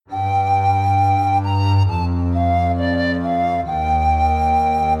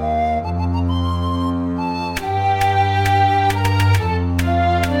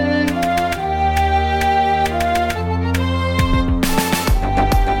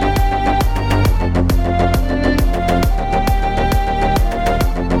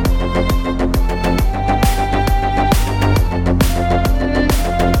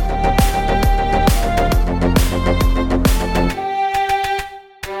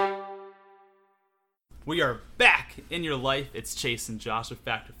We are back in your life. It's Chase and Josh with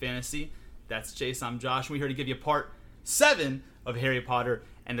Factor Fantasy. That's Chase, I'm Josh. We're here to give you part 7 of Harry Potter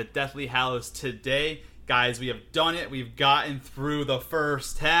and the Deathly Hallows today. Guys, we have done it. We've gotten through the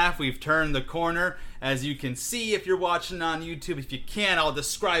first half. We've turned the corner. As you can see, if you're watching on YouTube, if you can, I'll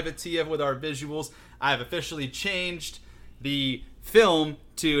describe it to you with our visuals. I have officially changed the film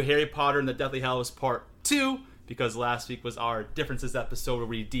to Harry Potter and the Deathly Hallows Part 2 because last week was our differences episode where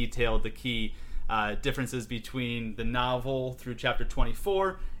we detailed the key differences between the novel through chapter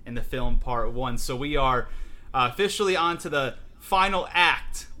 24 and the film Part 1. So we are officially on to the final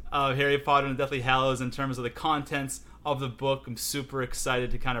act of Harry Potter and the Deathly Hallows in terms of the contents of the book. I'm super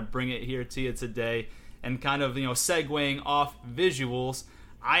excited to kind of bring it here to you today and kind of, segueing off visuals.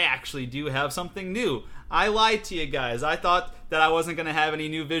 I actually do have something new. I lied to you guys. I thought that I wasn't going to have any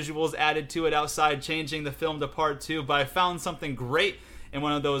new visuals added to it outside changing the film to Part 2, but I found something great in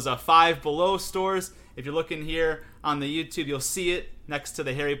one of those Five Below stores. If you're looking here on the YouTube, you'll see it next to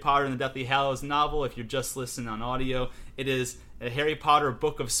the Harry Potter and the Deathly Hallows novel. If you're just listening on audio, it is a Harry Potter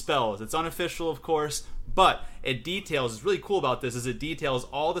Book of Spells. It's unofficial, of course, but it details, what's really cool about this is it details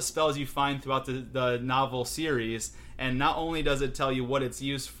all the spells you find throughout the novel series, and not only does it tell you what it's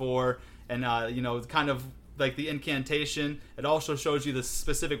used for and, kind of like the incantation, it also shows you the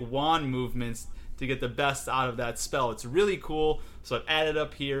specific wand movements to get the best out of that spell. It's really cool, so I've added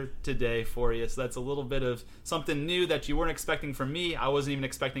up here today for you. So that's a little bit of something new that you weren't expecting from me. I wasn't even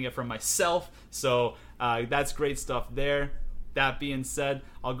expecting it from myself, so that's great stuff there. That being said,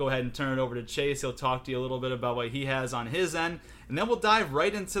 I'll go ahead and turn it over to Chase. He'll talk to you a little bit about what he has on his end, and then we'll dive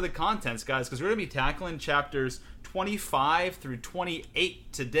right into the contents, guys, because we're going to be tackling chapters 25 through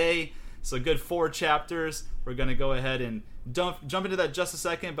 28 today. So a good 4 chapters. We're going to go ahead and jump into that just a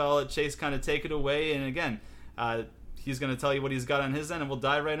second, but I'll let Chase kind of take it away. And again, he's going to tell you what he's got on his end, and we'll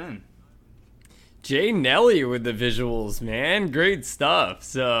dive right in. Jay Nelly with the visuals, man. Great stuff.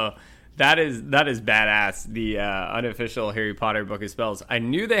 So that is badass, the unofficial Harry Potter Book of Spells. I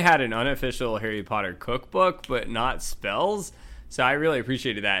knew they had an unofficial Harry Potter cookbook, but not spells. So I really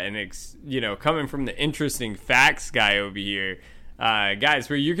appreciated that. And, coming from the interesting facts guy over here, guys,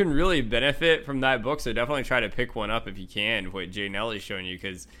 where you can really benefit from that book, so definitely try to pick one up if you can, what Jay Nelly's showing you,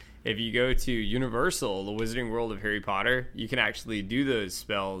 because if you go to Universal, the Wizarding World of Harry Potter, you can actually do those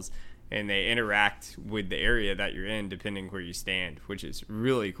spells, and they interact with the area that you're in, depending where you stand, which is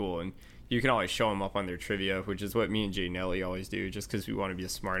really cool, and you can always show them up on their trivia, which is what me and Jay Nelly always do, just because we want to be a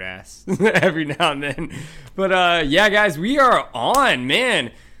smart ass every now and then. But, yeah, guys, we are on,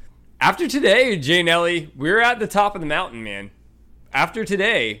 man. After today, Jay Nelly, we're at the top of the mountain, man. After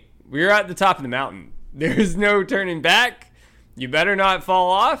today, we're at the top of the mountain. There's no turning back. You better not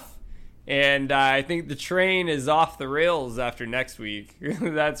fall off. And I think the train is off the rails after next week.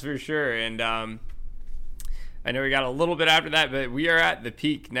 That's for sure. And I know we got a little bit after that, but we are at the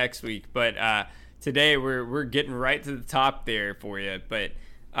peak next week. But today, we're getting right to the top there for you. But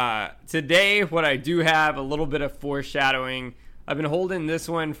today, what I do have, a little bit of foreshadowing. I've been holding this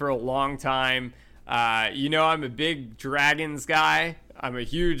one for a long time. I'm a big Dragons guy. I'm a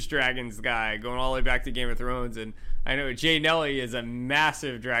huge Dragons guy, going all the way back to Game of Thrones. And I know Jay Nelly is a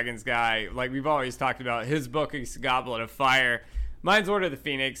massive Dragons guy. Like we've always talked about, his book is Goblet of Fire. Mine's Order of the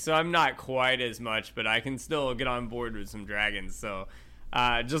Phoenix, so I'm not quite as much, but I can still get on board with some dragons. So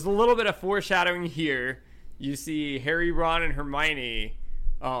just a little bit of foreshadowing here. You see Harry, Ron, and Hermione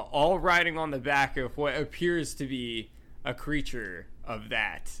all riding on the back of what appears to be a creature of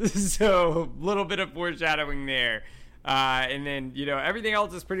that. So a little bit of foreshadowing there. And then, everything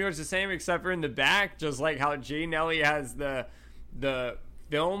else is pretty much the same except for in the back, just like how Jay Nelly has the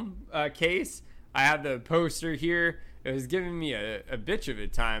film case. I have the poster here. It was giving me a bitch of a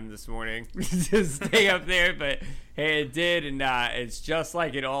time this morning to stay up there, but hey, it did. And it's just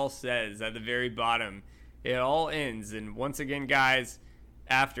like it all says at the very bottom. It all ends. And once again, guys,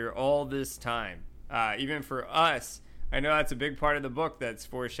 after all this time, even for us, I know that's a big part of the book that's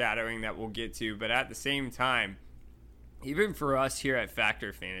foreshadowing that we'll get to, but at the same time, even for us here at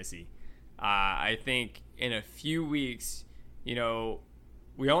Factor Fantasy, I think in a few weeks,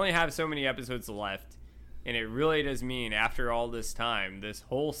 we only have so many episodes left, and it really does mean after all this time, this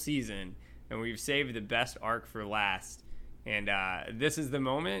whole season, and we've saved the best arc for last, and this is the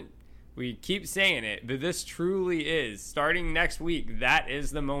moment. We keep saying it, but this truly is, starting next week, that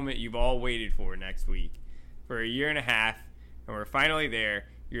is the moment you've all waited for next week. For a year and a half, and we're finally there.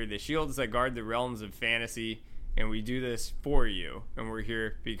 You're the shields that guard the realms of fantasy, and we do this for you, and we're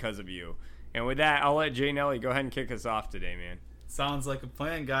here because of you. And with that, I'll let Jay Nelly go ahead and kick us off today, man. Sounds like a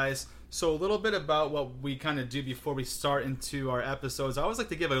plan, guys. So a little bit about what we kind of do before we start into our episodes. I always like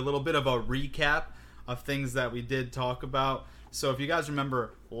to give a little bit of a recap of things that we did talk about. So if you guys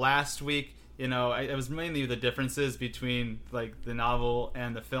remember last week, it was mainly the differences between like the novel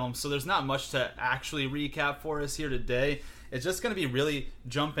and the film. So there's not much to actually recap for us here today. It's just going to be really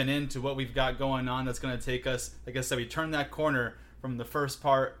jumping into what we've got going on. That's going to take us, like I said, we turn that corner from the first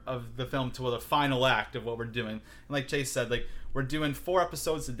part of the film to the final act of what we're doing. And like Chase said, like we're doing 4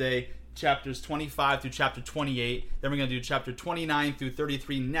 episodes a day, chapters 25 through chapter 28. Then we're going to do chapter 29 through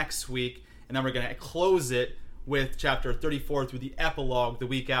 33 next week. And then we're going to close it with chapter 34 through the epilogue the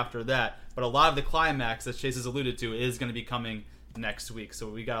week after that. But a lot of the climax that Chase has alluded to is going to be coming next week. So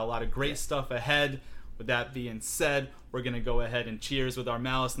we got a lot of great stuff ahead. With that being said, we're going to go ahead and cheers with our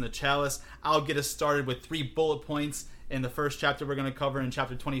Malice in the Chalice. I'll get us started with 3 bullet points in the first chapter we're going to cover in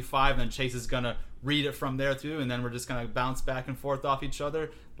chapter 25, and then Chase is going to read it from there through, and then we're just going to bounce back and forth off each other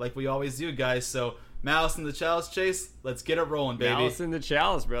like we always do, guys. So Malice in the Chalice, Chase, let's get it rolling, baby. Malice in the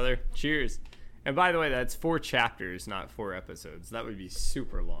Chalice, brother. Cheers. And by the way, that's 4 chapters, not 4 episodes. That would be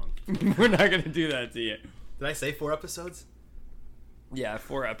super long. We're not going to do that to you. Did I say 4 episodes? Yeah,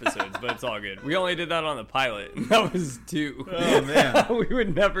 4 episodes, but it's all good. We only did that on the pilot. That was 2. Oh, man. We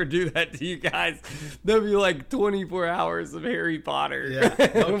would never do that to you guys. There'd be like 24 hours of Harry Potter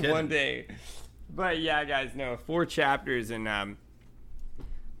one day. But yeah, guys, no, 4 chapters, and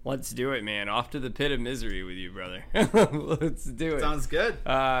let's do it, man. Off to the pit of misery with you, brother. Let's do it. Sounds good.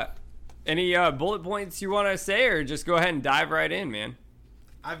 Any bullet points you want to say, or just go ahead and dive right in, man?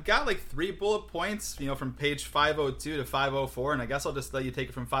 I've got like 3 bullet points, from page 502 to 504, and I guess I'll just let you take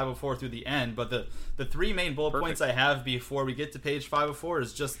it from 504 through the end. But the 3 main bullet points I have before we get to page 504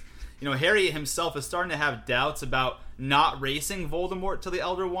 is just, Harry himself is starting to have doubts about not racing Voldemort to the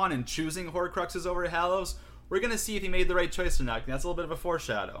Elder Wand and choosing Horcruxes over Hallows. We're going to see if he made the right choice or not. That's a little bit of a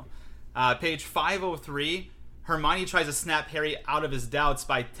foreshadow. Page 503, Hermione tries to snap Harry out of his doubts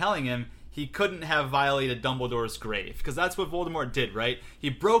by telling him he couldn't have violated Dumbledore's grave, because that's what Voldemort did, right? He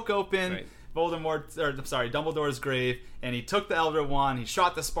broke open Dumbledore's grave, and he took the Elder Wand. He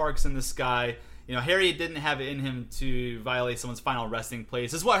shot the sparks in the sky. Harry didn't have it in him to violate someone's final resting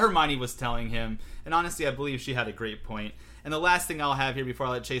place, is what Hermione was telling him. And honestly, I believe she had a great point. And the last thing I'll have here before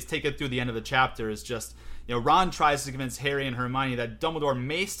I let Chase take it through the end of the chapter is just, Ron tries to convince Harry and Hermione that Dumbledore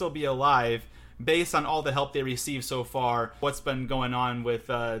may still be alive, based on all the help they received so far, what's been going on with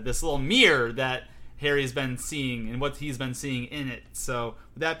this little mirror that Harry's been seeing and what he's been seeing in it. So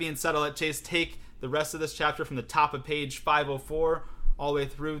with that being said, I'll let Chase take the rest of this chapter from the top of page 504 all the way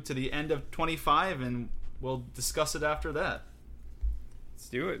through to the end of 25, and we'll discuss it after that. Let's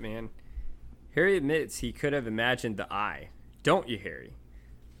do it, man. Harry admits he could have imagined the eye. Don't you, Harry?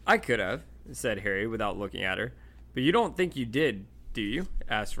 I could have, said Harry without looking at her. But you don't think you did, do you?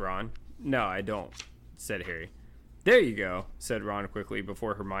 Asked Ron. No, I don't, said Harry. There you go, said Ron quickly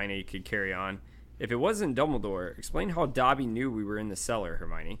before Hermione could carry on. If it wasn't Dumbledore, explain how Dobby knew we were in the cellar,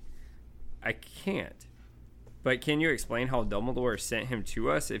 Hermione. I can't. But can you explain how Dumbledore sent him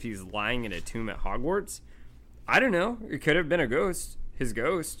to us if he's lying in a tomb at Hogwarts? I don't know. It could have been a ghost. His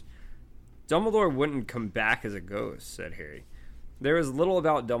ghost. Dumbledore wouldn't come back as a ghost, said Harry. There was little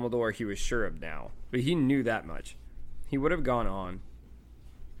about Dumbledore he was sure of now, but he knew that much. He would have gone on.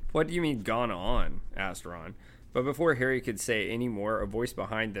 What do you mean, gone on? Asked Ron. But before Harry could say any more, a voice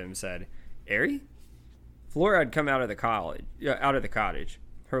behind them said, Harry? Flora had come out of the cottage,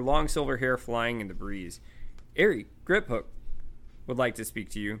 her long silver hair flying in the breeze. Harry, Griphook would like to speak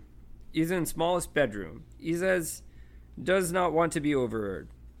to you. He's in smallest bedroom. He says, does not want to be overheard.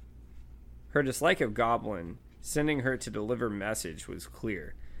 Her dislike of Goblin sending her to deliver message was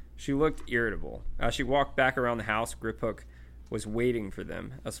clear. She looked irritable. As she walked back around the house, Griphook was waiting for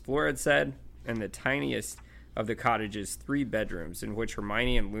them, as Flora had said, in the tiniest of the cottage's 3 bedrooms in which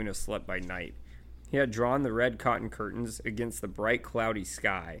Hermione and Luna slept by night. He had drawn the red cotton curtains against the bright cloudy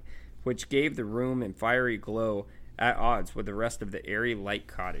sky, which gave the room a fiery glow at odds with the rest of the airy light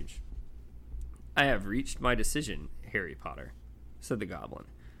cottage. I have reached my decision, Harry Potter, said the goblin,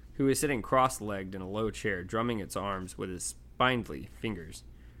 who was sitting cross-legged in a low chair, drumming its arms with his spindly fingers.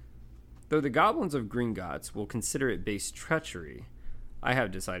 Though the goblins of Gringotts will consider it base treachery, I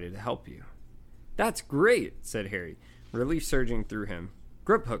have decided to help you. That's great, said Harry, relief surging through him.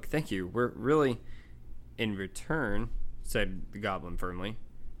 Griphook, thank you. We're really... In return, said the goblin firmly,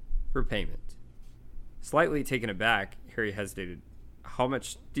 for payment. Slightly taken aback, Harry hesitated. How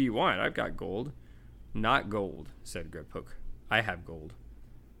much do you want? I've got gold. Not gold, said Griphook. I have gold.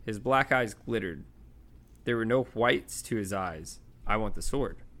 His black eyes glittered. There were no whites to his eyes. I want the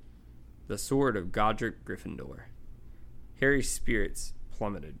sword. The sword of Godric Gryffindor. Harry's spirits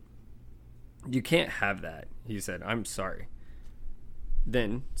plummeted. You can't have that, he said. I'm sorry.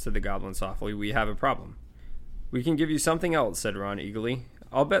 Then, said the goblin softly, we have a problem. We can give you something else, said Ron eagerly.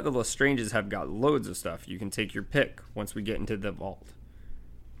 I'll bet the Lestranges have got loads of stuff. You can take your pick once we get into the vault.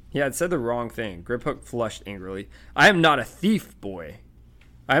 He had said the wrong thing. Griphook flushed angrily. I am not a thief, boy.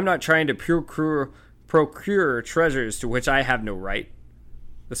 I am not trying to procure treasures to which I have no right.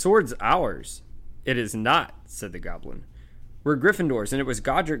 The sword's ours. It is not, said the goblin. We're Gryffindors, and it was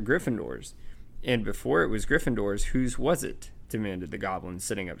Godric Gryffindor's. And before it was Gryffindor's, whose was it? Demanded the goblin,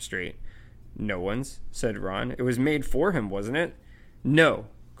 sitting up straight. No one's, said Ron. It was made for him, wasn't it? No,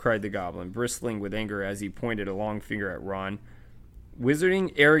 cried the goblin, bristling with anger as he pointed a long finger at Ron.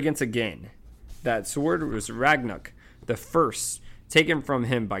 Wizarding arrogance again. That sword was Ragnarok the First, taken from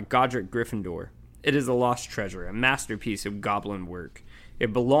him by Godric Gryffindor. It is a lost treasure, a masterpiece of goblin work.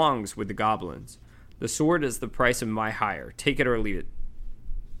 It belongs with the goblins. The sword is the price of my hire. Take it or leave it.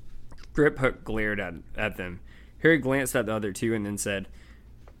 Griphook glared at them. Harry glanced at the other two and then said,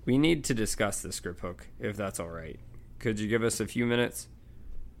 We need to discuss this, Griphook, if that's all right. Could you give us a few minutes?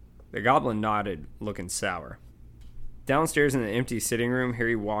 The goblin nodded, looking sour. Downstairs in the empty sitting room,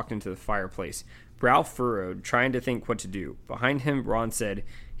 Harry walked into the fireplace, brow furrowed, trying to think what to do. Behind him, Ron said,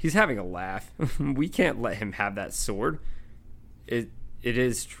 He's having a laugh. We can't let him have that sword. It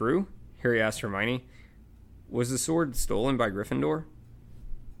is true? Harry asked Hermione. Was the sword stolen by Gryffindor?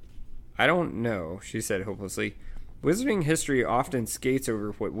 I don't know, she said hopelessly. Wizarding history often skates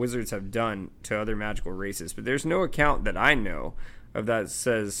over what wizards have done to other magical races, but there's no account that I know of that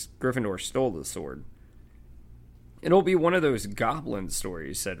says Gryffindor stole the sword. It'll be one of those goblin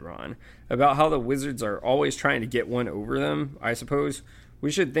stories, said Ron, about how the wizards are always trying to get one over them, I suppose. We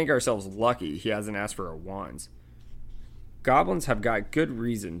should think ourselves lucky he hasn't asked for our wands. Goblins have got good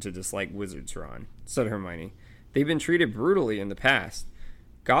reason to dislike wizards, Ron, said Hermione. They've been treated brutally in the past.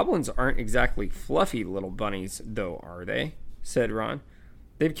 Goblins aren't exactly fluffy little bunnies, though, are they? Said Ron.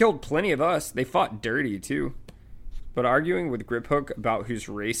 They've killed plenty of us. They fought dirty, too. But arguing with Griphook about whose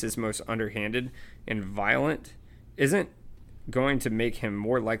race is most underhanded and violent isn't going to make him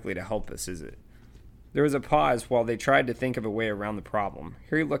more likely to help us, is it? There was a pause while they tried to think of a way around the problem.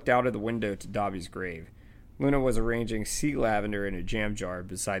 Harry looked out of the window to Dobby's grave. Luna was arranging sea lavender in a jam jar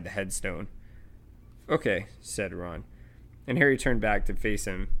beside the headstone. Okay, said Ron. And Harry turned back to face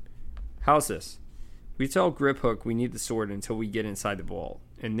him. How's this? We tell Griphook we need the sword until we get inside the vault,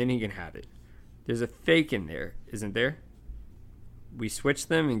 and then he can have it. There's a fake in there, isn't there? We switch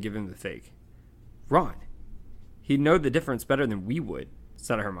them and give him the fake. Ron, he'd know the difference better than we would,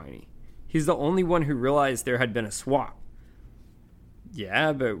 said Hermione. He's the only one who realized there had been a swap.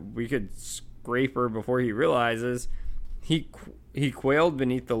 Yeah, but we could scrape her before he realizes. He quailed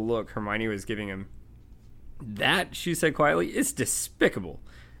beneath the look Hermione was giving him. That, she said quietly, is despicable.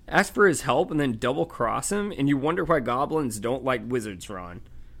 Ask for his help and then double-cross him, and you wonder why goblins don't like wizards, Ron.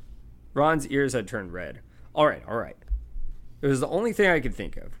 Ron's ears had turned red. All right. It was the only thing I could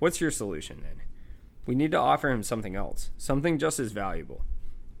think of. What's your solution, then? We need to offer him something else, something just as valuable.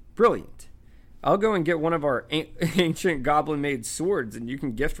 Brilliant. I'll go and get one of our ancient goblin-made swords, and you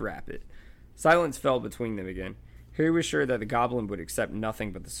can gift wrap it. Silence fell between them again. Harry was sure that the goblin would accept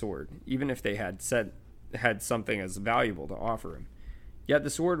nothing but the sword, even if they had something as valuable to offer him. Yet the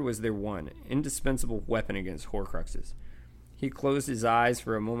sword was their one, indispensable weapon against Horcruxes. He closed his eyes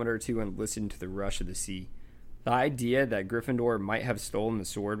for a moment or two and listened to the rush of the sea. The idea that Gryffindor might have stolen the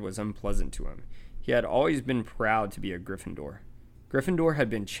sword was unpleasant to him. He had always been proud to be a Gryffindor. Gryffindor had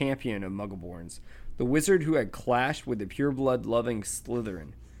been champion of Muggleborns, the wizard who had clashed with the pureblood-loving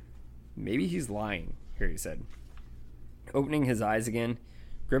Slytherin. Maybe he's lying, Harry said. Opening his eyes again,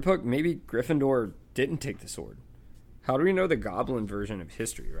 Griphook, maybe Gryffindor didn't take the sword. How do we know the goblin version of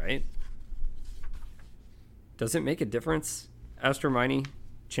history, right? Does it make a difference? Asked Hermione.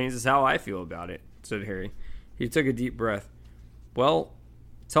 Changes how I feel about it, said Harry. He took a deep breath. Well,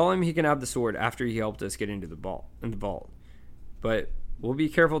 tell him he can have the sword after he helped us get into the vault. But we'll be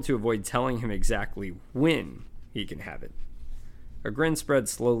careful to avoid telling him exactly when he can have it. A grin spread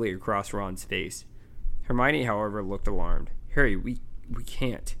slowly across Ron's face. Hermione, however, looked alarmed. Harry, we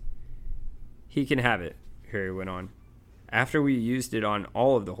can't. He can have it, Harry went on, after we used it on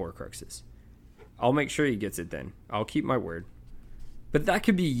all of the Horcruxes. I'll make sure he gets it then. I'll keep my word. But that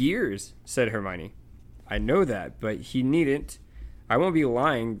could be years, said Hermione. I know that, but he needn't. I won't be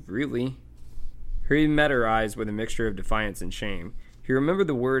lying, really. Harry met her eyes with a mixture of defiance and shame. He remembered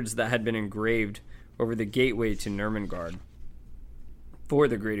the words that had been engraved over the gateway to Nurmengard. For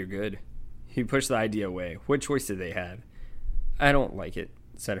the greater good. He pushed the idea away. What choice did they have? I don't like it,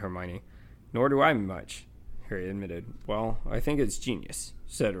 said Hermione. Nor do I much, Harry admitted. Well, I think it's genius,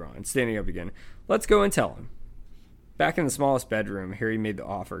 said Ron, standing up again. Let's go and tell him. Back in the smallest bedroom, Harry made the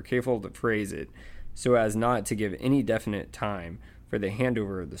offer, careful to phrase it so as not to give any definite time for the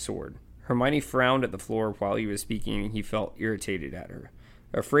handover of the sword. Hermione frowned at the floor while he was speaking, and he felt irritated at her,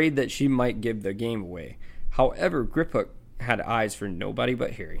 afraid that she might give the game away. However, Griphook had eyes for nobody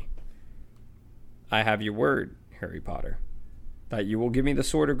but Harry. "I have your word, Harry Potter, that you will give me the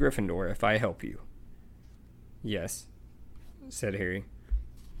sword of Gryffindor if I help you." "Yes," said Harry.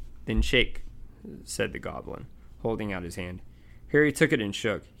 "Then shake," said the goblin, holding out his hand. Harry took it and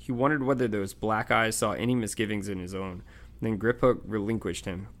shook. He wondered whether those black eyes saw any misgivings in his own. Then Griphook relinquished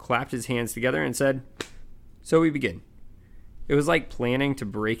him, clapped his hands together, and said, "So we begin." It was like planning to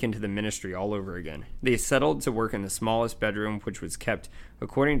break into the ministry all over again. They settled to work in the smallest bedroom, which was kept,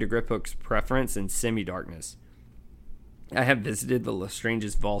 according to Griphook's preference, in semi-darkness. "I have visited the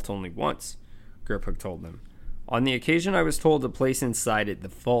Lestrange's vault only once," Griphook told them. "On the occasion I was told to place inside it the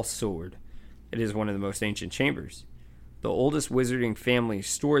false sword. It is one of the most ancient chambers. The oldest wizarding families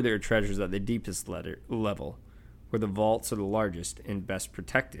store their treasures at the deepest level, where the vaults are the largest and best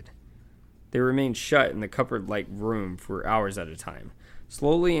protected. They remained shut in the cupboard-like room for hours at a time.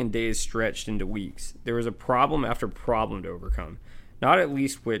 Slowly, and days stretched into weeks, there was a problem after problem to overcome, not at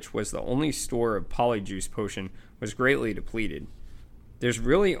least which was the only store of polyjuice potion was greatly depleted. "There's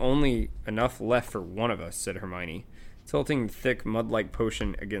really only enough left for one of us," said Hermione, tilting the thick mud-like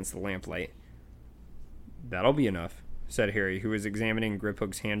potion against the lamplight. "That'll be enough," said Harry, who was examining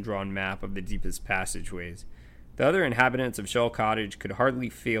Griphook's hand-drawn map of the deepest passageways. The other inhabitants of Shell Cottage could hardly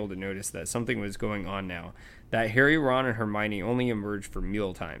fail to notice that something was going on now, that Harry, Ron, and Hermione only emerged for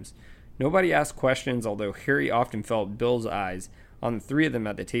meal times. Nobody asked questions, although Harry often felt Bill's eyes on the three of them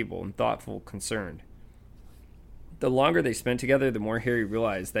at the table in thoughtful concern. The longer they spent together, the more Harry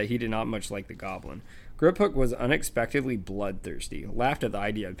realized that he did not much like the goblin. Griphook was unexpectedly bloodthirsty, laughed at the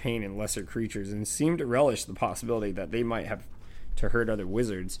idea of pain in lesser creatures, and seemed to relish the possibility that they might have to hurt other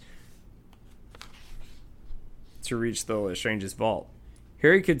wizards to reach the Lestrange's vault.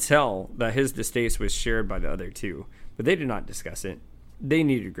 Harry could tell that his distaste was shared by the other two, but they did not discuss it. They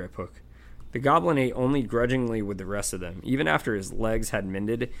needed Griphook. The goblin ate only grudgingly with the rest of them. Even after his legs had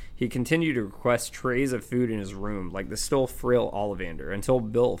mended, he continued to request trays of food in his room, like the still frail Ollivander, until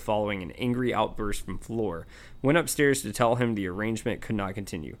Bill, following an angry outburst from Fleur, went upstairs to tell him the arrangement could not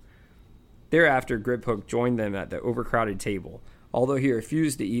continue. Thereafter, Griphook joined them at the overcrowded table, although he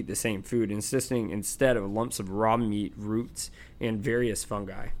refused to eat the same food, insisting instead of lumps of raw meat, roots, and various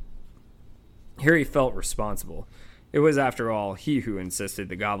fungi. Harry felt responsible. It was, after all, he who insisted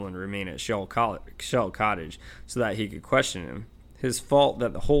the goblin remain at Shell Cottage so that he could question him. His fault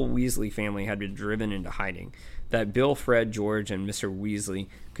that the whole Weasley family had been driven into hiding, that Bill, Fred, George, and Mr. Weasley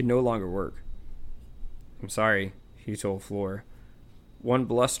could no longer work. "I'm sorry," he told Fleur, one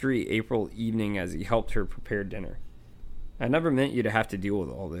blustery April evening as he helped her prepare dinner. "I never meant you to have to deal with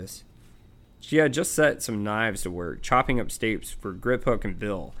all this." She had just set some knives to work, chopping up steaks for Griphook and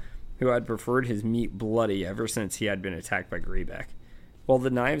Bill, who had preferred his meat bloody ever since he had been attacked by Greyback. While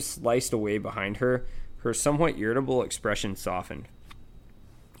the knives sliced away behind her, her somewhat irritable expression softened.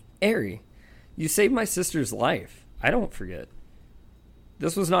 "Harry, you saved my sister's life. I don't forget."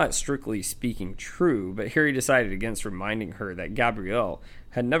 This was not strictly speaking true, but Harry decided against reminding her that Gabrielle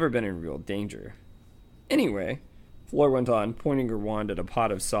had never been in real danger. "Anyway," Fleur went on, pointing her wand at a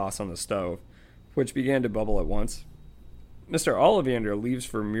pot of sauce on the stove, which began to bubble at once, "Mr. Ollivander leaves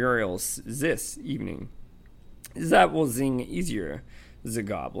for Muriel's this evening. That will zing easier, the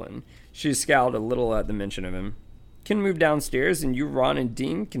goblin." She scowled a little at the mention of him. "Can move downstairs, and you, Ron, and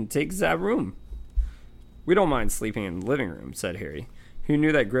Dean can take that room." "We don't mind sleeping in the living room," said Harry, who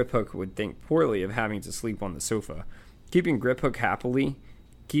knew that Griphook would think poorly of having to sleep on the sofa. Keeping Griphook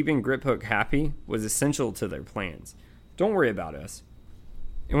happy was essential to their plans. "Don't worry about us."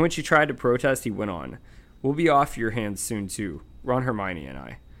 And when she tried to protest, he went on, "We'll be off your hands soon, too, Ron, Hermione, and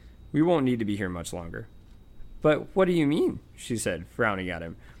I. We won't need to be here much longer." "But what do you mean?" she said, frowning at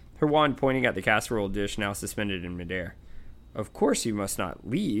him, her wand pointing at the casserole dish now suspended in midair. "Of course you must not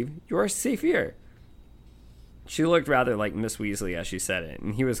leave. You are safe here." She looked rather like Miss Weasley as she said it,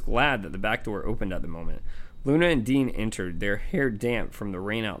 and he was glad that the back door opened at the moment. Luna and Dean entered, their hair damp from the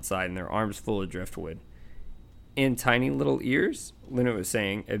rain outside and their arms full of driftwood. "And tiny little ears?" Luna was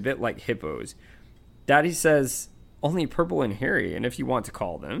saying, a bit like hippos. "Daddy says only Purple and Harry, and if you want to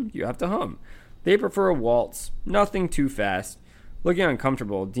call them, you have to hum. They prefer a waltz, nothing too fast." Looking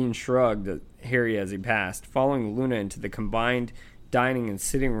uncomfortable, Dean shrugged at Harry as he passed, following Luna into the combined dining and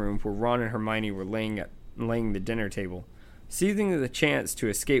sitting room where Ron and Hermione were laying the dinner table. Seizing the chance to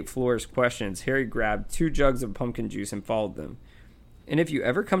escape Fleur's questions, Harry grabbed 2 jugs of pumpkin juice and followed them. "And if you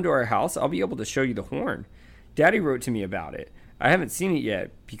ever come to our house, I'll be able to show you the horn. Daddy wrote to me about it. I haven't seen it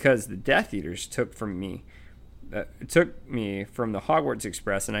yet because the Death Eaters took me from the Hogwarts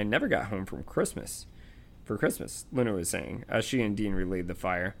Express, and I never got home for Christmas, Luna was saying, as she and Dean relayed the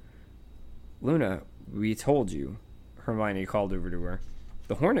fire. Luna, we told you, Hermione called over to her.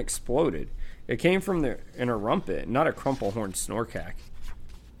 The horn exploded. It came from the inner rumpet, not a crumple-horned Snorkack.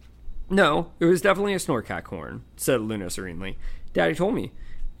 No, it was definitely a Snorkack horn, said Luna serenely. Daddy told me.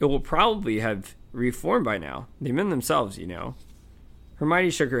 It will probably have reformed by now. They mend themselves, you know.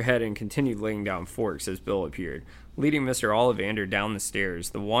 Hermione shook her head and continued laying down forks as Bill appeared, leading Mr. Ollivander down the stairs,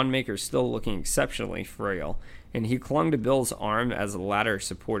 the wand maker still looking exceptionally frail, and he clung to Bill's arm as the latter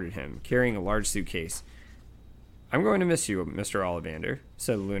supported him, carrying a large suitcase. I'm going to miss you, Mr. Ollivander,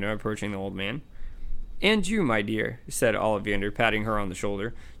 said Luna, approaching the old man. And you, my dear, said Ollivander, patting her on the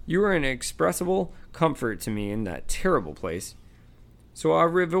shoulder. You were an inexpressible comfort to me in that terrible place. So au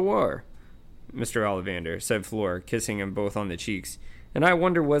revoir, Mr. Ollivander, said Fleur, kissing him both on the cheeks. And I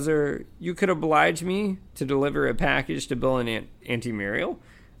wonder whether you could oblige me to deliver a package to Bill and Auntie Muriel?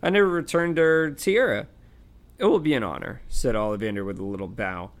 I never returned her tiara. It will be an honor, said Ollivander with a little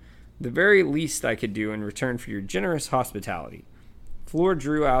bow. The very least I could do in return for your generous hospitality. Fleur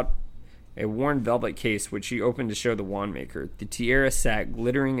drew out a worn velvet case, which she opened to show the wand maker. The tiara sat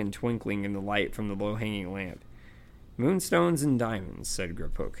glittering and twinkling in the light from the low-hanging lamp. Moonstones and diamonds, said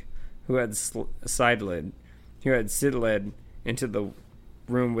Griphook, who had sidled into the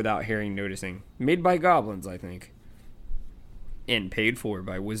room without Harry noticing. Made by goblins, I think. And paid for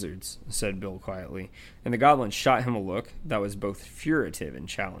by wizards, said Bill quietly, and the goblin shot him a look that was both furtive and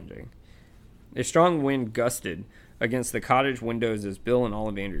challenging. A strong wind gusted against the cottage windows as Bill and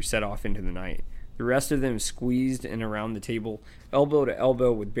Ollivander set off into the night. The rest of them squeezed in around the table, elbow to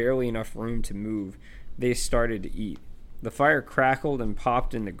elbow, with barely enough room to move. They started to eat. The fire crackled and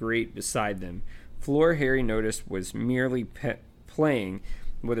popped in the grate beside them. Fleur, Harry noticed, was merely playing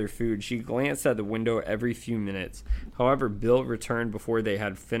with her food. She glanced at the window every few minutes. However, Bill returned before they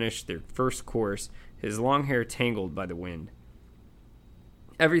had finished their first course, his long hair tangled by the wind.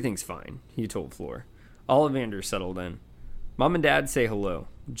 Everything's fine, he told Fleur. Ollivander settled in. Mom and Dad say hello.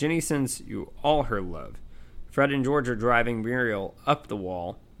 Ginny sends you all her love. Fred and George are driving Muriel up the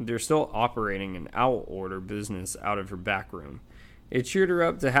wall. They're still operating an owl order business out of her back room. It cheered her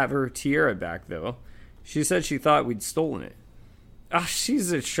up to have her tiara back, though. She said she thought we'd stolen it. Ah,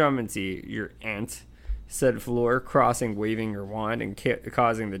 she's a shumenty, your aunt, said Fleur, waving her wand and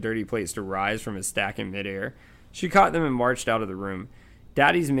causing the dirty plates to rise from a stack in midair. She caught them and marched out of the room.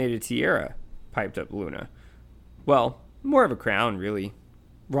 Daddy's made a tiara, piped up Luna. Well, more of a crown, really.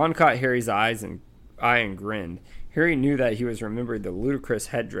 Ron caught Harry's eye and grinned. Harry knew that he was remembered the ludicrous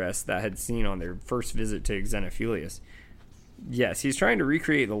headdress that had seen on their first visit to Xenophilius. Yes, he's trying to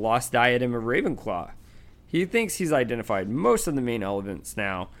recreate the lost diadem of Ravenclaw. He thinks he's identified most of the main elements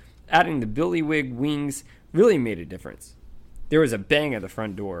now. Adding the billywig wings really made a difference. There was a bang at the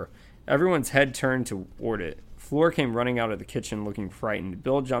front door. Everyone's head turned toward it. Fleur came running out of the kitchen looking frightened.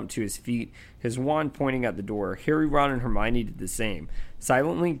 Bill jumped to his feet, his wand pointing at the door. Harry, Ron, and Hermione did the same.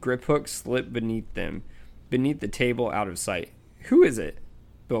 Silently, Griphook slipped beneath the table out of sight. Who is it?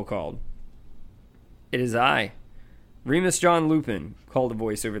 Bill called. It is I. Remus John Lupin, called a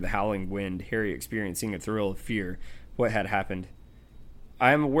voice over the howling wind, Harry experiencing a thrill of fear. What had happened?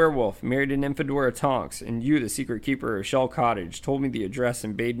 I am a werewolf, married to Nymphadora Tonks, and you, the secret keeper of Shell Cottage, told me the address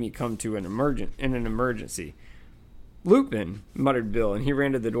and bade me come to in an emergency. Lupin, muttered Bill, and he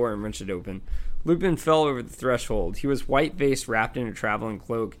ran to the door and wrenched it open. Lupin fell over the threshold. He was white-faced, wrapped in a traveling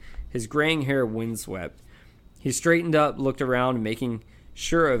cloak, his graying hair windswept. He straightened up, looked around, making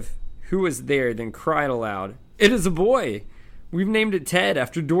sure of who was there, then cried aloud, It is a boy! We've named it Ted,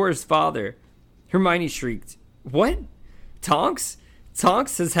 after Dora's father. Hermione shrieked, What? Tonks?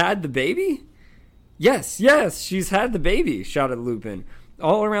 Tonks has had the baby? Yes, she's had the baby, shouted Lupin.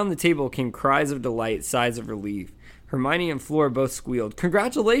 All around the table came cries of delight, sighs of relief. Hermione and Fleur both squealed.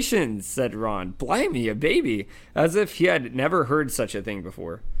 Congratulations, said Ron. Blimey, a baby, as if he had never heard such a thing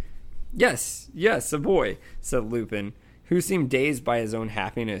before. Yes, a boy, said Lupin, who seemed dazed by his own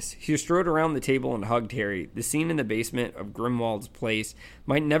happiness. He strode around the table and hugged Harry. The scene in the basement of Grimwald's place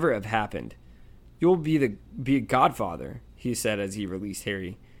might never have happened. You'll be a godfather, he said as he released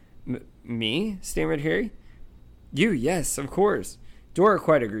Harry. Me? Stammered Harry. You, yes, of course. Dora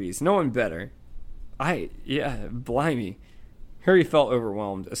quite agrees. No one better. Blimey. Harry felt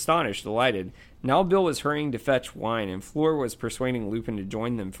overwhelmed, astonished, delighted. Now Bill was hurrying to fetch wine, and Fleur was persuading Lupin to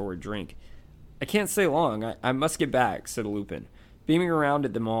join them for a drink. I can't stay long. I must get back, said Lupin. Beaming around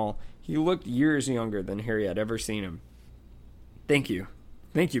at them all, he looked years younger than Harry had ever seen him. Thank you,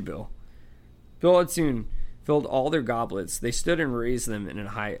 Bill. Bill had soon filled all their goblets. They stood and raised them in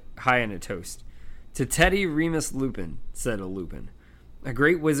high in a toast. "To Teddy Remus Lupin," said a Lupin, "a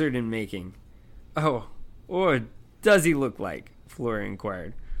great wizard in making." "Oh, what does he look like?" Flora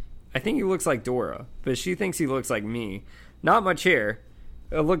inquired. "I think he looks like Dora, but she thinks he looks like me. Not much hair.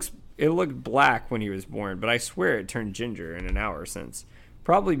 It looked black when he was born, but I swear it turned ginger in an hour since.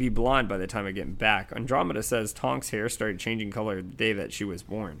 Probably be blonde by the time I get back. Andromeda says Tonk's hair started changing color the day that she was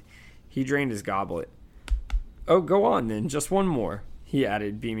born." He drained his goblet. "Oh, go on then, just one more," he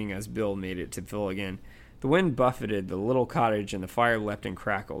added, beaming as Bill made it to fill again. The wind buffeted the little cottage and the fire leapt and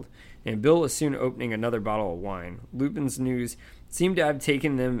crackled, and Bill was soon opening another bottle of wine. Lupin's news seemed to have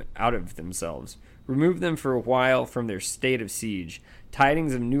taken them out of themselves, removed them for a while from their state of siege.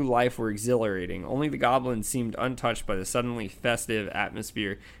 Tidings of new life were exhilarating. Only the goblin seemed untouched by the suddenly festive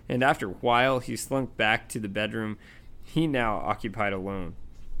atmosphere, and after a while he slunk back to the bedroom he now occupied alone.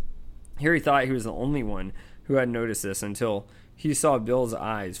 Harry thought he was the only one who had noticed this until he saw Bill's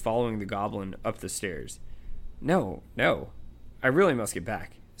eyes following the goblin up the stairs. No, I really must get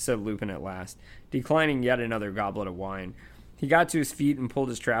back," said Lupin at last, declining yet another goblet of wine. He got to his feet and pulled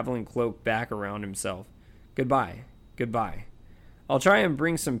his traveling cloak back around himself. Goodbye. I'll try and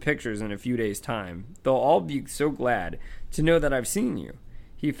bring some pictures in a few days' time. They'll all be so glad to know that I've seen you."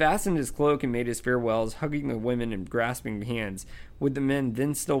 He fastened his cloak and made his farewells, hugging the women and grasping hands, with the men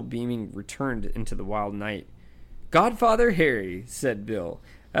then still beaming returned into the wild night. "Godfather Harry," said Bill,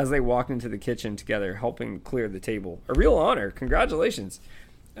 as they walked into the kitchen together, helping clear the table. "A real honor. Congratulations."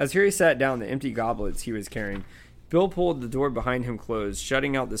 As Harry sat down the empty goblets he was carrying, Bill pulled the door behind him closed,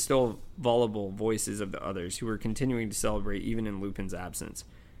 shutting out the still voluble voices of the others, who were continuing to celebrate even in Lupin's absence.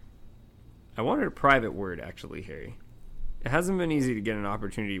 "I wanted a private word, actually, Harry. It hasn't been easy to get an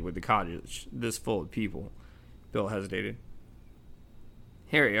opportunity with the cottage this full of people." Bill hesitated.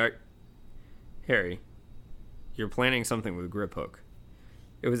 Harry, you're planning something with Griphook."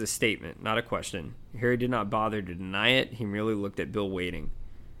 It was a statement, not a question. Harry did not bother to deny it. He merely looked at Bill, waiting.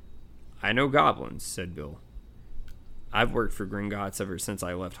 "I know goblins," said Bill. "I've worked for Gringotts ever since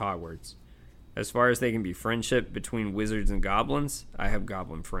I left Hogwarts. As far as they can be friendship between wizards and goblins, I have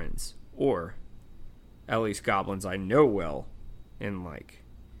goblin friends. Or, at least goblins I know well and like."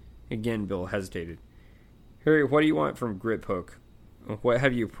 Again, Bill hesitated. "Harry, what do you want from Griphook? What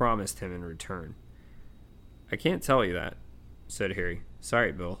have you promised him in return?" "I can't tell you that," said Harry.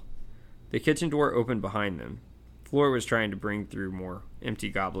 "Sorry, Bill." The kitchen door opened behind them. Flora was trying to bring through more empty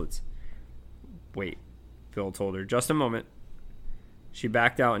goblets. "Wait," Bill told her. "Just a moment." She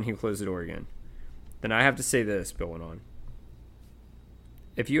backed out and he closed the door again. "Then I have to say this," Bill went on.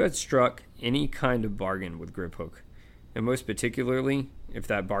 "If you had struck any kind of bargain with Griphook, and most particularly if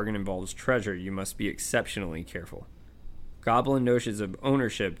that bargain involves treasure, you must be exceptionally careful. Goblin notions of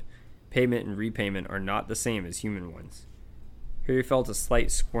ownership, payment, and repayment are not the same as human ones." Harry felt a slight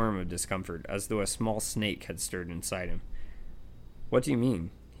squirm of discomfort, as though a small snake had stirred inside him. "What do you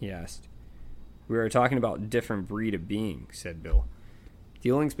mean?" he asked. "We are talking about a different breed of being," said Bill.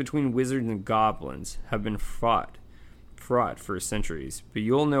 "Dealings between wizards and goblins have been fraught for centuries, but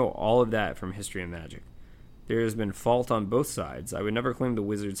you'll know all of that from history and magic. There has been fault on both sides. I would never claim the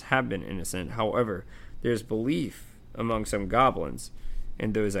wizards have been innocent. However, there is belief among some goblins,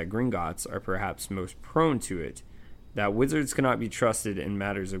 and those at Gringotts are perhaps most prone to it, that wizards cannot be trusted in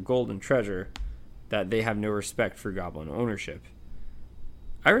matters of gold and treasure, that they have no respect for goblin ownership."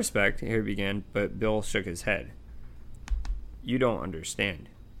 "I respect," Harry began, but Bill shook his head. "You don't understand,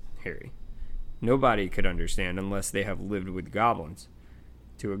 Harry. Nobody could understand unless they have lived with goblins.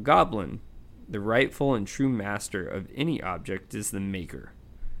 To a goblin, the rightful and true master of any object is the maker,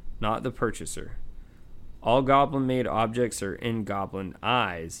 not the purchaser. All goblin-made objects are in goblin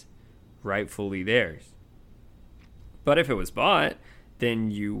eyes, rightfully theirs. But if it was bought, then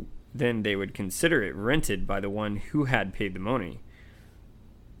they would consider it rented by the one who had paid the money.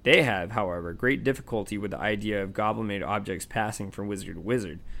 They have, however, great difficulty with the idea of goblin-made objects passing from wizard to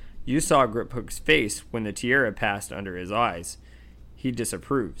wizard. You saw Griphook's face when the tiara passed under his eyes. He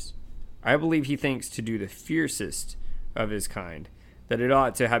disapproves. I believe he thinks to do the fiercest of his kind, that it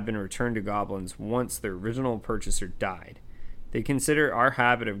ought to have been returned to goblins once their original purchaser died. They consider our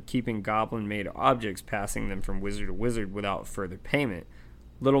habit of keeping goblin-made objects passing them from wizard to wizard without further payment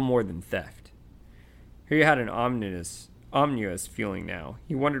little more than theft." He had an ominous feeling now.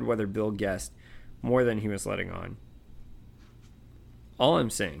 He wondered whether Bill guessed more than he was letting on. "All I'm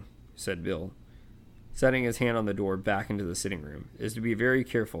saying," said Bill, setting his hand on the door back into the sitting room, "is to be very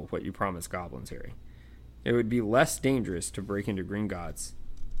careful what you promise goblins, Harry. It would be less dangerous to break into Gringotts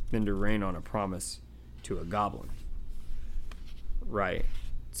than to rain on a promise to a goblin." "Right,"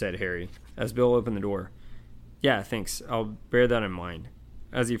 said Harry, as Bill opened the door. Yeah, thanks. I'll bear that in mind.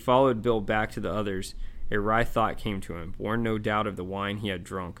 As he followed Bill back to the others, a wry thought came to him, born no doubt of the wine he had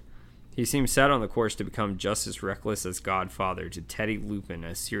drunk. He seemed set on the course to become just as reckless as Godfather to Teddy Lupin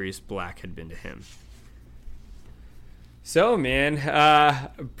as Sirius Black had been to him. So, man,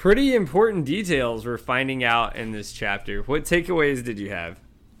 pretty important details we're finding out in this chapter. What takeaways did you have?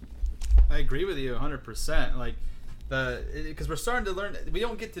 I agree with you 100%. Like, because we're starting to learn, we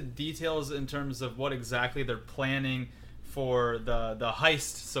don't get to details in terms of what exactly they're planning for the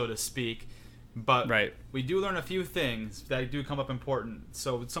heist, so to speak. But right. We do learn a few things that do come up important.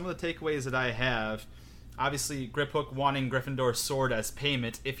 So some of the takeaways that I have, obviously Griphook wanting Gryffindor's sword as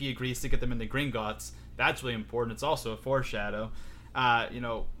payment if he agrees to get them into Gringotts. That's really important. It's also a foreshadow.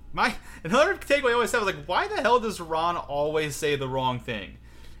 Another takeaway I always have is like, why the hell does Ron always say the wrong thing?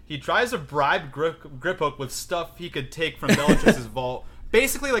 He tries to bribe Griphook with stuff he could take from Bellatrix's vault,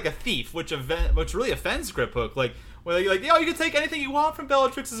 basically like a thief, which really offends Griphook. Like, well, you're like, yo, you can take anything you want from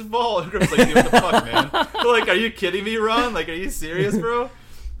Bellatrix's vault. And Griphook's like, dude, what the fuck, man? Like, are you kidding me, Ron? Like, are you serious, bro?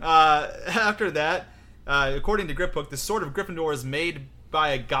 After that, according to Griphook, the sword of Gryffindor is made by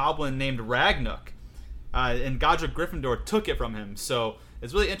a goblin named Ragnuk. And Godric Gryffindor took it from him. So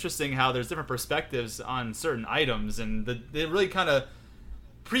it's really interesting how there's different perspectives on certain items, and it really kind of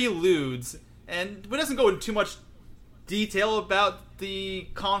preludes, and it doesn't go into too much detail about the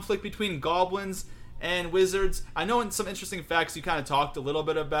conflict between goblins and wizards. I know in some interesting facts you kind of talked a little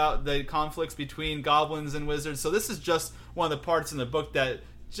bit about the conflicts between goblins and wizards, so this is just one of the parts in the book that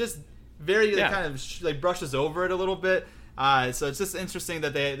just kind of brushes over it a little bit. So it's just interesting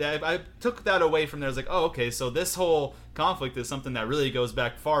that I took that away from there. I was like, oh, okay, so this whole conflict is something that really goes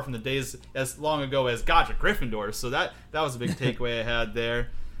back far from the days as long ago as Godric Gryffindor. So that was a big takeaway I had there.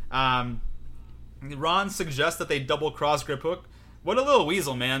 Ron suggests that they double-cross Griphook. What a little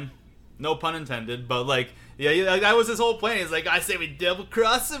weasel, man. No pun intended, but that was his whole plan. He's like, I say we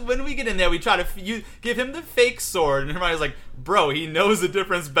double-cross him. When we get in there, we try to give him the fake sword. And Hermione's like, bro, he knows the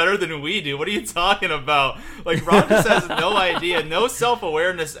difference better than we do. What are you talking about? Like, Ron just has no idea, no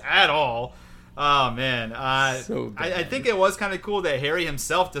self-awareness at all. Oh, man. So I think it was kind of cool that Harry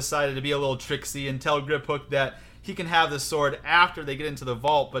himself decided to be a little tricksy and tell Griphook that he can have the sword after they get into the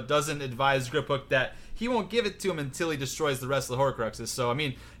vault, but doesn't advise Griphook that he won't give it to him until he destroys the rest of the Horcruxes. So, I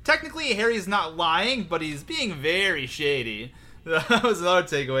mean, technically Harry's not lying, but he's being very shady. That was another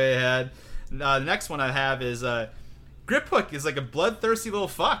takeaway I had. The next one I have is Griphook is like a bloodthirsty little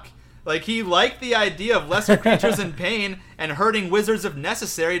fuck. Like, he liked the idea of lesser creatures in pain and hurting wizards if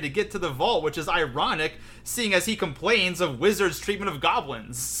necessary to get to the vault, which is ironic, seeing as he complains of wizards' treatment of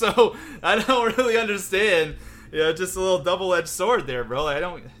goblins. So, I don't really understand. Just a little double-edged sword there,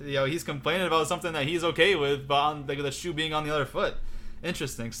 bro. He's complaining about something that he's okay with, but the shoe being on the other foot.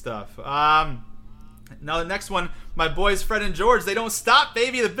 Interesting stuff. Now the next one, my boys Fred and George, they don't stop,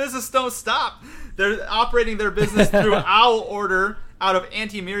 baby. The business don't stop. They're operating their business through owl order out of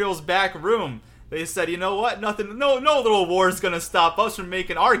Auntie Muriel's back room. They said, you know what? No little war's gonna stop us from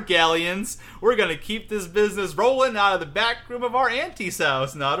making our galleons. We're gonna keep this business rolling out of the back room of our auntie's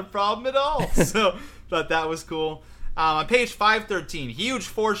house. Not a problem at all. So, thought that was cool. On page 513, huge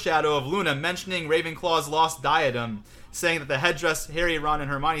foreshadow of Luna mentioning Ravenclaw's lost diadem, saying that the headdress Harry, Ron,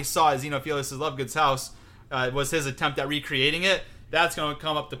 and Hermione saw at Xenophilius Lovegood's house was his attempt at recreating it. That's going to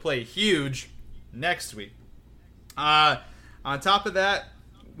come up to play huge next week. On top of that,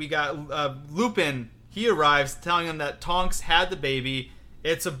 we got Lupin. He arrives telling them that Tonks had the baby.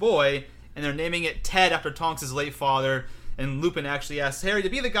 It's a boy, and they're naming it Ted after Tonks' late father. And Lupin actually asks Harry to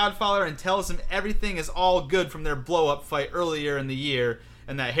be the godfather and tells him everything is all good from their blow-up fight earlier in the year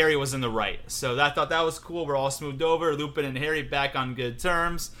and that Harry was in the right. So I thought that was cool. We're all smoothed over. Lupin and Harry back on good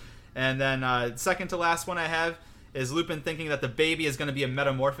terms. And then second to last one I have is Lupin thinking that the baby is going to be a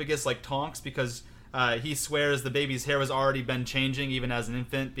metamorphagus like Tonks because he swears the baby's hair has already been changing even as an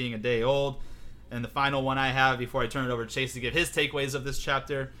infant, being a day old. And the final one I have before I turn it over to Chase to give his takeaways of this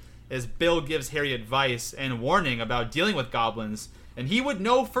chapter is Bill gives Harry advice and warning about dealing with goblins. And he would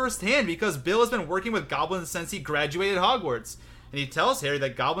know firsthand because Bill has been working with goblins since he graduated Hogwarts. And he tells Harry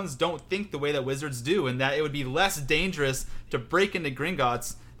that goblins don't think the way that wizards do and that it would be less dangerous to break into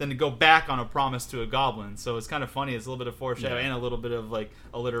Gringotts than to go back on a promise to a goblin. So it's kind of funny. It's a little bit of foreshadowing and a little bit of like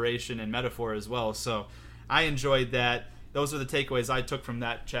alliteration and metaphor as well. So I enjoyed that. Those are the takeaways I took from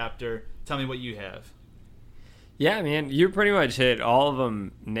that chapter. Tell me what you have. Yeah, man, you pretty much hit all of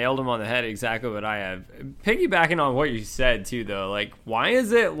them, nailed them on the head, exactly what I have. Piggybacking on what you said, too, though, like, why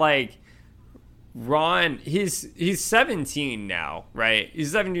is it, like, Ron, he's 17 now, right?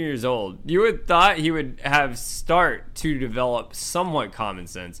 He's 17 years old. You would thought he would have start to develop somewhat common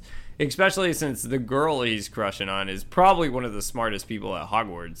sense. especially since the girl he's crushing on is probably one of the smartest people at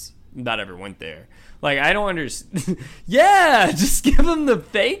Hogwarts that ever went there. Like, I don't understand. Yeah, just give him the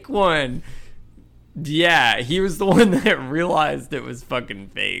fake one. Yeah, he was the one that realized it was fucking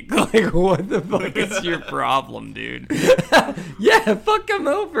fake. Like, what the fuck is your problem, dude? Yeah, fuck him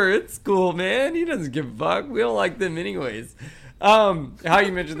over. It's cool, man. He doesn't give a fuck. We don't like them anyways. How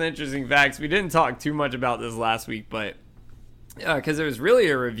you mentioned the interesting facts. We didn't talk too much about this last week, but because it was really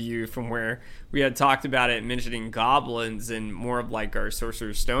a review from where we had talked about it, mentioning goblins and more of like our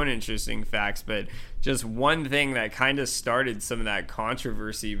Sorcerer's Stone interesting facts. But just one thing that kind of started some of that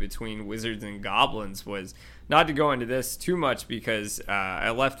controversy between wizards and goblins was, not to go into this too much because I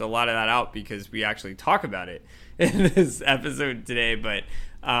left a lot of that out because we actually talk about it in this episode today. But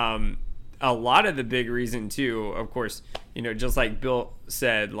a lot of the big reason too, of course, you know, just like Bill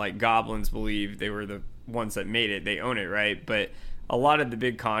said, like goblins believe they were the ones that made it, they own it, right? But a lot of the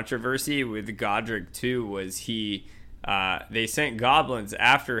big controversy with Godric too was they sent goblins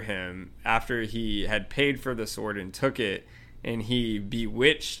after him after he had paid for the sword and took it, and he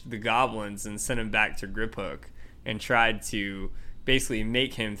bewitched the goblins and sent him back to Griphook and tried to basically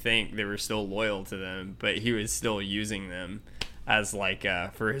make him think they were still loyal to them, but he was still using them as like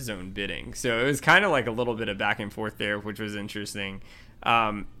for his own bidding. So it was kind of like a little bit of back and forth there, which was interesting.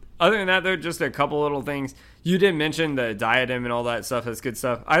 Other than that, though, just a couple little things. You did mention the diadem and all that stuff. That's good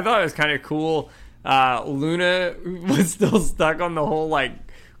stuff. I thought it was kind of cool. Luna was still stuck on the whole like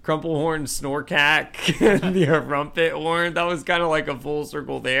Crumplehorn Snorkack and the Rumpet Horn. That was kind of like a full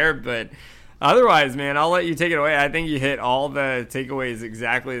circle there. But otherwise, man, I'll let you take it away. I think you hit all the takeaways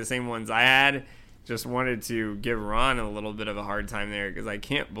exactly the same ones I had. Just wanted to give Ron a little bit of a hard time there because I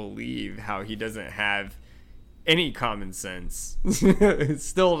can't believe how he doesn't have any common sense.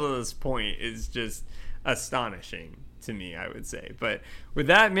 Still to this point is just astonishing to me, I would say. But with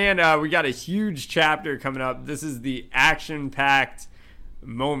that, man, we got a huge chapter coming up. This is the action-packed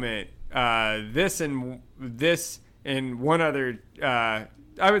moment. This and one other, I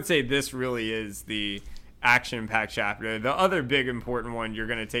would say this really is the action-packed chapter. The other big important one you're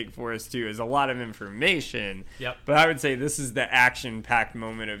going to take for us too is a lot of information. Yep. But I would say this is the action-packed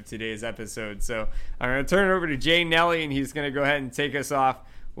moment of today's episode. So I'm going to turn it over to Jay Nelly, and he's going to go ahead and take us off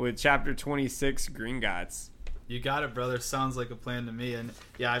with chapter 26, Gringotts. You got it, brother. Sounds like a plan to me. And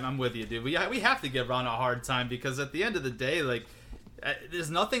yeah, I'm with you, dude. We have to give Ron a hard time because at the end of the day, like,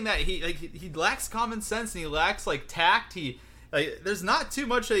 there's nothing that he lacks common sense and he lacks like tact. There's not too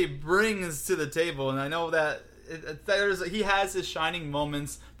much that he brings to the table, and I know that he has his shining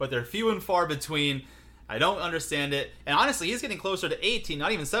moments, but they're few and far between. I don't understand it, and honestly, he's getting closer to 18,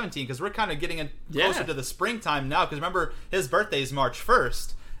 not even 17, because we're kind of getting closer to the springtime now. Because remember, his birthday is March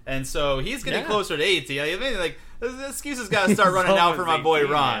 1st, and so he's getting closer to 18. I mean, like, the excuses got to start running out for my boy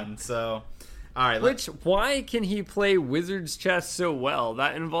 18, Ron. Man. So, all right. Why can he play wizard's chess so well?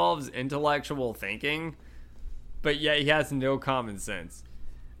 That involves intellectual thinking. But yet he has no common sense.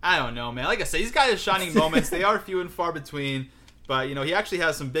 I don't know, man. Like I said, he's got his shining moments. They are few and far between. But, you know, he actually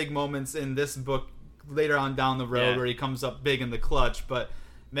has some big moments in this book later on down the road where he comes up big in the clutch. But,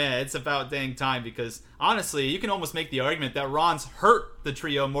 man, it's about dang time because, honestly, you can almost make the argument that Ron's hurt the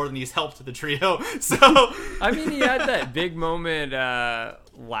trio more than he's helped the trio. So, I mean, he had that big moment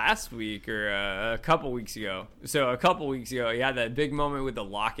last week or a couple weeks ago. So, a couple weeks ago, he had that big moment with the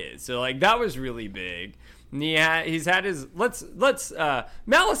locket. So, like, that was really big. And he's had his let's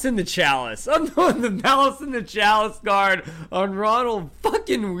Malice in the Chalice. I'm doing the Malice in the Chalice card on Ronald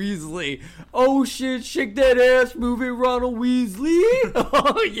fucking Weasley. Oh shit, shake that ass, move it, Ronald Weasley.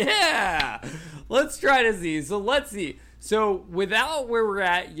 Oh yeah. Let's try to see. So let's see. So without where we're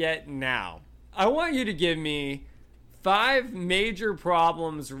at yet now, I want you to give me 5 major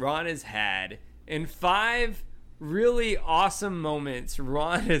problems Ron has had and 5 really awesome moments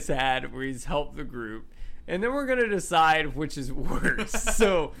Ron has had where he's helped the group. And then we're going to decide which is worse.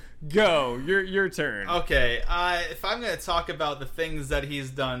 So, go. Your turn. Okay. If I'm going to talk about the things that he's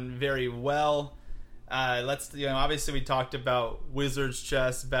done very well, obviously we talked about Wizard's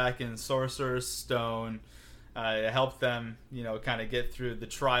Chess back in Sorcerer's Stone. It helped them, kind of get through the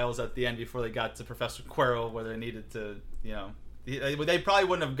trials at the end before they got to Professor Quirrell, where they needed to, they probably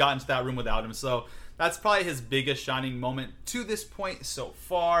wouldn't have gotten to that room without him. So, that's probably his biggest shining moment to this point so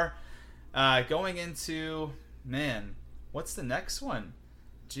far. Going into, man, what's the next one?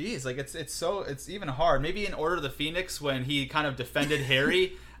 Jeez, like it's even hard. Maybe in Order of the Phoenix when he kind of defended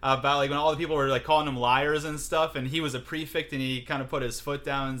Harry about like when all the people were like calling him liars and stuff, and he was a prefect, and he kind of put his foot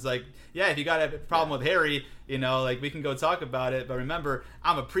down and was like, yeah, if you got a problem with Harry, like we can go talk about it, but remember,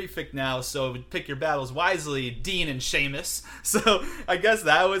 I'm a prefect now, so pick your battles wisely, Dean and Seamus. So I guess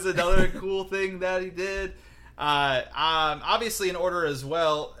that was another cool thing that he did. Obviously in order as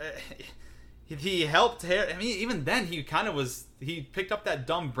well, he helped Harry. I mean, even then he picked up that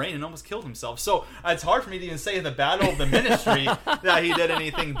dumb brain and almost killed himself. So it's hard for me to even say in the Battle of the Ministry that he did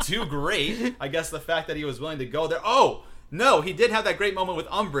anything too great. I guess the fact that he was willing to go there. Oh, no, he did have that great moment with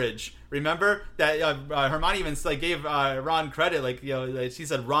Umbridge. Remember that Hermione even gave Ron credit. She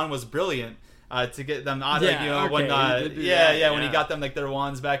said Ron was brilliant to get them out of when he got them their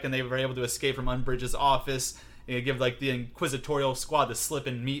wands back and they were able to escape from Umbridge's office. Give the Inquisitorial Squad the slip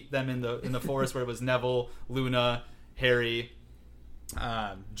and meet them in the forest where it was Neville, Luna, Harry,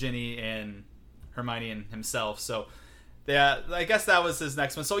 Ginny, and Hermione and himself. So yeah, I guess that was his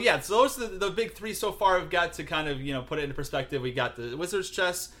next one. So yeah, so those are the big three so far. We've got to kind of put it into perspective. We got the Wizard's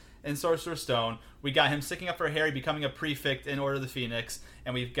Chest and Sorcerer's Stone. We got him sticking up for Harry, becoming a prefect in Order of the Phoenix,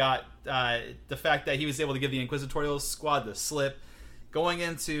 and we've got the fact that he was able to give the Inquisitorial Squad the slip. Going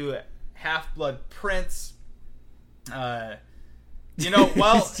into Half-Blood Prince.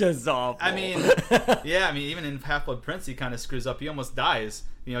 It's just awful. I mean, even in Half-Blood Prince, he kind of screws up. He almost dies.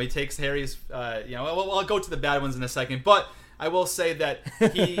 He takes Harry's. I'll go to the bad ones in a second, but I will say that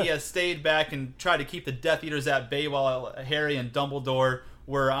he stayed back and tried to keep the Death Eaters at bay while Harry and Dumbledore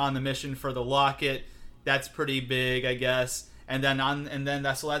were on the mission for the locket. That's pretty big, I guess. I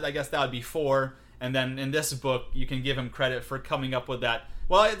guess that would be 4. And then in this book, you can give him credit for coming up with that.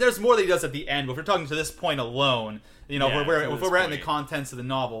 Well, there's more that he does at the end, but if we're talking to this point alone, if we're at the contents of the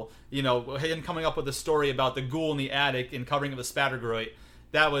novel, him coming up with a story about the ghoul in the attic and covering of a Spattergroit,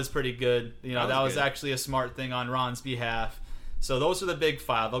 that was pretty good. That was actually a smart thing on Ron's behalf. So those are the big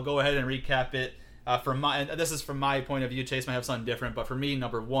 5. I'll go ahead and recap it. This is from my point of view. Chase might have something different, but for me,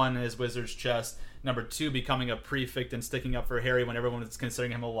 number 1 is Wizard's Chest. Number 2, becoming a prefect and sticking up for Harry when everyone is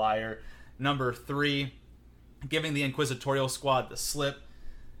considering him a liar. Number 3, giving the Inquisitorial Squad the slip.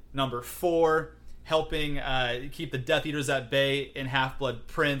 Number 4, helping keep the Death Eaters at bay in Half-Blood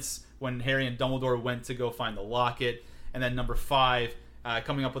Prince when Harry and Dumbledore went to go find the locket. And then number 5,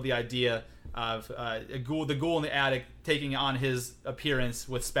 coming up with the idea of the ghoul in the attic taking on his appearance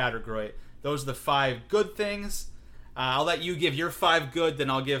with Spattergroit. Those are the 5 good things. I'll let you give your 5 good, then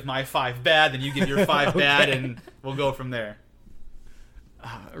I'll give my 5 bad, then you give your 5 bad, and we'll go from there.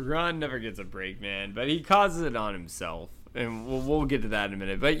 Ron never gets a break, man, but he causes it on himself. And we'll get to that in a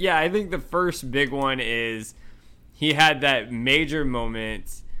minute. But yeah, I think the first big one is he had that major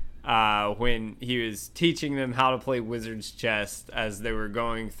moment when he was teaching them how to play Wizard's Chess as they were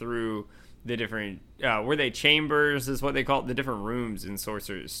going through the different were they chambers is what they call it, the different rooms in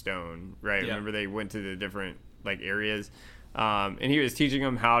Sorcerer's Stone, right? Yeah. Remember they went to the different areas. And he was teaching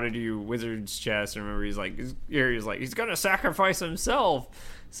them how to do Wizard's Chess. I remember he's gonna sacrifice himself.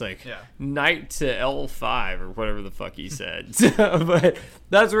 It's knight to L5 or whatever the fuck he said. But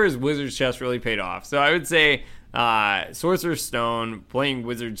that's where his Wizard's Chess really paid off. So I would say Sorcerer's Stone, playing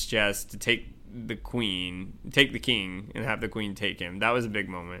Wizard's Chess to take the king, and have the queen take him. That was a big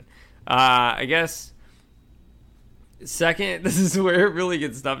moment. I guess second, this is where it really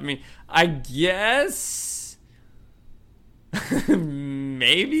gets tough for me. I guess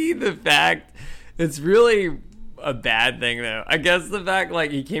maybe the fact it's really a bad thing though. I guess the fact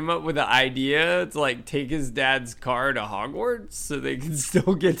he came up with the idea to take his dad's car to Hogwarts so they could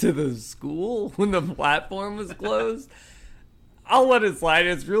still get to the school when the platform was closed. I'll let it slide.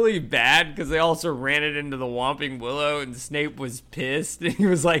 It's really bad because they also ran it into the Whomping Willow and Snape was pissed and he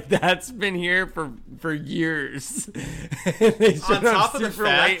was like, that's been here for years. And they showed up super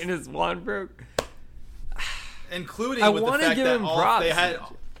late and his wand broke. Including with the fact that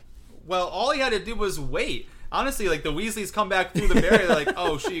all he had to do was wait. Honestly, the Weasleys come back through the barrier. They're like,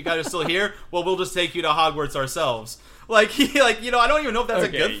 "Oh shit, you guys are still here? Well, we'll just take you to Hogwarts ourselves." I don't even know if that's a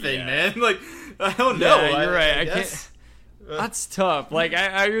good thing, man. I don't know. Yeah, you're right. I can't. That's tough.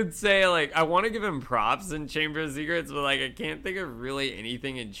 I would say, I want to give him props in Chamber of Secrets, but I can't think of really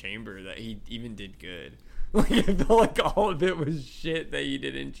anything in Chamber that he even did good. I feel like all of it was shit that he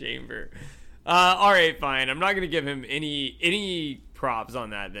did in Chamber. All right, fine. I'm not gonna give him any props on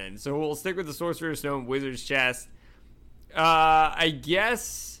that then. So we'll stick with the Sorcerer's Stone, Wizard's Chest. I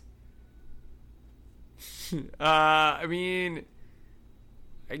guess. I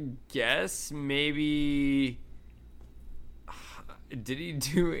guess maybe. did he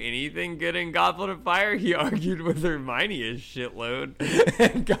do anything good in Goblet of Fire? He argued with Hermione a shitload.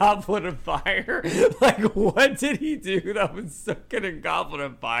 And Goblet of Fire? Like, what did he do that was so good in Goblet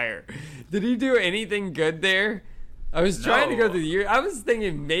of Fire? Did he do anything good there? I was trying to go through the year. I was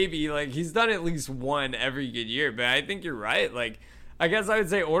thinking maybe, like, he's done at least one every good year. But I think you're right. Like, I guess I would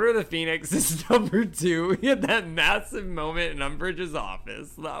say Order of the Phoenix is number 2. He had that massive moment in Umbridge's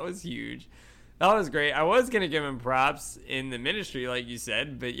office. That was huge. That was great. I was going to give him props in the Ministry, like you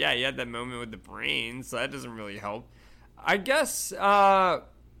said. But yeah, he had that moment with the brain, so that doesn't really help. I guess, I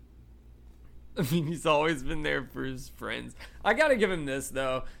mean, he's always been there for his friends. I got to give him this,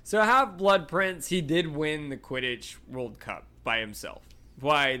 though. So Half-Blood Prince, he did win the Quidditch World Cup by himself.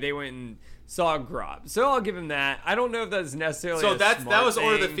 Why, they went and saw Grob. So I'll give him that. I don't know if that's necessarily that was thing.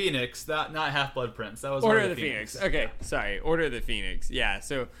 Order of the Phoenix, not Half-Blood Prince. That was Order of the Phoenix. Okay, sorry. Order of the Phoenix. Yeah,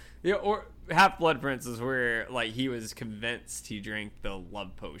 so Half-Blood Prince is where, like, he was convinced he drank the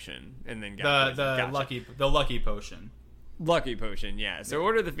love potion and then got the lucky potion. Lucky potion, yeah. So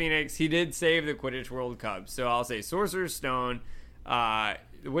Order of the Phoenix, he did save the Quidditch World Cup. So I'll say Sorcerer's Stone, the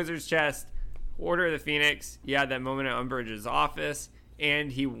Wizard's Chest, Order of the Phoenix. He had that moment at Umbridge's office,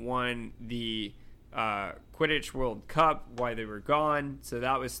 and he won the Quidditch World Cup while they were gone. So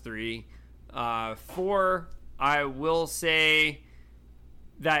that was 3. 4, I will say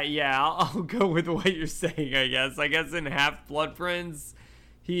that, yeah, I'll go with what you're saying, I guess. I guess in Half-Blood Prince,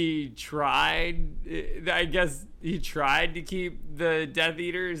 he tried to keep the Death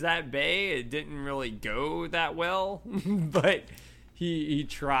Eaters at bay. It didn't really go that well, but he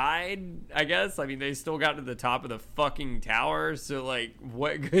tried, I guess. I mean, they still got to the top of the fucking tower, so, like,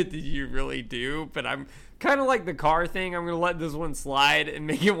 what good did you really do? But I'm kind of like the car thing. I'm going to let this one slide and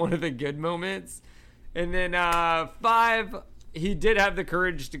make it one of the good moments. And then 5, he did have the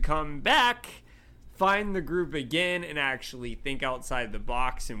courage to come back, find the group again, and actually think outside the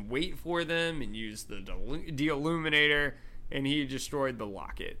box and wait for them and use the de-illuminator, and he destroyed the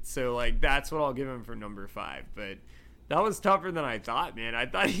locket. So, like, that's what I'll give him for number 5. But that was tougher than I thought, man. I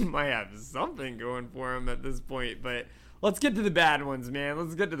thought he might have something going for him at this point. But let's get to the bad ones, man.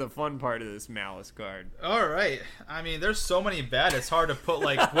 Let's get to the fun part of this Malice card. All right. I mean, there's so many bad. It's hard to put,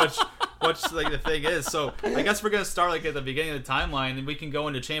 like, which like the thing is. So I guess we're gonna start, like, at the beginning of the timeline, and we can go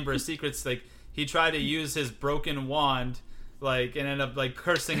into Chamber of Secrets. Like, he tried to use his broken wand, like, and ended up, like,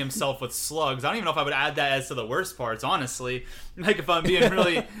 cursing himself with slugs. I don't even know if I would add that as to the worst parts, honestly. Like, if I'm being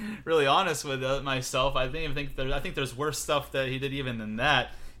really, really honest with myself, I think there's worse stuff that he did even than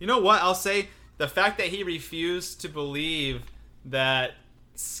that. You know what? I'll say the fact that he refused to believe that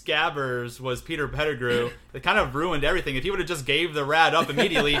Scabbers was Peter Pettigrew, it kind of ruined everything. If he would have just gave the rat up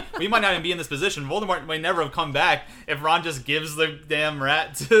immediately, we might not even be in this position. Voldemort might never have come back if Ron just gives the damn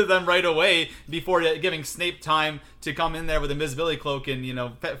rat to them right away before giving Snape time to come in there with a invisibility cloak and, you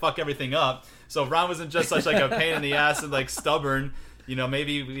know, fuck everything up. So if Ron wasn't just such, like, a pain in the ass and, like, stubborn, you know,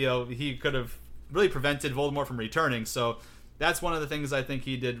 maybe, you know, he could have really prevented Voldemort from returning. So that's one of the things I think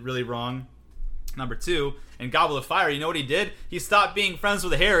he did really wrong. Number 2, in Goblet of Fire, you know what he did? He stopped being friends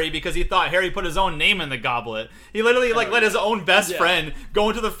with Harry because he thought Harry put his own name in the goblet. He literally, like, let his own best friend go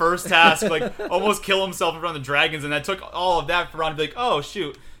into the first task, like, almost kill himself in front of the dragons, and that took all of that for Ron to be like, oh,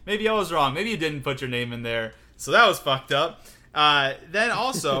 shoot, maybe I was wrong. Maybe you didn't put your name in there. So that was fucked up. Then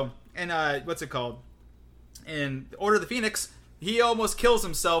also, in, what's it called? In Order of the Phoenix, he almost kills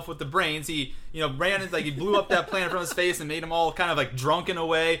himself with the brains. He, you know, he blew up that planet from his face and made him all kind of, like, drunk in a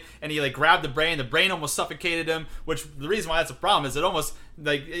way. And he, like, grabbed the brain. The brain almost suffocated him. Which the reason why that's a problem is it almost,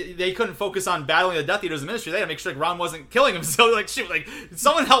 like, they couldn't focus on battling the Death Eaters in the Ministry. They had to make sure, like, Ron wasn't killing himself. Like, shoot, like,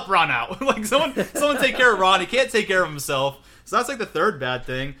 someone help Ron out. Like, someone take care of Ron. He can't take care of himself. So that's, like, the third bad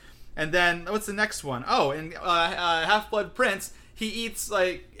thing. And then what's the next one? Oh, in Half-Blood Prince, he eats,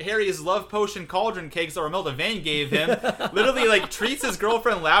 like, Harry's love potion cauldron cakes that Romilda Vane gave him. Literally, like, treats his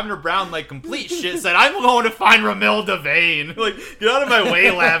girlfriend Lavender Brown like complete shit. Said, I'm going to find Romilda Vane. Like, get out of my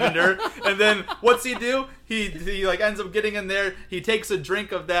way, Lavender. And then what's he do? He like ends up getting in there. He takes a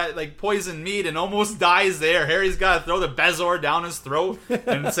drink of that, like, poison meat and almost dies there. Harry's got to throw the Bezor down his throat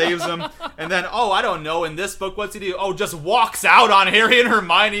and saves him. And then, oh, I don't know, in this book, what's he do? Oh, just walks out on Harry and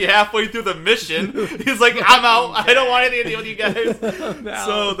Hermione halfway through the mission. He's like, I'm out. I don't want anything to do with you guys.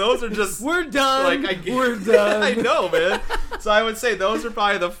 So those are just... We're done. Like, We're done. I know, man. So I would say those are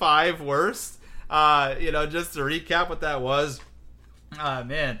probably the 5 worst. You know, just to recap what that was.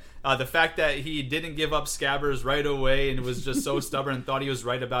 Man. The fact that he didn't give up Scabbers right away and was just so stubborn and thought he was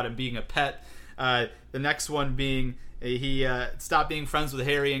right about him being a pet. The next one being he stopped being friends with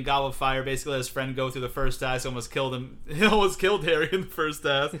Harry in Goblet of Fire. Basically let his friend go through the first task. Almost killed him. He almost killed Harry in the first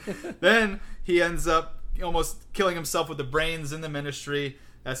task. Then he ends up almost killing himself with the brains in the Ministry.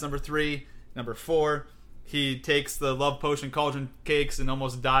 That's number 3. Number 4, he takes the love potion cauldron cakes and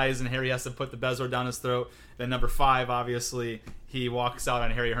almost dies, and Harry has to put the Bezoar down his throat. Then number 5, obviously, he walks out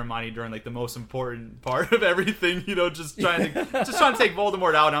on Harry and Hermione during like the most important part of everything, just trying to take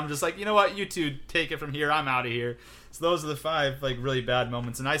Voldemort out. And I'm just like, you know what, you two take it from here. I'm out of here. So those are the 5 like really bad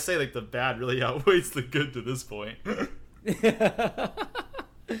moments, and I say like the bad really outweighs the good to this point.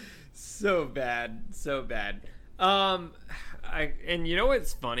 So bad. And you know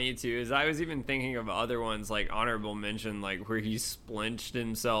what's funny too is I was even thinking of other ones like honorable mention, like where he splinched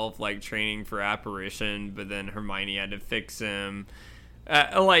himself like training for apparition, but then Hermione had to fix him.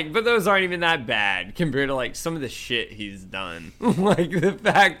 But those aren't even that bad compared to like some of the shit he's done. Like the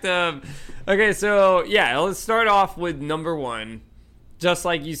fact of, okay, so yeah, let's start off with number 1. Just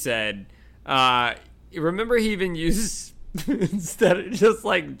like you said, remember he even used instead of just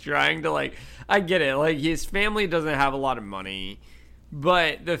like trying to like, I get it, like his family doesn't have a lot of money,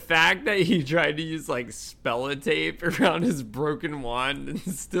 but the fact that he tried to use like Spell-a-Tape around his broken wand and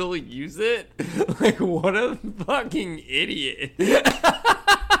still use it, like what a fucking idiot.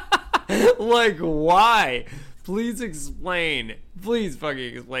 Like why? Please explain. Please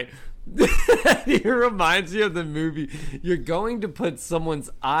fucking explain. It reminds me of the movie. You're going to put someone's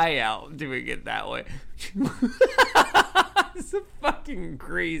eye out doing it that way. It's fucking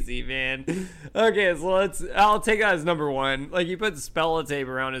crazy, man. Okay, so I'll take that as number 1. Like, he put Spell-a-Tape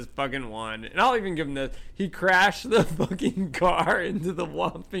around his fucking wand. And I'll even give him this. He crashed the fucking car into the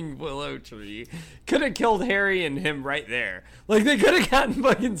Whomping Willow tree. Could have killed Harry and him right there. Like, they could have gotten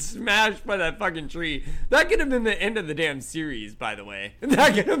fucking smashed by that fucking tree. That could have been the end of the damn series, by the way.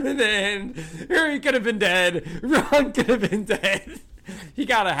 That could have been the end. Harry could have been dead. Ron could have been dead. He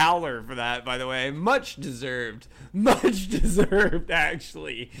got a howler for that, by the way. Much deserved. Much deserved,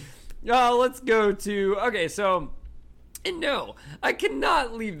 actually. Let's go to... Okay, so... And no, I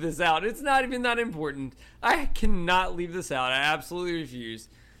cannot leave this out. It's not even that important. I cannot leave this out. I absolutely refuse.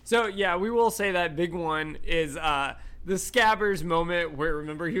 So, yeah, we will say that big one is the Scabbers moment where,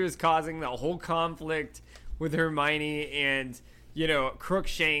 remember, he was causing the whole conflict with Hermione and...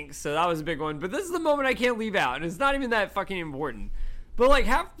 Crookshanks, so that was a big one. But this is the moment I can't leave out, and it's not even that fucking important. But, like,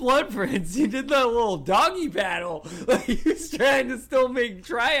 Half-Blood Prince, he did that little doggy battle. Like, he was trying to still make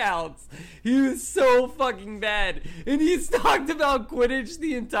tryouts. He was so fucking bad. And he's talked about Quidditch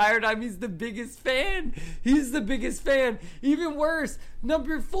the entire time. He's the biggest fan. He's the biggest fan. Even worse,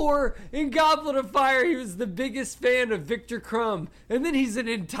 number 4, in Goblet of Fire, he was the biggest fan of Victor Crumb. And then he's an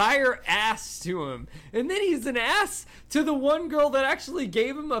entire ass to him. And then he's an ass to the one girl that actually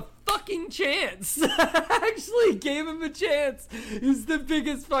gave him a fucking chance. Actually gave him a chance. He's the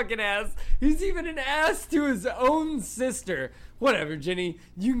biggest fucking ass. He's even an ass to his own sister. Whatever, Jenny.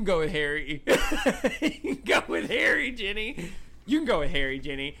 You can go with Harry. You can go with Harry, Jenny. You can go with Harry,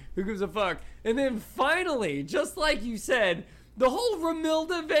 Jenny. Who gives a fuck? And then finally, just like you said, the whole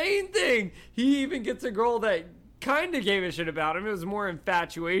Romilda Vane thing. He even gets a girl that kind of gave a shit about him. It was more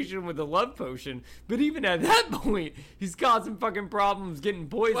infatuation with the love potion. But even at that point, he's causing fucking problems getting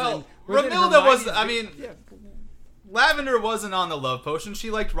poisoned. Well, Romilda was, Lavender wasn't on the love potion. She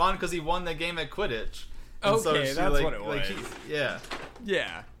liked Ron because he won the game at Quidditch. And okay, so that's what it was. Yeah.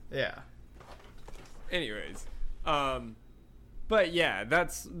 Anyways, but yeah,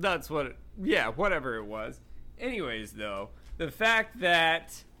 that's what. Whatever it was. Anyways, though, the fact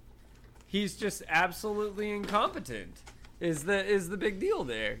that he's just absolutely incompetent is the big deal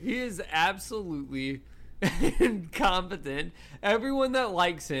there. He is absolutely incompetent. Everyone that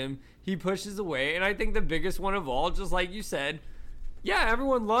likes him, he pushes away. And I think the biggest one of all, just like you said, yeah,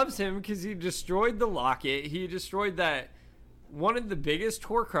 everyone loves him because he destroyed the locket. He destroyed that one of the biggest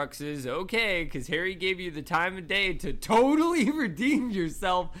Horcruxes. Okay, because Harry gave you the time of day to totally redeem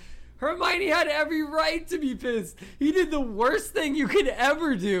yourself. Hermione had every right to be pissed. He did the worst thing you could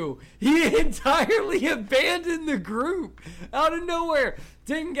ever do. He entirely abandoned the group out of nowhere.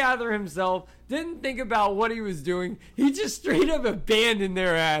 Didn't gather himself. Didn't think about what he was doing. He just straight up abandoned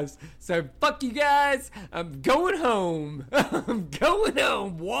their ass. So, fuck you guys. I'm going home. I'm going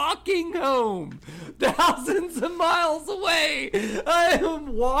home. Walking home. Thousands of miles away. I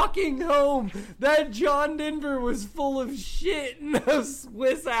am walking home. That John Denver was full of shit in those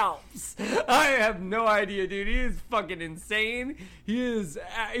Swiss Alps. I have no idea, dude. He is fucking insane. He's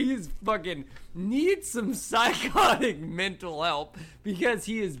fucking needs some psychotic mental help because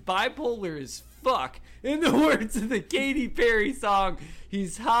he is bipolar as fuck. In the words of the Katy Perry song,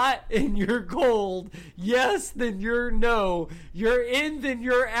 he's hot and you're cold. Yes, then you're no. You're in, then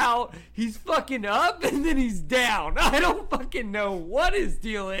you're out. He's fucking up and then he's down. I don't fucking know what his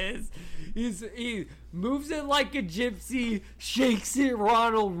deal is. moves it like a gypsy, shakes it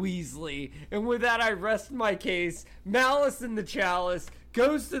Ronald Weasley. And with that, I rest my case. Malice in the Chalice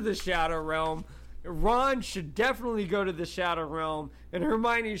goes to the Shadow Realm. Ron should definitely go to the Shadow Realm, and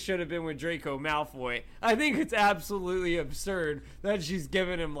Hermione should have been with Draco Malfoy. I think it's absolutely absurd that she's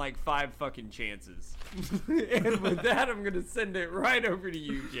given him like 5 fucking chances. And with that, I'm going to send it right over to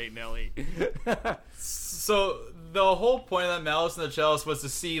you, Jay Nelly. So the whole point of that Malice in the Chalice was to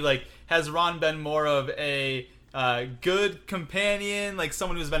see, like, has Ron been more of a good companion, like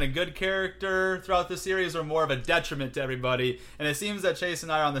someone who's been a good character throughout the series, or more of a detriment to everybody? And it seems that Chase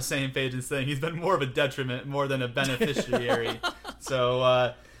and I are on the same page in saying he's been more of a detriment more than a beneficiary.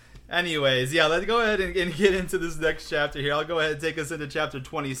 So anyways, yeah, let's go ahead and get into this next chapter here. I'll go ahead and take us into chapter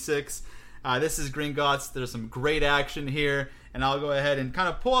 26. This is Gringotts. There's some great action here, and I'll go ahead and kind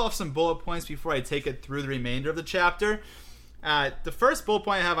of pull off some bullet points before I take it through the remainder of the chapter. The first bullet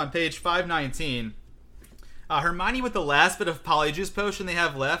point I have on page 519, Hermione, with the last bit of Polyjuice potion they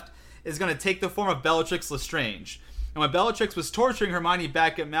have left, is going to take the form of Bellatrix Lestrange. And when Bellatrix was torturing Hermione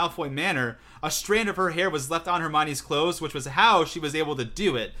back at Malfoy Manor, a strand of her hair was left on Hermione's clothes, which was how she was able to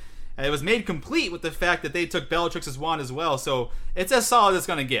do it. And it was made complete with the fact that they took Bellatrix's wand as well, so it's as solid as it's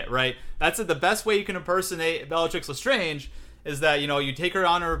going to get, right? That's the best way you can impersonate Bellatrix Lestrange, is that, you know, you take her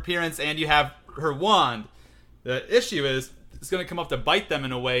on her appearance and you have her wand. The issue is, it's going to come up to bite them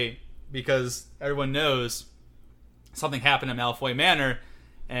in a way, because everyone knows something happened at Malfoy Manor,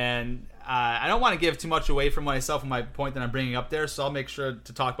 and I don't want to give too much away from myself and my point that I'm bringing up there, so I'll make sure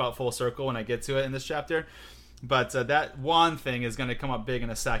to talk about Full Circle when I get to it in this chapter. But that wand thing is going to come up big in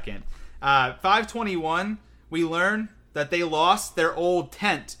a second. 521, we learn that they lost their old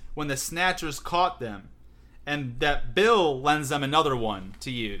tent when the Snatchers caught them, and that Bill lends them another one to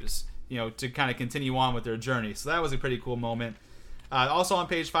use, you know, to kind of continue on with their journey. So that was a pretty cool moment. Also on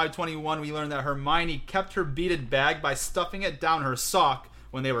page 521, we learned that Hermione kept her beaded bag by stuffing it down her sock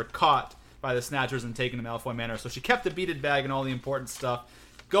when they were caught by the Snatchers and taken to Malfoy Manor. So she kept the beaded bag and all the important stuff.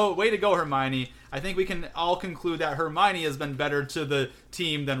 Way to go, Hermione. I think we can all conclude that Hermione has been better to the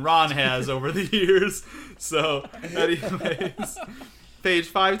team than Ron has over the years. So, anyways, page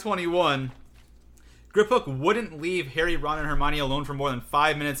 521. Griphook wouldn't leave Harry, Ron, and Hermione alone for more than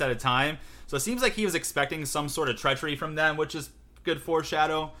 5 minutes at a time. So it seems like he was expecting some sort of treachery from them, which is good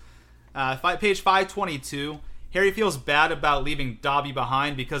foreshadow. Page 522. Harry feels bad about leaving Dobby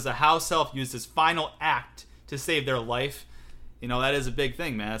behind because the house elf used his final act to save their life. You know, that is a big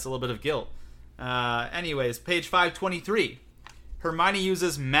thing, man. It's a little bit of guilt. Anyways, page 523. Hermione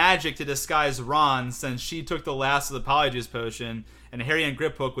uses magic to disguise Ron since she took the last of the Polyjuice potion, and Harry and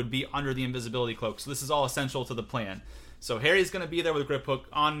Griphook would be under the invisibility cloak. So this is all essential to the plan. So Harry's going to be there with Griphook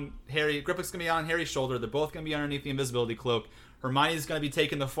on Harry. Griphook's going to be on Harry's shoulder. They're both going to be underneath the invisibility cloak. Hermione's going to be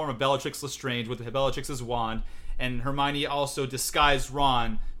taking the form of Bellatrix Lestrange with Bellatrix's wand, and Hermione also disguised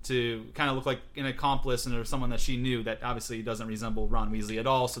Ron to kind of look like an accomplice and or someone that she knew that obviously doesn't resemble Ron Weasley at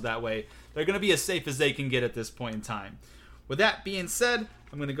all, so that way they're going to be as safe as they can get at this point in time. With that being said,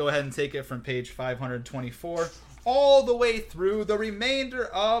 I'm going to go ahead and take it from page 524 all the way through the remainder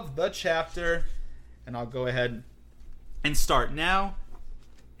of the chapter, and I'll go ahead and start now.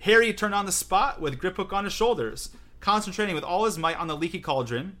 Harry turned on the spot with Griphook on his shoulders, concentrating with all his might on the Leaky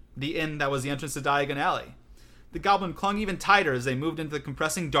Cauldron, the inn that was the entrance to Diagon Alley. The goblin clung even tighter as they moved into the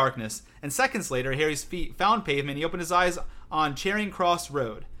compressing darkness, and seconds later, Harry's feet found pavement and he opened his eyes on Charing Cross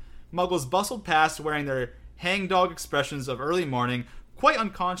Road. Muggles bustled past wearing their hangdog expressions of early morning, quite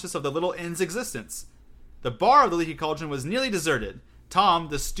unconscious of the little inn's existence. The bar of the Leaky Cauldron was nearly deserted. Tom,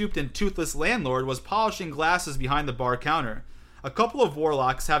 the stooped and toothless landlord, was polishing glasses behind the bar counter. A couple of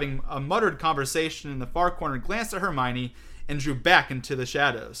warlocks, having a muttered conversation in the far corner, glanced at Hermione and drew back into the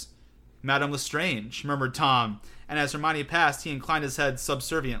shadows. "Madame Lestrange," murmured Tom, and as Hermione passed, he inclined his head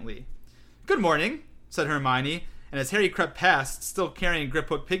subserviently. "Good morning," said Hermione, and as Harry crept past, still carrying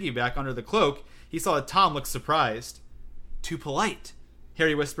Griphook piggyback under the cloak, he saw that Tom looked surprised. "Too polite,"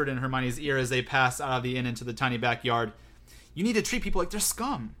 Harry whispered in Hermione's ear as they passed out of the inn into the tiny backyard. "You need to treat people like they're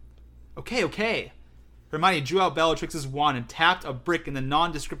scum." Okay. Hermione drew out Bellatrix's wand and tapped a brick in the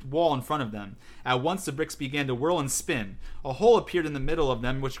nondescript wall in front of them. At once the bricks began to whirl and spin. A hole appeared in the middle of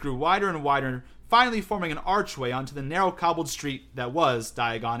them, which grew wider and wider, finally forming an archway onto the narrow cobbled street that was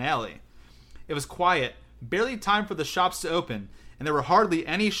Diagon Alley. It was quiet, barely time for the shops to open, and there were hardly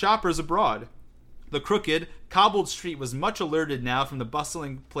any shoppers abroad. The crooked, cobbled street was much alerted now from the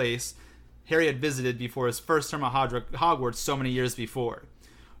bustling place Harry had visited before his first term at Hogwarts so many years before.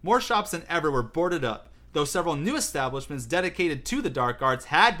 More shops than ever were boarded up, though several new establishments dedicated to the dark arts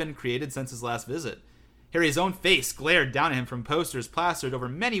had been created since his last visit. Harry's own face glared down at him from posters plastered over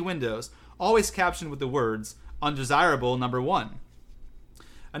many windows, always captioned with the words, "Undesirable number 1."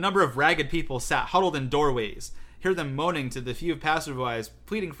 A number of ragged people sat huddled in doorways, hear them moaning to the few passersby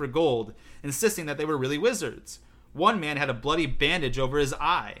pleading for gold, insisting that they were really wizards. One man had a bloody bandage over his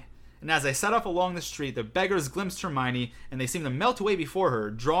eye. And as they set off along the street, the beggars glimpsed Hermione, and they seemed to melt away before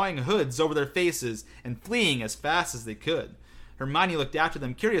her, drawing hoods over their faces and fleeing as fast as they could. Hermione looked after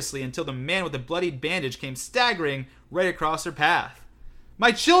them curiously until the man with the bloodied bandage came staggering right across her path.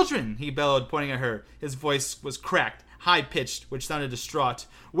 "My children!" he bellowed, pointing at her. His voice was cracked, high-pitched, which sounded distraught.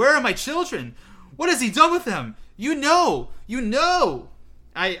 "Where are my children? What has he done with them? You know!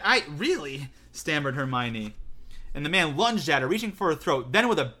 I really," stammered Hermione. And the man lunged at her, reaching for her throat. Then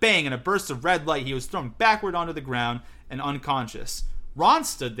with a bang and a burst of red light, he was thrown backward onto the ground and unconscious. Ron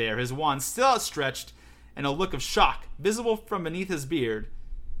stood there, his wand still outstretched, and a look of shock visible from beneath his beard.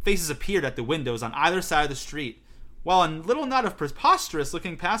 Faces appeared at the windows on either side of the street, while a little knot of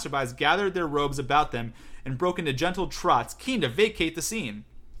preposterous-looking passersby gathered their robes about them and broke into gentle trots, keen to vacate the scene.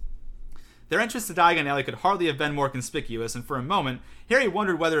 Their entrance to Diagon Alley could hardly have been more conspicuous, and for a moment, Harry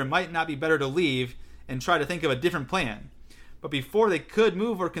wondered whether it might not be better to leave and try to think of a different plan. But before they could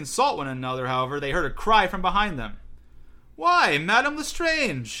move or consult one another, however, they heard a cry from behind them. "Why, Madame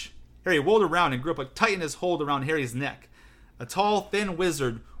Lestrange!" Harry whirled around and Griphook tightened his hold around Harry's neck. A tall, thin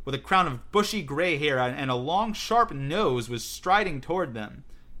wizard with a crown of bushy gray hair and a long, sharp nose was striding toward them.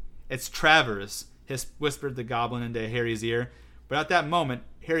 "It's Travers," whispered the goblin into Harry's ear. But at that moment,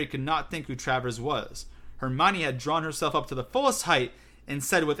 Harry could not think who Travers was. Hermione had drawn herself up to the fullest height and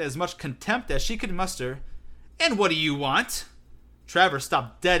said with as much contempt as she could muster, "And what do you want?" Travers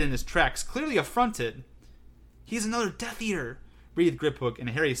stopped dead in his tracks, clearly affronted. "He's another Death Eater," breathed Griphook,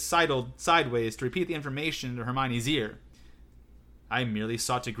 and Harry sidled sideways to repeat the information into Hermione's ear. "I merely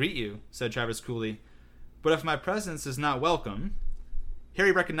sought to greet you," said Travers coolly. "But if my presence is not welcome..."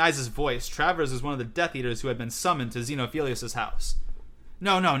 Harry recognized his voice. Travers was one of the Death Eaters who had been summoned to Xenophilius' house.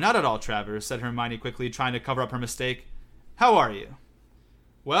 No, not at all, Travers," said Hermione quickly, trying to cover up her mistake. "How are you?"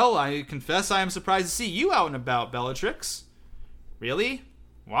 "Well, I confess I am surprised to see you out and about, Bellatrix." "Really?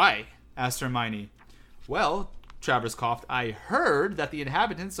 Why?" asked Hermione. "Well," Travers coughed, "I heard that the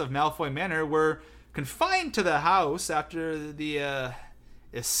inhabitants of Malfoy Manor were confined to the house after the,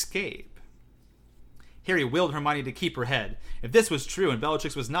 escape." Harry willed Hermione to keep her head. If this was true and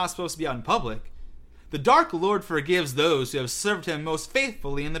Bellatrix was not supposed to be out in public... "The Dark Lord forgives those who have served him most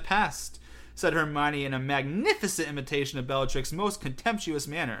faithfully in the past," said Hermione in a magnificent imitation of Bellatrix's most contemptuous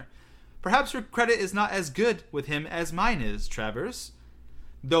manner. "Perhaps your credit is not as good with him as mine is, Travers."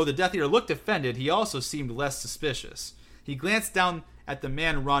 Though the Death Eater looked offended, he also seemed less suspicious. He glanced down at the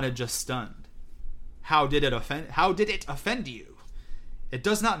man Ron had just stunned. How did it offend you?" "It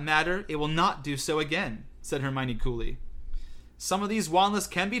does not matter. It will not do so again," said Hermione coolly. "Some of these wandless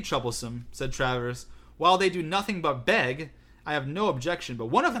can be troublesome," said Travers. "While they do nothing but beg, I have no objection, but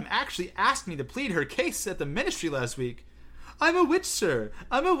one of them actually asked me to plead her case at the ministry last week. 'I'm a witch, sir.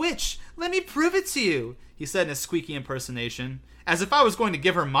 I'm a witch. Let me prove it to you,' he said in a squeaky impersonation, as if I was going to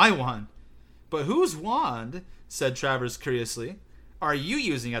give her my wand." "But whose wand," said Travers curiously, "are you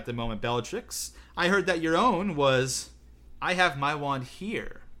using at the moment, Bellatrix? I heard that your own was..." "I have my wand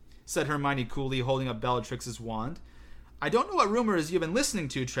here," said Hermione coolly, holding up Bellatrix's wand. "I don't know what rumors you've been listening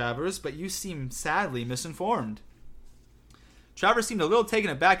to, Travers, but you seem sadly misinformed." Travers seemed a little taken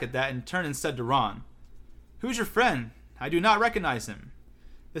aback at that and turned instead to Ron. "Who's your friend? I do not recognize him."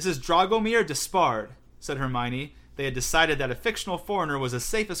 "This is Dragomir Despard," said Hermione. They had decided that a fictional foreigner was the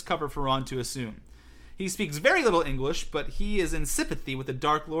safest cover for Ron to assume. "He speaks very little English, but he is in sympathy with the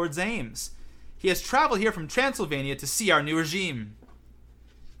Dark Lord's aims. He has traveled here from Transylvania to see our new regime."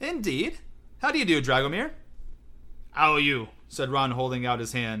 "Indeed? How do you do, Dragomir?" "How are you?" said Ron, holding out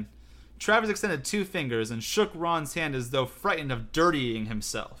his hand. Travers extended 2 fingers and shook Ron's hand as though frightened of dirtying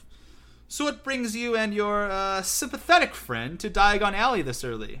himself. "So what brings you and your, sympathetic friend to Diagon Alley this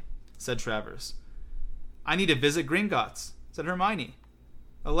early?" said Travers. "I need to visit Gringotts," said Hermione.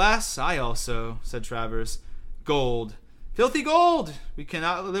 "Alas, I also," said Travers. "Gold. Filthy gold! We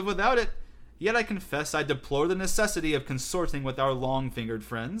cannot live without it. Yet I confess I deplore the necessity of consorting with our long-fingered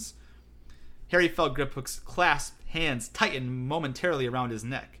friends." Harry felt Griphook's clasped hands tighten momentarily around his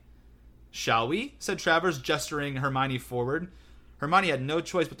neck. "Shall we?" said Travers, gesturing Hermione forward. Hermione had no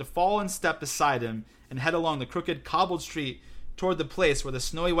choice but to fall in step beside him and head along the crooked, cobbled street toward the place where the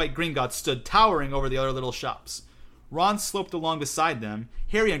snowy white Gringotts stood towering over the other little shops. Ron sloped along beside them.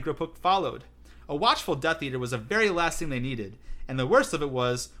 Harry and Griphook followed. A watchful Death Eater was the very last thing they needed, and the worst of it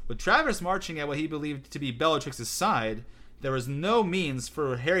was, with Travers marching at what he believed to be Bellatrix's side, there was no means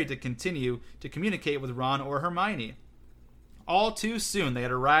for Harry to continue to communicate with Ron or Hermione. All too soon they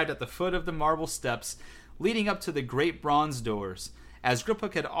had arrived at the foot of the marble steps leading up to the great bronze doors. As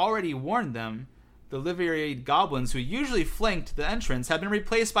Griphook had already warned them, the liveried goblins who usually flanked the entrance had been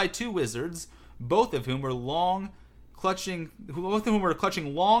replaced by 2 wizards, both of whom were clutching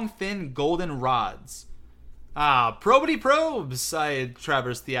long, thin golden rods. "Ah, probity probes," sighed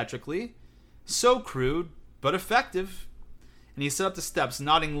Travers theatrically. "So crude, but effective." And he set up the steps,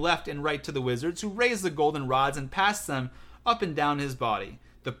 nodding left and right to the wizards, who raised the golden rods and passed them up and down his body.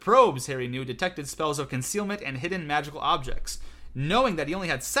 The probes, Harry knew, detected spells of concealment and hidden magical objects. Knowing that he only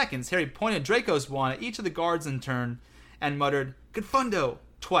had seconds, Harry pointed Draco's wand at each of the guards in turn and muttered, "Confundo,"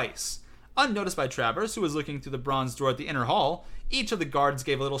 twice. Unnoticed by Travers, who was looking through the bronze door at the inner hall, each of the guards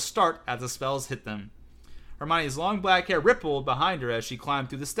gave a little start as the spells hit them. Hermione's long black hair rippled behind her as she climbed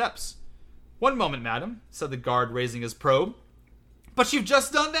through the steps. "One moment, madam," said the guard, raising his probe. "But you've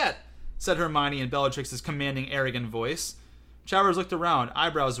just done that," said Hermione in Bellatrix's commanding, arrogant voice. Travers looked around,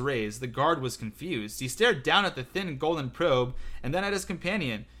 eyebrows raised. The guard was confused. He stared down at the thin golden probe and then at his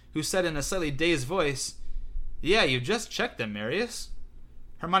companion, who said in a slightly dazed voice, "Yeah, you just checked them, Marius."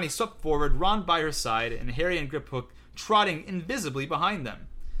 Hermione swept forward, Ron by her side, and Harry and Griphook trotting invisibly behind them.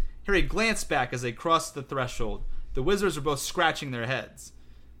 Harry glanced back as they crossed the threshold. The wizards were both scratching their heads.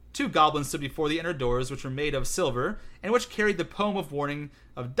 2 goblins stood before the inner doors, which were made of silver, and which carried the poem of warning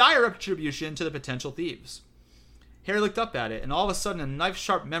of dire retribution to the potential thieves. Harry looked up at it, and all of a sudden a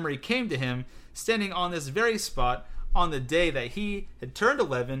knife-sharp memory came to him, standing on this very spot on the day that he had turned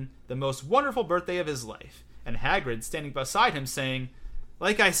 11, the most wonderful birthday of his life, and Hagrid standing beside him saying,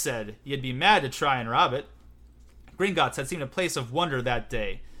 "Like I said, you'd be mad to try and rob it." Gringotts had seemed a place of wonder that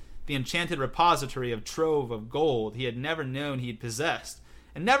day, the enchanted repository of trove of gold he had never known he had possessed,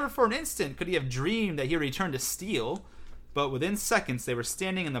 and never for an instant could he have dreamed that he would return to steal. But within seconds they were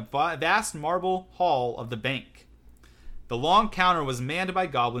standing in the vast marble hall of the bank. The long counter was manned by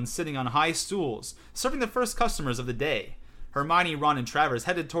goblins sitting on high stools, serving the first customers of the day. Hermione, Ron, and Travers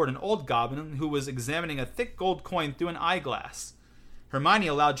headed toward an old goblin who was examining a thick gold coin through an eyeglass. Hermione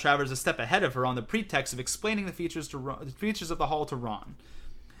allowed Travers to step ahead of her on the pretext of explaining the features of the hall to Ron.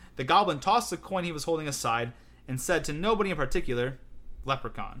 The goblin tossed the coin he was holding aside and said to nobody in particular,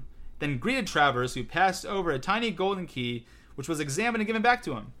 "Leprechaun," then greeted Travers, who passed over a tiny golden key, which was examined and given back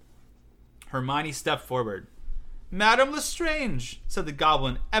to him. Hermione stepped forward. "Madame Lestrange," said the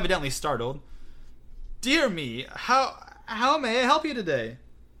goblin, evidently startled. "Dear me, how may I help you today?"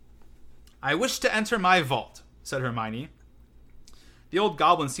 "I wish to enter my vault," said Hermione. The old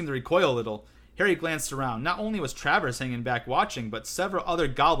goblin seemed to recoil a little. Harry glanced around. Not only was Travers hanging back watching, but several other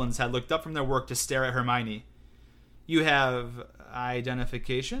goblins had looked up from their work to stare at Hermione. "You have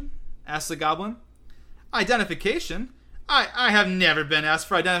identification?" asked the goblin. "Identification? I have never been asked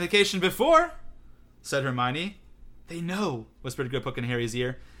for identification before," said Hermione. "They know," whispered Griphook in Harry's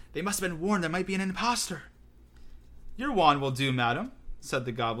ear. "They must have been warned there might be an impostor." "Your wand will do, madam," said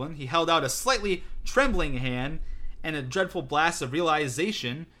the goblin. He held out a slightly trembling hand, and a dreadful blast of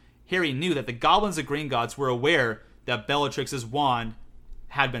realization. Harry knew that the goblins of Gringotts were aware that Bellatrix's wand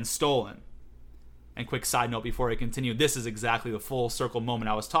had been stolen. And quick side note before I continue, this is exactly the full circle moment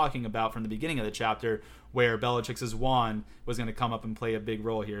I was talking about from the beginning of the chapter, where Bellatrix's wand was going to come up and play a big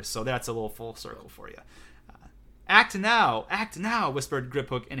role here. So that's a little full circle for you. Act now, whispered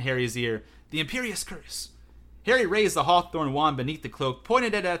Griphook in Harry's ear. "The Imperious Curse." Harry raised the hawthorn wand beneath the cloak,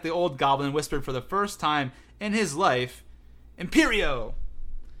 pointed it at the old goblin, and whispered for the first time in his life, "Imperio!"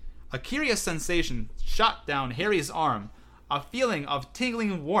 A curious sensation shot down Harry's arm, a feeling of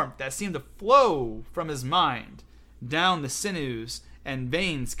tingling warmth that seemed to flow from his mind, down the sinews and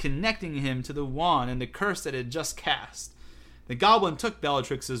veins connecting him to the wand and the curse that it had just cast. The goblin took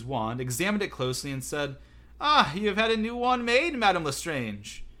Bellatrix's wand, examined it closely, and said, "Ah, you have had a new wand made, Madame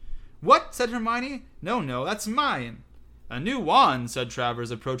Lestrange." "What?" said Hermione. No, that's mine." "A new wand," said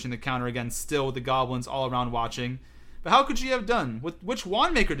Travers, approaching the counter again, still with the goblins all around watching. "But how could you have done? Which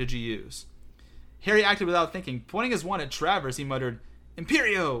wand maker did you use?" Harry acted without thinking. Pointing his wand at Travers, he muttered,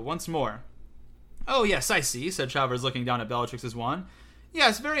 "Imperio!" once more. "Oh, yes, I see," said Travers, looking down at Bellatrix's wand.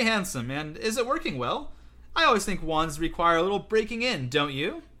 "Yes, very handsome. And is it working well? I always think wands require a little breaking in, don't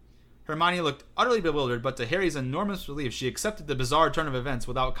you?" Hermione looked utterly bewildered, but to Harry's enormous relief, she accepted the bizarre turn of events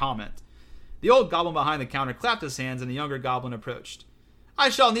without comment. The old goblin behind the counter clapped his hands, and the younger goblin approached. "I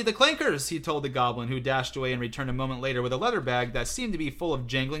shall need the clankers," he told the goblin, who dashed away and returned a moment later with a leather bag that seemed to be full of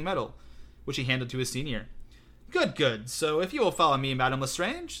jangling metal, which he handed to his senior. Good. So if you will follow me, Madame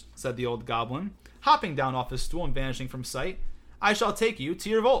Lestrange," said the old goblin, hopping down off his stool and vanishing from sight, "I shall take you to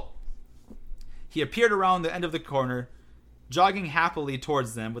your vault." He appeared around the end of the corner, jogging happily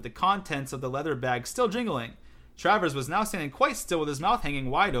towards them with the contents of the leather bag still jingling. Travers was now standing quite still with his mouth hanging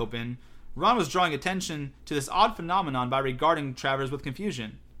wide open. Ron was drawing attention to this odd phenomenon by regarding Travers with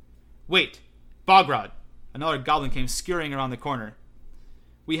confusion. "Wait, Bogrod!" Another goblin came scurrying around the corner.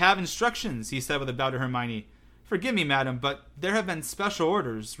 "We have instructions," he said with a bow to Hermione. "Forgive me, madam, but there have been special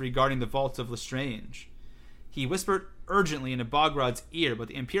orders regarding the vault of Lestrange." He whispered urgently into Bogrod's ear, but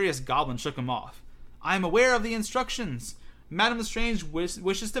the imperious goblin shook him off. "I am aware of the instructions. Madame Lestrange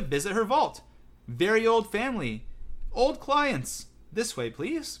wishes to visit her vault. Very old family. Old clients. This way,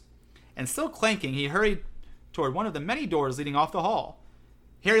 please." And still clanking, he hurried toward one of the many doors leading off the hall.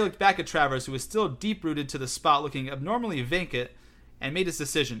 Harry looked back at Travers, who was still deep-rooted to the spot, looking abnormally vacant, and made his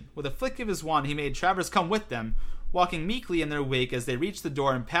decision. With a flick of his wand, he made Travers come with them, walking meekly in their wake as they reached the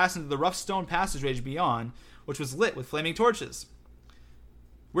door and passed into the rough stone passageway beyond, which was lit with flaming torches.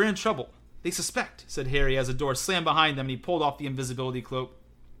 "We're in trouble. They suspect," said Harry as the door slammed behind them and he pulled off the invisibility cloak.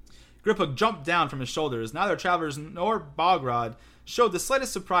 Griphook jumped down from his shoulders. Neither Travers nor Bogrod showed the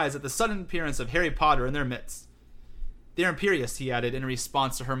slightest surprise at the sudden appearance of Harry Potter in their midst. "They're imperious," he added in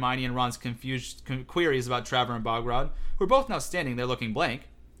response to Hermione and Ron's confused queries about Travers and Bogrod, who were both now standing there looking blank.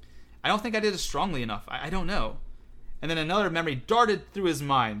 "I don't think I did it strongly enough. I don't know." And then another memory darted through his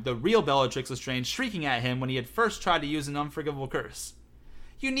mind, the real Bellatrix Lestrange shrieking at him when he had first tried to use an unforgivable curse.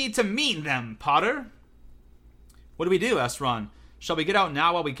 "You need to meet them, Potter!" "What do we do?" asked Ron. "Shall we get out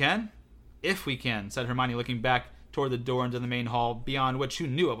now while we can?" "If we can," said Hermione, looking back toward the door into the main hall, beyond which who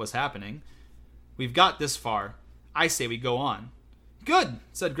knew what was happening. "We've got this far. I say we go on." "Good,"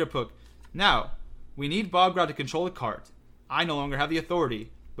 said Griphook. "Now, we need Bogrod to control the cart. I no longer have the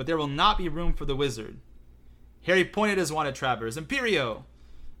authority, but there will not be room for the wizard." Harry pointed his wand at Travers. "Imperio!"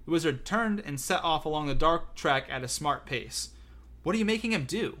 The wizard turned and set off along the dark track at a smart pace. "What are you making him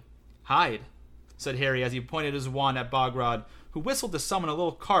do?" "Hide," said Harry as he pointed his wand at Bogrod, who whistled to summon a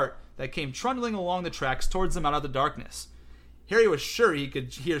little cart that came trundling along the tracks towards them out of the darkness. Harry was sure he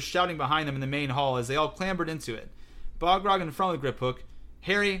could hear shouting behind them in the main hall as they all clambered into it. Bogrod in front of the Griphook,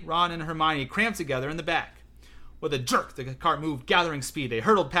 Harry, Ron, and Hermione cramped together in the back. With a jerk, the cart moved, gathering speed. They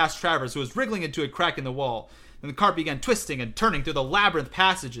hurtled past Travers, who was wriggling into a crack in the wall. Then the cart began twisting and turning through the labyrinth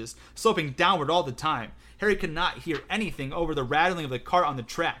passages, sloping downward all the time. Harry could not hear anything over the rattling of the cart on the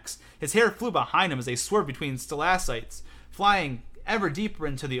tracks. His hair flew behind him as they swerved between stalactites, flying ever deeper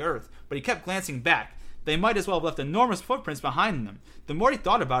into the earth, but he kept glancing back. They might as well have left enormous footprints behind them. The more he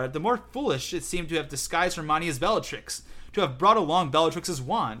thought about it, the more foolish it seemed to have disguised Hermione as Bellatrix, to have brought along Bellatrix's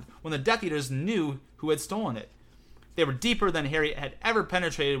wand, when the Death Eaters knew who had stolen it. They were deeper than Harry had ever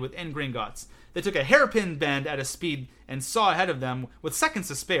penetrated within Gringotts. They took a hairpin bend at a speed and saw ahead of them, with seconds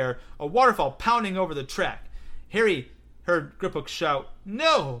to spare, a waterfall pounding over the track. Harry heard Griphook shout,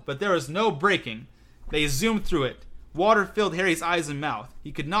 "No!" but there was no breaking. They zoomed through it. Water filled Harry's eyes and mouth.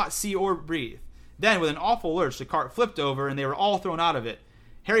 He could not see or breathe. Then, with an awful lurch, the cart flipped over and they were all thrown out of it.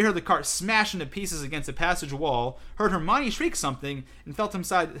 Harry heard the cart smash into pieces against a passage wall, heard Hermione shriek something, and felt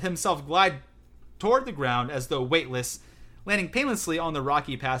himself glide toward the ground as though weightless, landing painlessly on the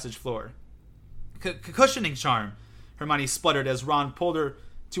rocky passage floor. Cushioning charm, Hermione spluttered as Ron pulled her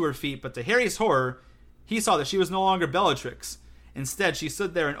to her feet, but to Harry's horror, he saw that she was no longer Bellatrix. Instead, she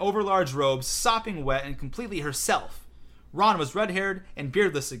stood there in overlarge robes, sopping wet and completely herself. Ron was red-haired and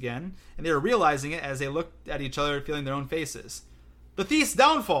beardless again, and they were realizing it as they looked at each other, feeling their own faces. "The thief's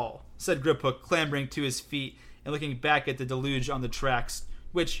downfall," said Griphook, clambering to his feet and looking back at the deluge on the tracks,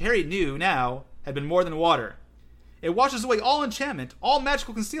 which Harry knew now had been more than water. "It washes away all enchantment, all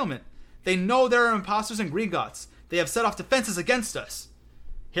magical concealment. They know there are imposters in Gringotts. They have set off defenses against us."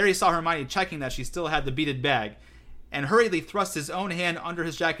 Harry saw Hermione checking that she still had the beaded bag, and hurriedly thrust his own hand under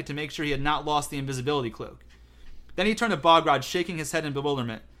his jacket to make sure he had not lost the invisibility cloak. Then he turned to Bogrod, shaking his head in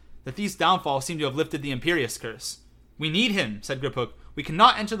bewilderment. The thief's downfall seemed to have lifted the Imperious curse. "We need him," said Griphook. "We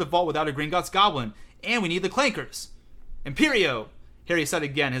cannot enter the vault without a Gringotts goblin, and we need the clankers." "Imperio!" Harry said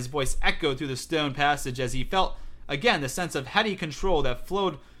again. His voice echoed through the stone passage as he felt again the sense of heady control that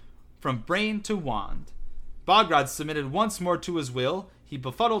flowed from brain to wand. Bogrod submitted once more to his will, his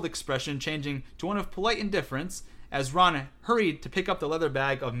befuddled expression changing to one of polite indifference as Ron hurried to pick up the leather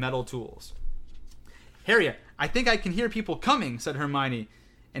bag of metal tools. "Harry, I think I can hear people coming," said Hermione,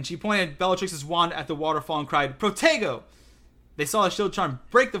 and she pointed Bellatrix's wand at the waterfall and cried, "Protego!" They saw the shield charm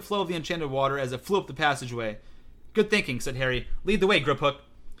break the flow of the enchanted water as it flew up the passageway. "Good thinking," said Harry. "Lead the way, Griphook."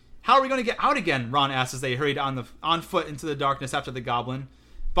 "How are we going to get out again?" Ron asked as they hurried on foot into the darkness after the goblin,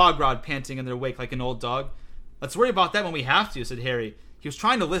 Bogrod panting in their wake like an old dog. "Let's worry about that when we have to," said Harry. He was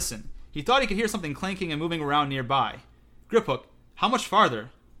trying to listen. He thought he could hear something clanking and moving around nearby. "Griphook, how much farther?"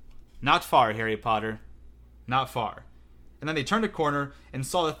 "Not far, Harry Potter. Not far." and then they turned a corner and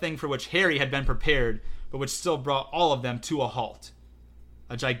saw the thing for which Harry had been prepared, but which still brought all of them to a halt.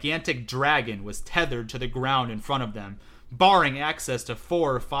 A gigantic dragon was tethered to the ground in front of them, barring access to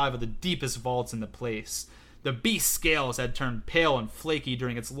 4 or 5 of the deepest vaults in the place. The beast's scales had turned pale and flaky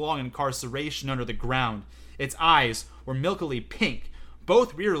during its long incarceration under the ground. Its eyes were milkily pink.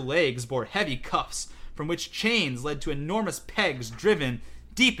 Both rear legs bore heavy cuffs, from which chains led to enormous pegs driven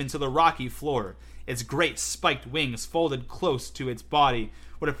deep into the rocky floor. Its great spiked wings folded close to its body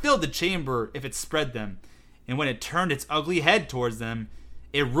would have filled the chamber if it spread them, and when it turned its ugly head towards them,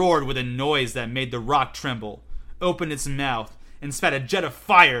 it roared with a noise that made the rock tremble, opened its mouth, and spat a jet of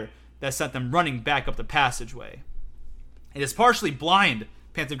fire that sent them running back up the passageway. It is partially blind,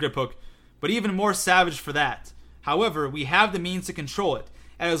 panted Griphook, but even more savage for that. However, we have the means to control it,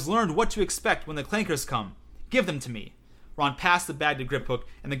 and has learned what to expect when the clankers come. Give them to me. Ron passed the bag to Griphook,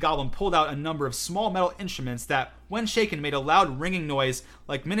 and the goblin pulled out a number of small metal instruments that, when shaken, made a loud ringing noise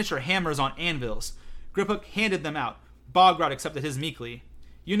like miniature hammers on anvils. Griphook handed them out. Bogrod accepted his meekly.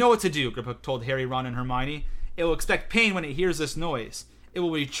 You know what to do, Griphook told Harry, Ron, and Hermione. It will expect pain when it hears this noise. It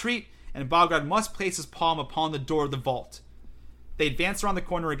will retreat, and Bogrod must place his palm upon the door of the vault. They advanced around the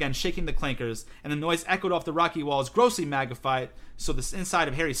corner again, shaking the clankers, and the noise echoed off the rocky walls, grossly magnified, so the inside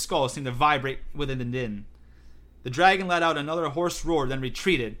of Harry's skull seemed to vibrate within the din. The dragon let out another hoarse roar, then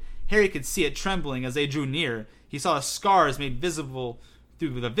retreated. Harry could see it trembling as they drew near. He saw the scars made visible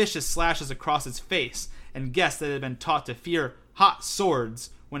through the vicious slashes across its face, and guessed that it had been taught to fear hot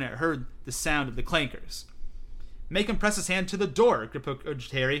swords when it heard the sound of the clankers. Make him press his hand to the door, Griphook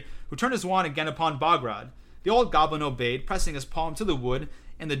urged Harry, who turned his wand again upon Bogrod. The old goblin obeyed, pressing his palm to the wood,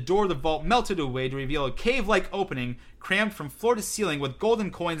 and the door of the vault melted away to reveal a cave-like opening crammed from floor to ceiling with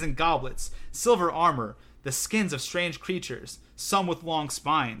golden coins and goblets, silver armor, the skins of strange creatures, some with long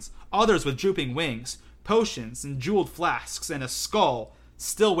spines, others with drooping wings, potions and jeweled flasks, and a skull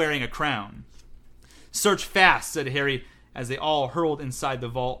still wearing a crown. Search fast, said Harry, as they all hurled inside the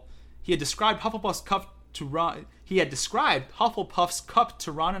vault. He had described Hufflepuff's cup to Ron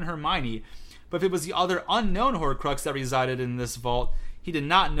and Hermione, but if it was the other unknown Horcrux that resided in this vault, he did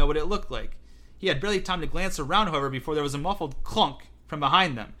not know what it looked like. He had barely time to glance around, however, before there was a muffled clunk from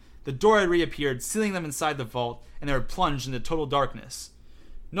behind them. The door had reappeared, sealing them inside the vault, and they were plunged into total darkness.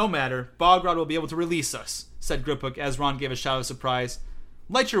 No matter, Bogrod will be able to release us, said Griphook as Ron gave a shout of surprise.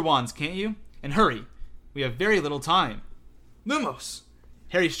 Light your wands, can't you? And hurry. We have very little time. Lumos!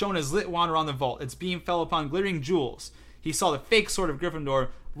 Harry shone his lit wand around the vault. Its beam fell upon glittering jewels. He saw the fake sword of Gryffindor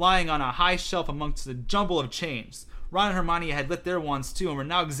lying on a high shelf amongst a jumble of chains. Ron and Hermione had lit their wands too and were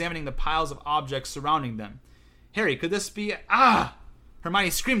now examining the piles of objects surrounding them. Harry, could this be... Ah!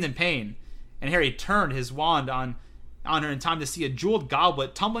 Hermione screamed in pain, and Harry turned his wand on her in time to see a jeweled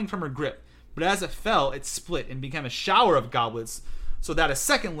goblet tumbling from her grip. But as it fell, it split and became a shower of goblets, so that a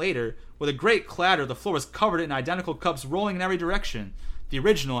second later, with a great clatter, the floor was covered in identical cups rolling in every direction, the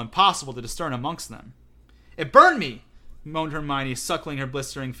original impossible to discern amongst them. It burned me, moaned Hermione, suckling her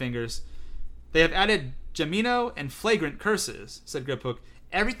blistering fingers. They have added Gemino and flagrant curses, said Griphook.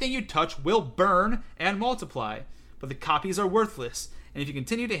 Everything you touch will burn and multiply, but the copies are worthless, and if you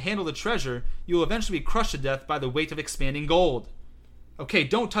continue to handle the treasure, you will eventually be crushed to death by the weight of expanding gold. Okay,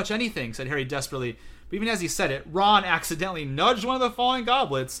 don't touch anything, said Harry desperately, but even as he said it, Ron accidentally nudged one of the falling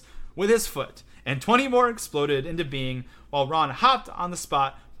goblets with his foot, and 20 more exploded into being, while Ron hopped on the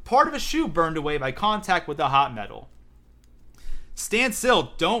spot, part of his shoe burned away by contact with the hot metal. Stand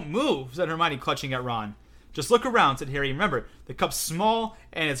still, don't move, said Hermione, clutching at Ron. Just look around, said Harry. Remember, the cup's small,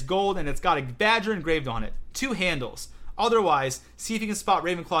 and it's gold, and it's got a badger engraved on it. 2 handles. Otherwise, see if you can spot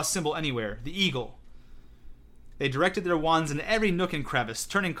Ravenclaw's symbol anywhere, the eagle. They directed their wands into every nook and crevice,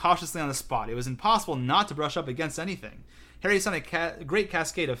 turning cautiously on the spot. It was impossible not to brush up against anything. Harry sent a great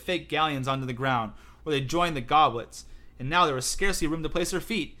cascade of fake galleons onto the ground, where they joined the goblets, and now there was scarcely room to place their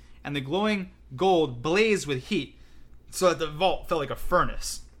feet, and the glowing gold blazed with heat, so that the vault felt like a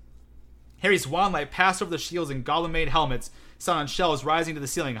furnace. Harry's wand light passed over the shields and goblin-made helmets, set on shelves rising to the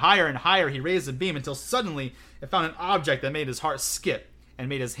ceiling. Higher and higher he raised the beam until suddenly it found an object that made his heart skip and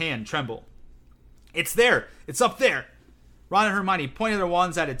made his hand tremble. It's there! It's up there! Ron and Hermione pointed their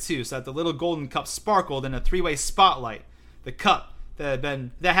wands at it too, so that the little golden cup sparkled in a 3-way spotlight. The cup that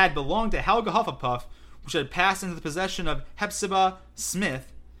had belonged to Helga Hufflepuff, which had passed into the possession of Hepzibah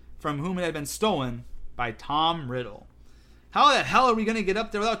Smith, from whom it had been stolen by Tom Riddle. How the hell are we going to get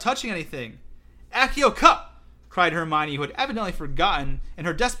up there without touching anything? Accio Cup! Cried Hermione, who had evidently forgotten in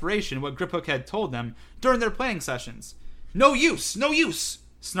her desperation what Griphook had told them during their playing sessions. No use! No use!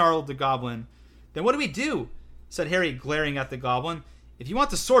 Snarled the goblin. Then what do we do? Said Harry, glaring at the goblin. If you want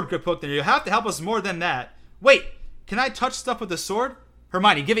the sword, Griphook, then you'll have to help us more than that. Wait! Can I touch stuff with the sword?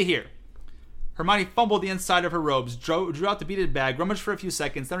 Hermione, give it here. Hermione fumbled the inside of her robes, drew out the beaded bag, rummaged for a few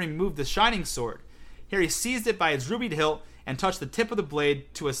seconds, then removed the shining sword. Harry seized it by its rubied hilt and touched the tip of the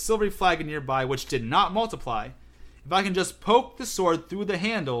blade to a silvery flagon nearby, which did not multiply. If I can just poke the sword through the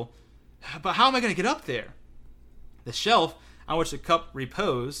handle, but how am I going to get up there? The shelf on which the cup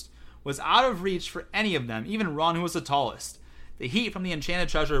reposed was out of reach for any of them, even Ron, who was the tallest. The heat from the enchanted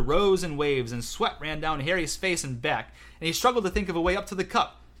treasure rose in waves, and sweat ran down Harry's face and back, and he struggled to think of a way up to the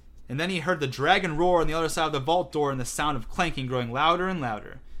cup. And then he heard the dragon roar on the other side of the vault door and the sound of clanking growing louder and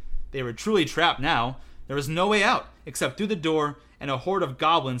louder. They were truly trapped now. There was no way out, except through the door, and a horde of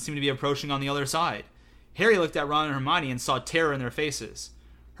goblins seemed to be approaching on the other side. Harry looked at Ron and Hermione and saw terror in their faces.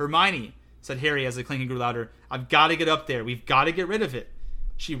 Hermione, said Harry as the clanking grew louder, I've got to get up there. We've got to get rid of it.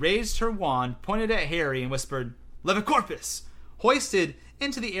 She raised her wand, pointed at Harry, and whispered, Levicorpus! Hoisted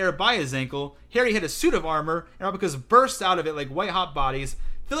into the air by his ankle, Harry hit a suit of armor, and replicas burst out of it like white-hot bodies,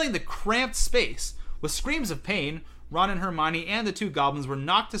 filling the cramped space. With screams of pain, Ron and Hermione and the two goblins were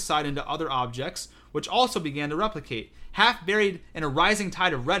knocked aside into other objects, which also began to replicate. Half buried in a rising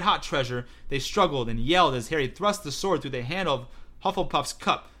tide of red-hot treasure, they struggled and yelled as Harry thrust the sword through the handle of Hufflepuff's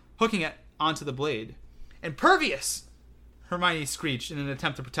cup, hooking it onto the blade. Impervious! Hermione screeched in an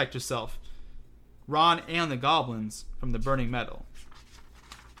attempt to protect herself, Ron and the goblins, from the burning metal.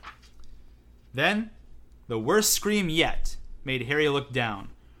 Then, the worst scream yet made Harry look down.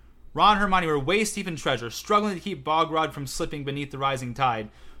 Ron and Hermione were waist-deep in treasure, struggling to keep Bogrod from slipping beneath the rising tide,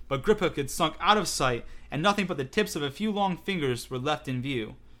 but Griphook had sunk out of sight, and nothing but the tips of a few long fingers were left in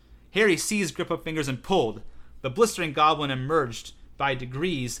view. Harry seized Griphook's fingers and pulled. The blistering goblin emerged, by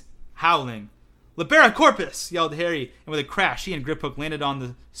degrees, howling. Libera Corpus! Yelled Harry, and with a crash, he and Griphook landed on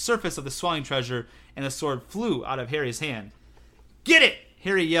the surface of the swelling treasure, and the sword flew out of Harry's hand. Get it!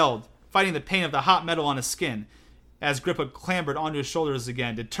 Harry yelled, fighting the pain of the hot metal on his skin, as Griphook clambered onto his shoulders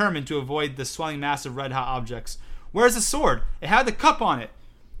again, determined to avoid the swelling mass of red-hot objects. Where's the sword? It had the cup on it!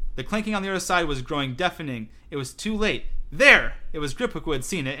 The clanking on the other side was growing deafening. It was too late. There! It was Griphook who had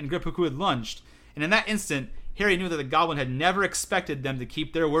seen it, and Griphook who had lunged. And in that instant, Harry knew that the goblin had never expected them to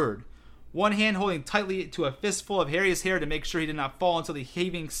keep their word. One hand holding tightly to a fistful of Harry's hair to make sure he did not fall into the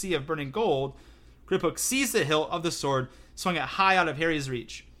heaving sea of burning gold, Griphook seized the hilt of the sword, swung it high out of Harry's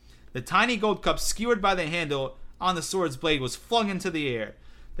reach. The tiny gold cup, skewered by the handle on the sword's blade, was flung into the air.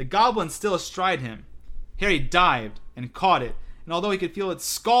 The goblin still astride him. Harry dived and caught it, and although he could feel it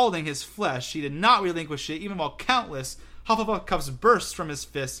scalding his flesh, he did not relinquish it, even while countless Hufflepuff cups burst from his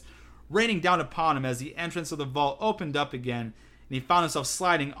fists, raining down upon him as the entrance of the vault opened up again, and he found himself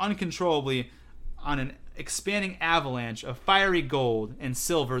sliding uncontrollably on an expanding avalanche of fiery gold and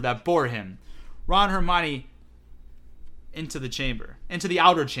silver that bore him, Ron and Hermione, into the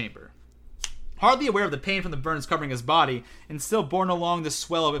outer chamber. Hardly aware of the pain from the burns covering his body, and still borne along the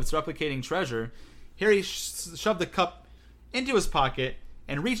swell of its replicating treasure, Harry shoved the cup into his pocket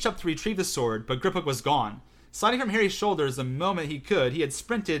and reached up to retrieve the sword, but Griphook was gone. Sliding from Harry's shoulders the moment he could, he had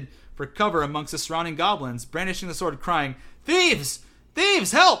sprinted for cover amongst the surrounding goblins, brandishing the sword, crying, Thieves!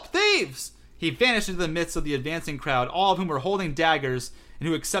 Thieves! Help! Thieves! He vanished into the midst of the advancing crowd, all of whom were holding daggers and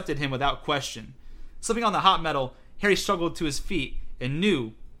who accepted him without question. Slipping on the hot metal, Harry struggled to his feet and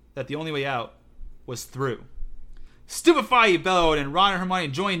knew that the only way out was through. Stupefy, he bellowed, and Ron and Hermione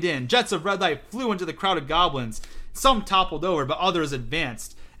joined in. Jets of red light flew into the crowd of goblins. Some toppled over, but others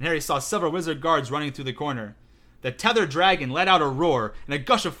advanced, and Harry saw several wizard guards running through the corner. The tethered dragon let out a roar, and a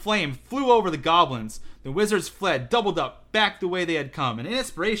gush of flame flew over the goblins. The wizards fled, doubled up, back the way they had come, and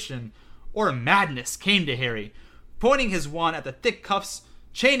inspiration, or madness, came to Harry. Pointing his wand at the thick cuffs,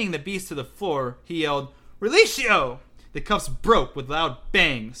 chaining the beast to the floor, he yelled, Relictio! The cuffs broke with loud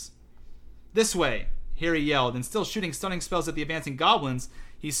bangs. This way, Harry yelled, and still shooting stunning spells at the advancing goblins,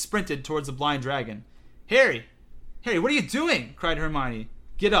 he sprinted towards the blind dragon. Harry, what are you doing? Cried Hermione.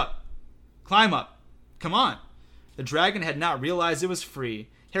 Get up. Climb up. Come on. The dragon had not realized it was free.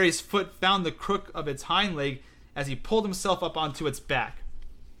 Harry's foot found the crook of its hind leg as he pulled himself up onto its back.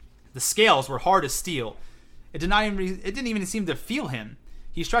 The scales were hard as steel. It didn't even seem to feel him.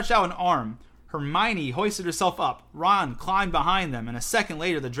 He stretched out an arm. Hermione hoisted herself up. Ron climbed behind them, and a second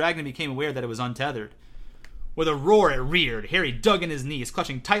later the dragon became aware that it was untethered. With a roar, it reared. Harry dug in his knees,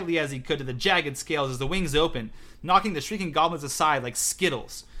 clutching tightly as he could to the jagged scales as the wings opened, knocking the shrieking goblins aside like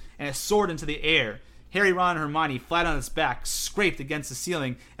skittles, and it soared into the air. Harry, Ron, and Hermione, flat on its back, scraped against the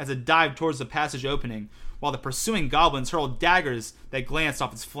ceiling as it dived towards the passage opening, while the pursuing goblins hurled daggers that glanced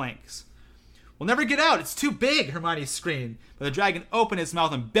off its flanks. We'll never get out, it's too big, Hermione screamed, but the dragon opened its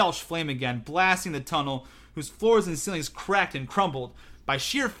mouth and belched flame again, blasting the tunnel, whose floors and ceilings cracked and crumbled. By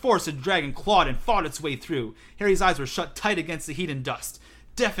sheer force, the dragon clawed and fought its way through. Harry's eyes were shut tight against the heat and dust.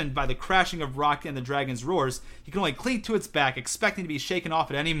 Deafened by the crashing of rock and the dragon's roars, he could only cling to its back, expecting to be shaken off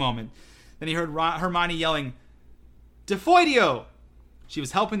at any moment. Then he heard Hermione yelling, "Defoidio!" She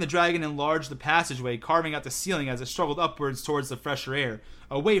was helping the dragon enlarge the passageway, carving out the ceiling as it struggled upwards towards the fresher air,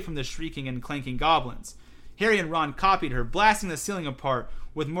 away from the shrieking and clanking goblins. Harry and Ron copied her, blasting the ceiling apart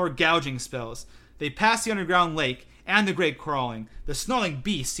with more gouging spells. They passed the underground lake and the great crawling. The snarling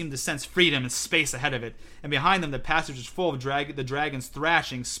beast seemed to sense freedom and space ahead of it, and behind them the passage was full of the dragon's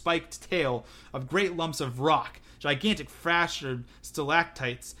thrashing, spiked tail of great lumps of rock, gigantic fractured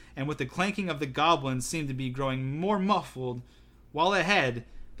stalactites, and with the clanking of the goblins seemed to be growing more muffled, while ahead,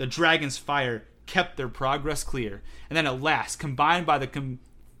 the dragon's fire kept their progress clear. And then at last, by the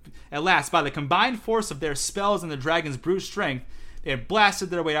combined force of their spells and the dragon's brute strength, they had blasted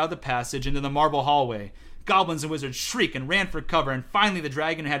their way out of the passage into the marble hallway. Goblins and wizards shrieked and ran for cover, and finally the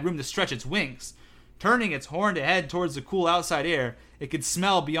dragon had room to stretch its wings. Turning its horn to head towards the cool outside air, it could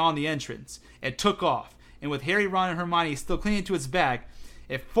smell beyond the entrance. It took off, and with Harry, Ron, and Hermione still clinging to its back,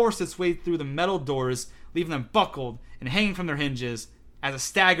 it forced its way through the metal doors, leaving them buckled and hanging from their hinges as it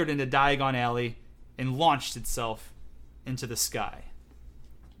staggered into Diagon Alley and launched itself into the sky.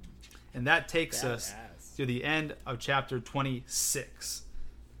 And that takes us to the end of chapter 26.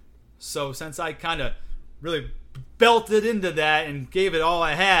 So since I kind of really belted into that and gave it all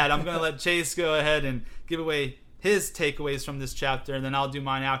I had, I'm going to let Chase go ahead and give away his takeaways from this chapter, and then I'll do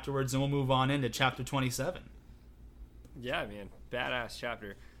mine afterwards, and we'll move on into chapter 27. Yeah, man. Badass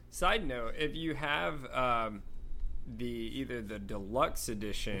chapter. Side note, if you have either the deluxe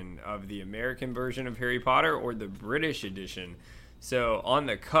edition of the American version of Harry Potter or the British edition, so on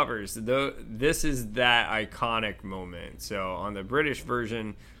the covers, this is that iconic moment. So on the British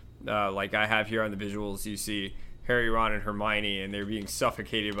version, like I have here on the visuals, you see Harry, Ron, and Hermione, and they're being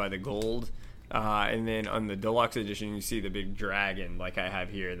suffocated by the gold. And then on the deluxe edition, you see the big dragon, like I have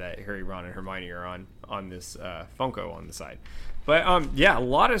here, that Harry, Ron, and Hermione are on this Funko on the side. But yeah, a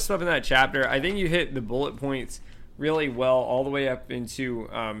lot of stuff in that chapter. I think you hit the bullet points really well, all the way up into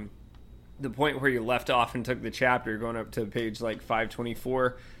the point where you left off and took the chapter, going up to page like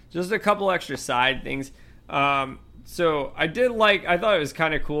 524. Just a couple extra side things. So I thought it was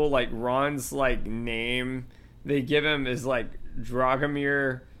kind of cool, like Ron's like name they give him is like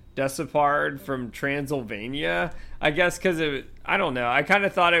Dragomir Dessapard from Transylvania, I guess, because I don't know, I kind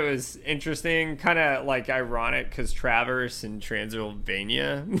of thought it was interesting, kind of like ironic, because Travers in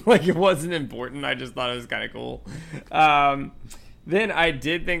Transylvania, like it wasn't important, I just thought it was kind of cool. Then I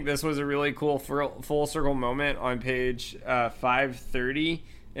did think this was a really cool full circle moment on page 530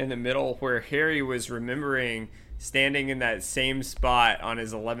 in the middle, where Harry was remembering standing in that same spot on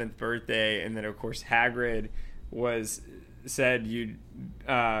his 11th birthday, and then of course Hagrid said you'd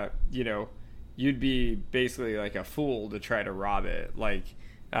be basically like a fool to try to rob it. Like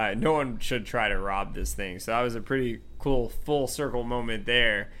no one should try to rob this thing. So that was a pretty cool full circle moment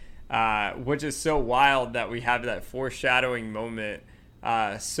there, which is so wild that we have that foreshadowing moment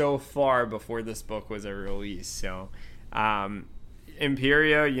so far before this book was a release. So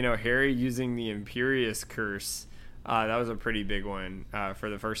Imperio, Harry using the Imperius curse, that was a pretty big one for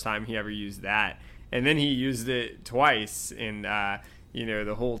the first time he ever used that. And then he used it twice, and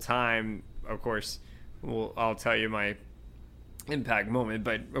the whole time, of course, I'll tell you my impact moment,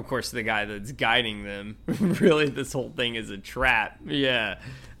 but of course the guy that's guiding them, really this whole thing is a trap. Yeah.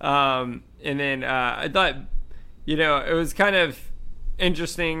 And then I thought, it was kind of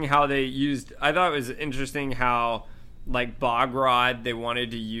interesting how I thought it was interesting how, like, Bogrod, they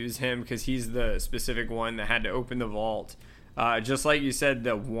wanted to use him because he's the specific one that had to open the vault. Just like you said,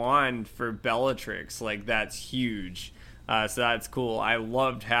 the wand for Bellatrix, like, that's huge. So that's cool. I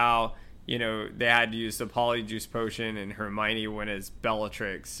loved how, they had to use the Polyjuice Potion and Hermione went as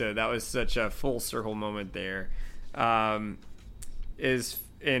Bellatrix. So that was such a full circle moment there. Just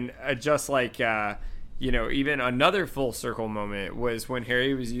like, even another full circle moment was when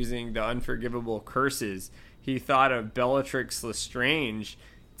Harry was using the Unforgivable Curses. He thought of Bellatrix Lestrange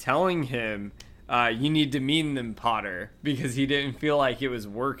telling him, you need to mean them, Potter, because he didn't feel like it was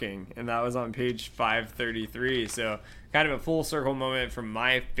working. And that was on page 533. So kind of a full circle moment from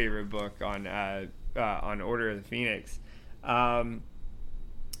my favorite book on Order of the Phoenix. Then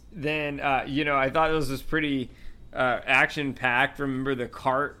I thought this was pretty action packed. Remember the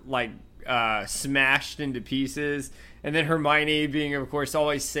cart smashed into pieces, and then Hermione being, of course,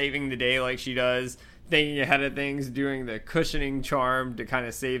 always saving the day like she does, thinking ahead of things, doing the cushioning charm to kind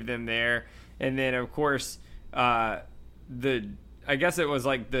of save them there. And then, of course, I guess it was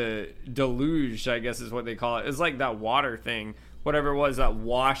like the deluge, I guess is what they call it. It's like that water thing whatever it was that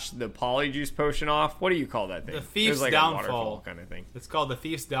washed the Polyjuice potion off. What do you call that thing? The Thief's it was like Downfall. A waterfall kind of thing. It's called the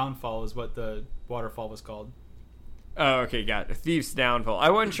Thief's Downfall is what the waterfall was called. Oh, okay, got it. Thief's Downfall. I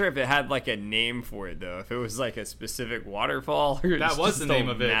wasn't sure if it had like a name for it though. If it was like a specific waterfall. Or that was the name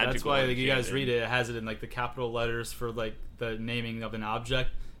of it. That's why like, you guys read it. It has it in like the capital letters for like the naming of an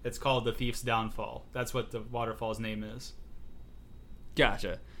object. It's called the Thief's Downfall. That's what the waterfall's name is.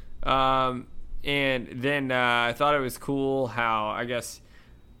 Gotcha. And then I thought it was cool how I guess.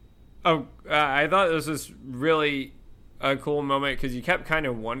 I thought this was really a cool moment because you kept kind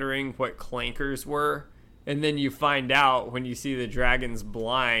of wondering what clankers were. And then you find out when you see the dragon's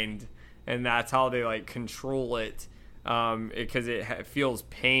blind, and that's how they like control it, because it feels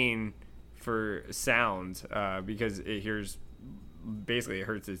pain for sound, because it hears, basically it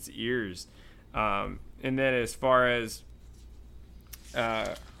hurts its ears. And then as far as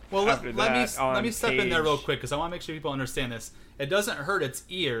well, let me step in there real quick because I want to make sure people understand this. It doesn't hurt its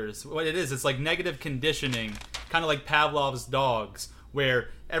ears. What it is, it's like negative conditioning, kind of like Pavlov's dogs, where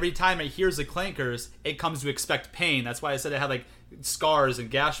every time it hears the clankers, it comes to expect pain. That's why I said it had like scars and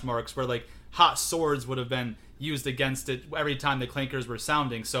gash marks where like hot swords would have been used against it every time the clankers were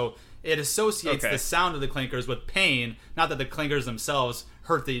sounding. So it associates the sound of the clankers with pain, not that the clankers themselves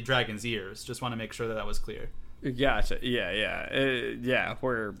hurt the dragon's ears. Just want to make sure that was clear. Gotcha. Yeah.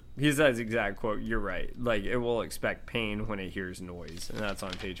 Where he says exact quote, you're right. Like it will expect pain when it hears noise, and that's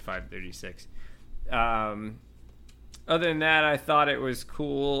on page 536. Other than that, I thought it was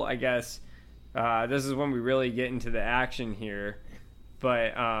cool. I guess this is when we really get into the action here.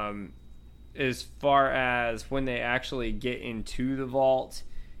 But as far as when they actually get into the vault,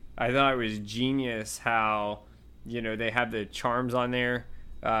 I thought it was genius how, they have the charms on there,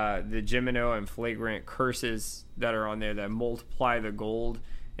 the Gimino and Flagrant curses that are on there that multiply the gold.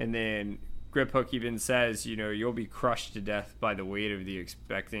 And then Griphook even says, you'll be crushed to death by the weight of the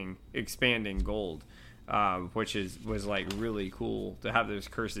expanding gold. Which was like really cool to have those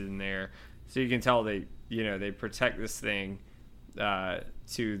curses in there, so you can tell they protect this thing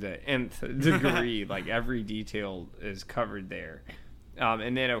to the nth degree. Like every detail is covered there.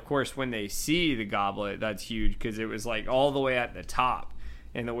 And then of course when they see the goblet, that's huge because it was like all the way at the top,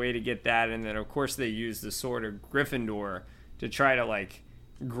 and the way to get that. And then of course they use the sword of Gryffindor to try to like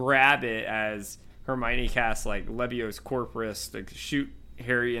grab it as Hermione casts like Leviosa Corporis to shoot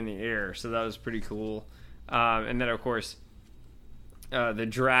Harry in the air. So that was pretty cool. And then of course the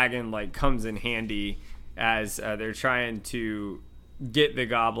dragon like comes in handy as they're trying to get the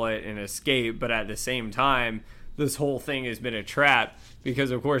goblet and escape, but at the same time this whole thing has been a trap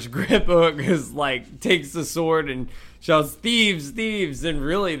because of course Griphook is like takes the sword and shouts thieves, and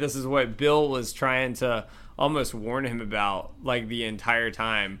really this is what Bill was trying to almost warn him about like the entire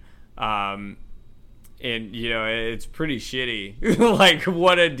time. And it's pretty shitty like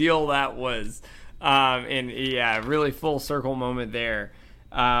what a deal that was. And yeah, really full circle moment there.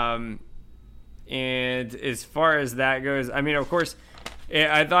 And as far as that goes, I mean, of course,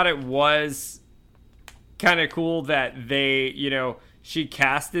 I thought it was kind of cool that they, she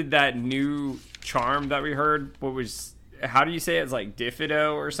casted that new charm that we heard. What was, how do you say it? It's like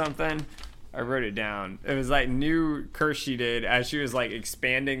Diffido or something. I wrote it down. It was like new curse she did as she was like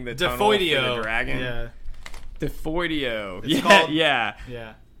expanding the tunnel for the dragon. Yeah. Diffoidio.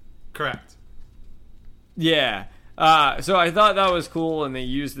 Yeah. Correct. Yeah. So I thought that was cool, and they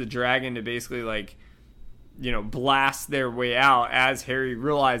used the dragon to basically like, blast their way out as Harry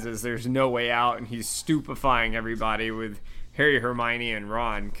realizes there's no way out, and he's stupefying everybody with Harry, Hermione, and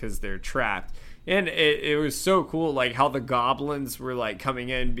Ron because they're trapped. And it was so cool, like how the goblins were like coming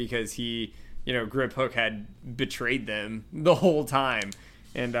in because he, Griphook had betrayed them the whole time.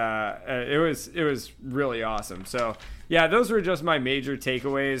 And it was really awesome. So yeah, those were just my major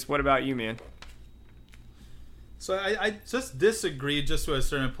takeaways. What about you, man? So I just disagree just to a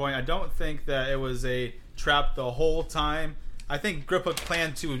certain point. I don't think that it was a trap the whole time. I think Griphook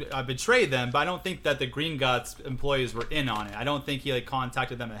planned to betray them, but I don't think that the Gringotts employees were in on it. I don't think he like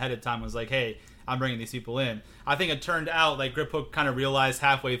contacted them ahead of time and was like, hey, I'm bringing these people in. I think it turned out like Griphook kind of realized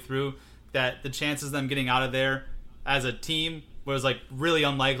halfway through that the chances of them getting out of there as a team was like really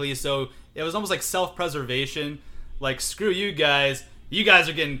unlikely. So it was almost like self-preservation. Like, screw you guys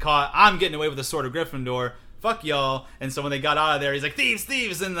are getting caught. I'm getting away with the sword of Gryffindor. Fuck y'all. And so when they got out of there, he's like,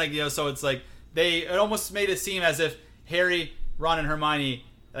 thieves, and like, so it's like it almost made it seem as if Harry, Ron, and Hermione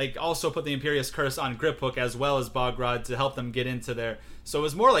like also put the Imperius Curse on Griphook as well as Bogrod to help them get into there. So it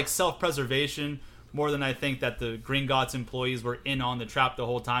was more like self-preservation more than I think that the Gringotts employees were in on the trap the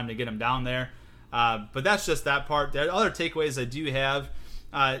whole time to get him down there. But that's just that part. The other takeaways I do have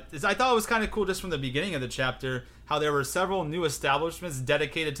is I thought it was kind of cool just from the beginning of the chapter how there were several new establishments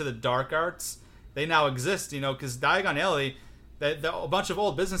dedicated to the dark arts. They now exist, because Diagon Alley, a bunch of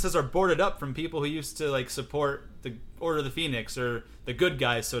old businesses are boarded up from people who used to like support the Order of the Phoenix or the good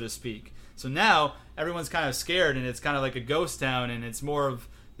guys, so to speak. So now everyone's kind of scared, and it's kind of like a ghost town, and it's more of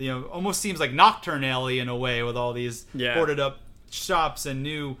almost seems like Nocturne Alley in a way, with all these boarded up shops and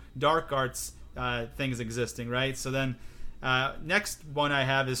new dark arts things existing, right? So then next one I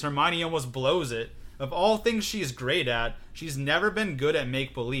have is Hermione almost blows it. Of all things she's great at, she's never been good at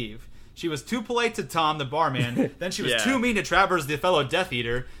make-believe. She was too polite to Tom, the barman. Then she was too mean to Travers, the fellow Death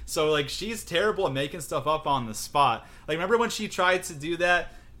Eater. So, like, she's terrible at making stuff up on the spot. Like, remember when she tried to do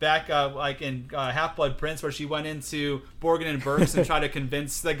that back, in Half-Blood Prince, where she went into Borgin and Burke's and tried to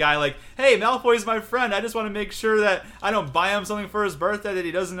convince the guy, like, hey, Malfoy's my friend. I just want to make sure that I don't buy him something for his birthday that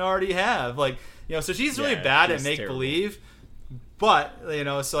he doesn't already have. Like, so she's really bad at make-believe. But,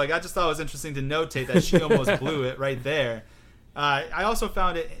 so, like, I just thought it was interesting to notate that she almost blew it right there. I also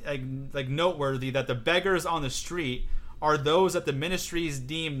found it like noteworthy that the beggars on the street are those that the ministries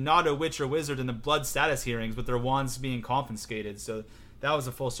deemed not a witch or wizard in the blood status hearings, with their wands being confiscated. So that was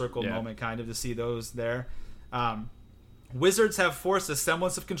a full circle moment, kind of, to see those there. Wizards have forced a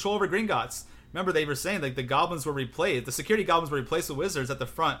semblance of control over Gringotts. Remember, they were saying like the goblins were replaced, the security goblins were replaced with wizards at the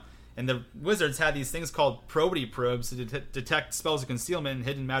front, and the wizards had these things called probity probes to detect spells of concealment and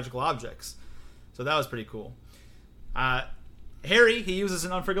hidden magical objects. So that was pretty cool. Harry, he uses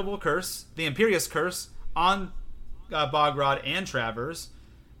an unforgivable curse, the Imperious Curse, on Bogrod and Travers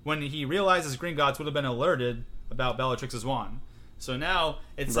when he realizes Gringotts would have been alerted about Bellatrix's wand. So now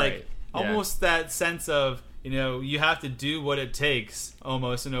it's almost that sense of, you have to do what it takes,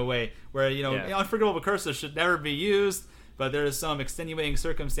 almost in a way, where, unforgivable curses should never be used, but there's some extenuating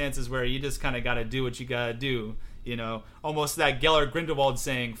circumstances where you just kind of got to do what you got to do, almost that Gellert Grindelwald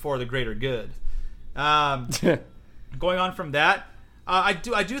saying, for the greater good. Going on from that, I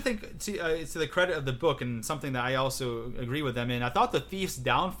do think to the credit of the book, and something that I also agree with them in, I thought the Thief's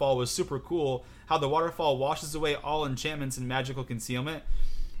Downfall was super cool, how the waterfall washes away all enchantments and magical concealment.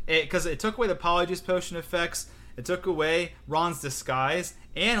 Because it took away the Polyjuice Potion effects, it took away Ron's disguise,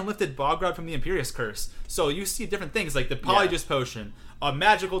 and lifted Bogrod from the Imperious Curse. So you see different things, like the Polyjuice Potion, a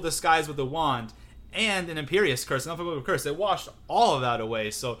magical disguise with a wand, and an Imperious Curse, an unforgivable curse. It washed all of that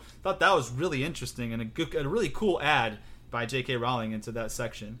away. So I thought that was really interesting and a really cool add by J.K. Rowling into that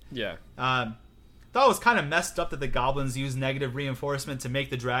section. Yeah. Thought it was kind of messed up that the goblins used negative reinforcement to make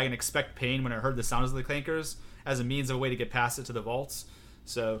the dragon expect pain when it heard the sounds of the clankers as a means of a way to get past it to the vaults.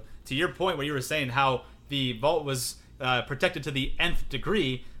 So to your point where you were saying how the vault was protected to the nth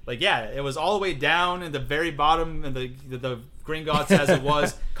degree, it was all the way down in the very bottom, and the Gringotts as it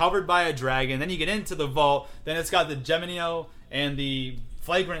was, covered by a dragon. Then you get into the vault, then it's got the Geminio and the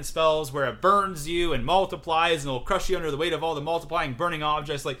flagrant spells where it burns you and multiplies, and it'll crush you under the weight of all the multiplying burning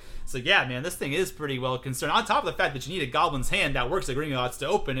objects. Man, this thing is pretty well concerned. On top of the fact that you need a goblin's hand that works at Gringotts to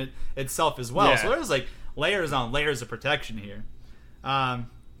open it itself as well. Yeah. So there's layers on layers of protection here.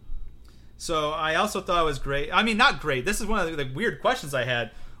 So I also thought it was great. I mean, not great. This is one of the weird questions I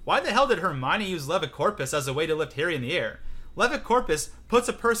had. Why the hell did Hermione use Levicorpus as a way to lift Harry in the air? Levicorpus puts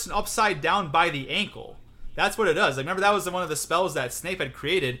a person upside down by the ankle. That's what it does. Remember, that was one of the spells that Snape had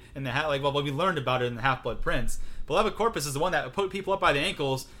created in the we learned about it in the Half-Blood Prince. But Levicorpus is the one that put people up by the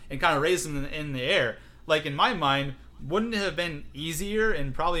ankles and kind of raised them in the air. In my mind, wouldn't it have been easier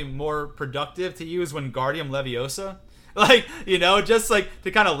and probably more productive to use Wingardium Leviosa? Just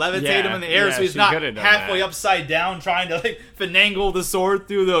to kind of levitate him in the air, so he's not halfway upside down trying to finagle the sword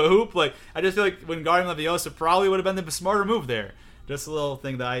through the hoop. I just feel like Wingardium Leviosa probably would have been the smarter move there. Just a little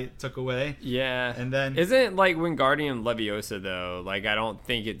thing that I took away. Yeah. And then isn't Wingardium Leviosa though? I don't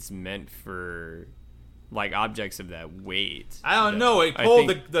think it's meant for objects of that weight. I don't know. It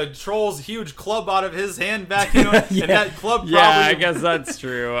pulled the troll's huge club out of his hand back, and that club probably... Yeah, I guess that's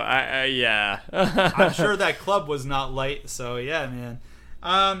true. Yeah. I'm sure that club was not light, so yeah, man.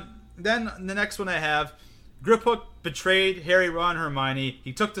 Then the next one I have, Griphook betrayed Harry, Ron, Hermione.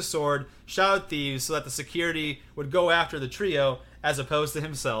 He took the sword, shouted thieves so that the security would go after the trio as opposed to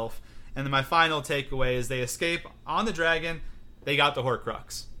himself. And then my final takeaway is they escape on the dragon. They got the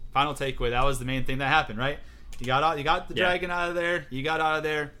Horcrux. Final takeaway, that was the main thing that happened, right? You got the dragon out of there, you got out of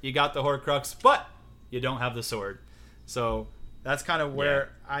there, you got the Horcrux, but you don't have the sword. So that's kind of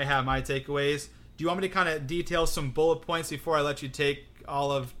where I have my takeaways. Do you want me to kind of detail some bullet points before I let you take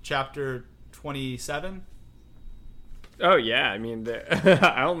all of chapter 27? Oh, yeah. I mean,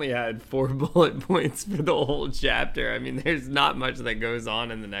 I only had 4 bullet points for the whole chapter. I mean, there's not much that goes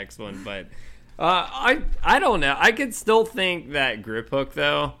on in the next one, but I don't know. I could still think that Griphook,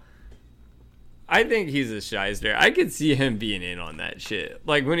 though, I think he's a shyster. I could see him being in on that shit.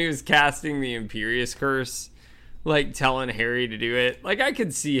 Like when he was casting the Imperious Curse, like telling Harry to do it. Like I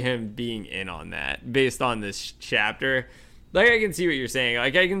could see him being in on that based on this chapter. Like I can see what you're saying.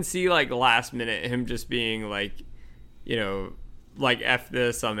 Like I can see like last minute him just being like, you know, like F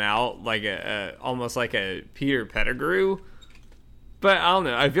this, I'm out. Like a almost like a Peter Pettigrew. But I don't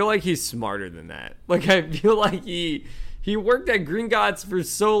know. I feel like he's smarter than that. Like I feel like he worked at Gringotts for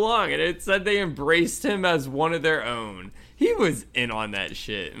so long, and it said they embraced him as one of their own. He was in on that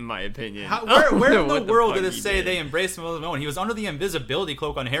shit, in my opinion. Where in the world did it say they embraced him as one of their own? He was under the invisibility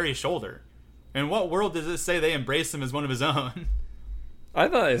cloak on Harry's shoulder. In what world does it say they embraced him as one of his own? I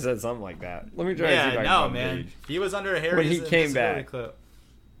thought it said something like that. Let me try to see if I can find the page. He was under Harry's invisibility cloak.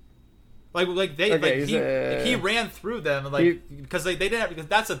 He ran through them because they didn't have, because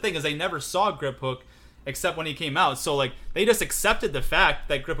that's the thing is they never saw Griphook except when he came out. So like they just accepted the fact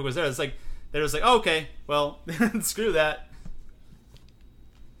that Griphook was there. It's like they're just like, oh, okay, well, screw that.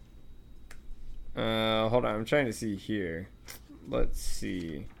 Hold on, I'm trying to see here. Let's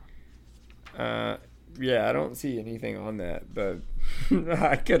see. Yeah, I don't see anything on that, but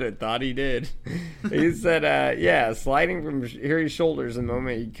I could have thought he did. He said, yeah, sliding from Harry's shoulders the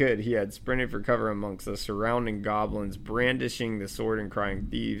moment he could, he had sprinted for cover amongst the surrounding goblins, brandishing the sword and crying,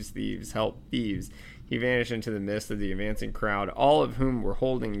 "Thieves, thieves, help, thieves." He vanished into the midst of the advancing crowd, all of whom were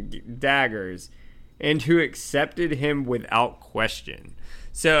holding daggers, and who accepted him without question.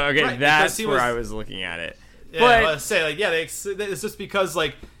 So, okay, right, that's where I was looking at it. Yeah, but, I was say like, yeah, it's just because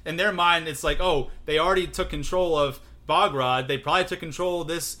like in their mind it's like, oh, they already took control of Bogrod. They probably took control of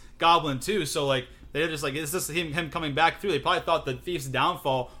this goblin too. So like they're just like, it's just him coming back through. They probably thought the thief's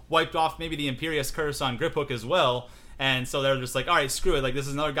downfall wiped off maybe the Imperious Curse on Griphook as well. And so they're just like, all right, screw it. Like this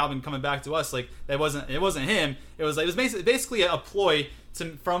is another goblin coming back to us. Like it wasn't him. It was basically a ploy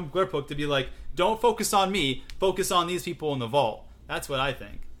from Griphook to be like, don't focus on me, focus on these people in the vault. That's what I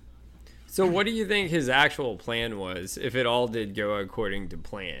think. So what do you think his actual plan was if it all did go according to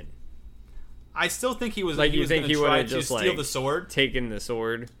plan? I still think he was like, you think he would have just steal the sword, taken the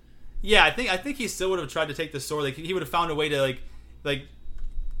sword? Yeah, I think he still would have tried to take the sword. Like he would have found a way to like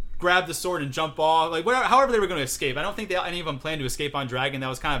grab the sword and jump off, like whatever, however they were going to escape. I don't think any of them planned to escape on Dragon. That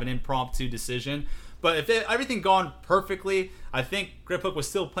was kind of an impromptu decision. But if everything gone perfectly, I think Griphook was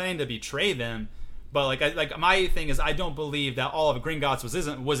still planning to betray them. But like my thing is, I don't believe that all of Gringotts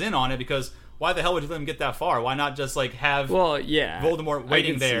was in on it, because why the hell would you let him get that far? Why not just like have Voldemort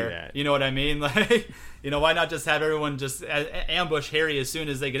waiting there? You know what I mean? Like, you know, why not just have everyone just ambush Harry as soon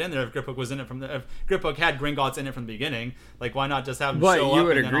as they get in there? If Griphook was in it if Griphook had Gringotts in it from the beginning, like why not just have him show up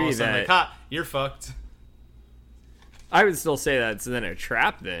and then all of a sudden like, ha, you're fucked. I would still say that's then a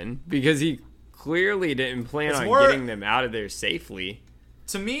trap then, because he clearly didn't plan on getting them out of there safely.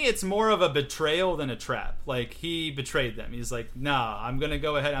 To me, it's more of a betrayal than a trap. Like, he betrayed them. He's like, nah, I'm going to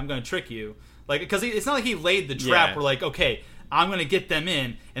go ahead, I'm going to trick you. Like, because it's not like he laid the trap where, like, okay, I'm going to get them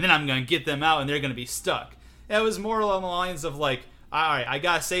in, and then I'm going to get them out, and they're going to be stuck. It was more along the lines of, like, all right, I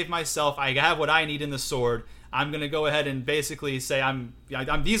got to save myself. I have what I need in the sword. I'm going to go ahead and basically say,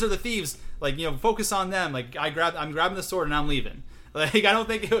 these are the thieves. Like, you know, focus on them. Like, I'm grabbing the sword, and I'm leaving. Like, I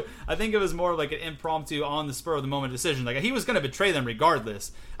think it was more like an impromptu, on the spur of the moment decision. Like, he was going to betray them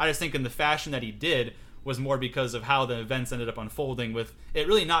regardless. I just think in the fashion that he did was more because of how the events ended up unfolding, with it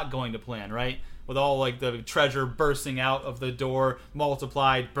really not going to plan, right? With all like the treasure bursting out of the door,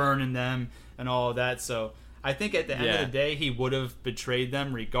 multiplied, burning them, and all of that. So I think at the end of the day, he would have betrayed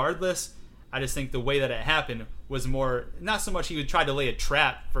them regardless. I just think the way that it happened was more, not so much he would try to lay a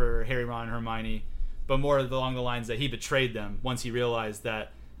trap for Harry, Ron, and Hermione, but more along the lines that he betrayed them once he realized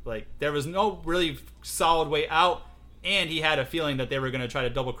that like there was no really solid way out, and he had a feeling that they were going to try to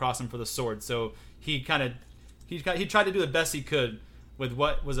double cross him for the sword. So he tried to do the best he could with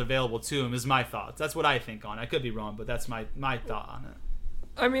what was available to him. Is my thoughts. That's what I think on it. I could be wrong, but that's my thought on it.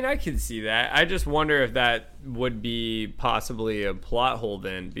 I mean, I can see that. I just wonder if that would be possibly a plot hole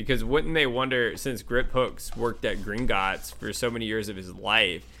then, because wouldn't they wonder, since Griphook's worked at Gringotts for so many years of his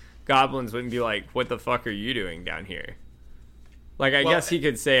life, goblins wouldn't be like, what the fuck are you doing down here? Like, I guess he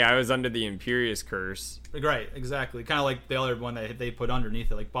could say, I was under the Imperious Curse. Right, exactly. Kind of like the other one that they put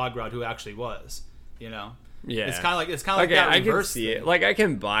underneath it, like Bogrod, who actually was, you know? Yeah. It's kind of like that I reverse can see thing. it. Like, I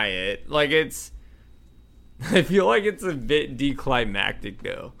can buy it. Like, it's... I feel like it's a bit declimactic,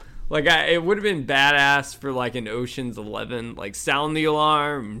 though. Like, it would have been badass for, like, an Ocean's 11. Like, sound the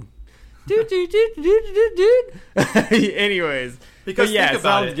alarm. Anyways. Because yeah, think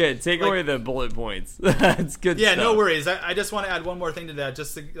about sounds it. Good. Take away the bullet points. That's good Yeah, stuff. no worries. I just want to add one more thing to that,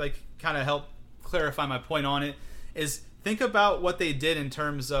 just to like kind of help clarify my point on it. Is think about what they did in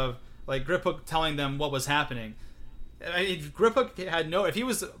terms of like Griphook telling them what was happening. I mean, Griphook had no, if he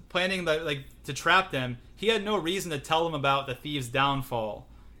was planning to trap them, he had no reason to tell them about the thieves' downfall.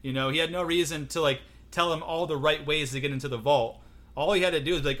 You know, he had no reason to like tell them all the right ways to get into the vault. All he had to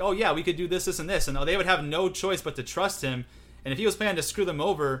do is like, oh yeah, we could do this, this, and this, and they would have no choice but to trust him. And if he was planning to screw them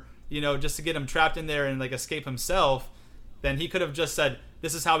over, you know, just to get him trapped in there and like escape himself, then he could have just said,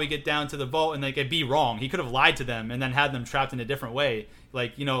 this is how we get down to the vault, and like it'd be wrong. He could have lied to them and then had them trapped in a different way.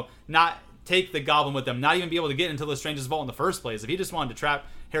 Like, you know, not take the goblin with them, not even be able to get into Lestrange's vault in the first place. If he just wanted to trap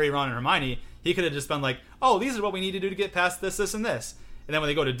Harry, Ron, and Hermione, he could have just been like, oh, these are what we need to do to get past this, this, and this. And then when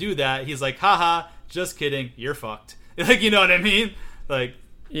they go to do that, he's like, haha, just kidding, you're fucked. Like, you know what I mean? Like,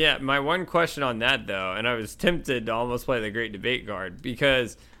 yeah, my one question on that, though, and I was tempted to almost play the Great Debate card,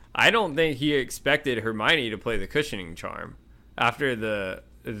 because I don't think he expected Hermione to play the cushioning charm after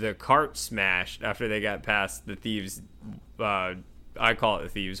the cart smashed, after they got past the thieves' I call it the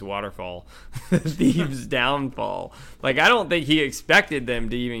thieves' waterfall, the thieves' downfall. Like, I don't think he expected them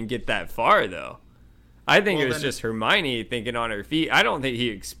to even get that far, though. I think it was just Hermione thinking on her feet. I don't think he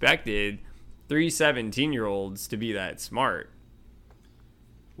expected 3 17-year-olds to be that smart.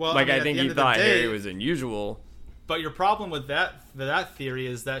 Well, like, I think he thought Harry was unusual. But your problem with that theory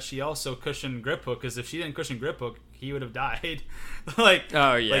is that she also cushioned Griphook, because if she didn't cushion Griphook, he would have died. Like,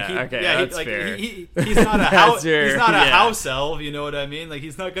 oh yeah, like okay, that's fair. He's not a house. He's not a yeah. house elf. You know what I mean? Like,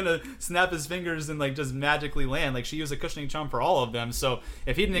 he's not gonna snap his fingers and like just magically land. Like, she used a cushioning charm for all of them. So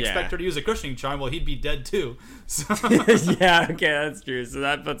if he didn't expect her to use a cushioning charm, well, he'd be dead too. So. Yeah, okay, that's true. So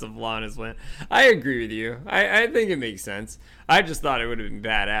that puts a flaw in his plan. I agree with you. I think it makes sense. I just thought it would have been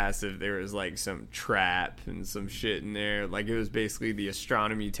badass if there was like some trap and some shit in there. Like, it was basically the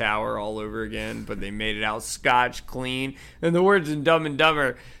astronomy tower all over again, but they made it out scotch clean. And the words in Dumb and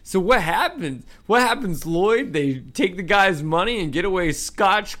Dumber. So what happens? What happens, Lloyd? They take the guy's money and get away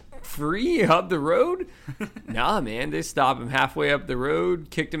scotch free up the road? Nah, man. They stopped him halfway up the road,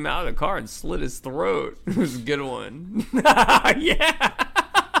 kicked him out of the car, and slit his throat. It was a good one. Yeah.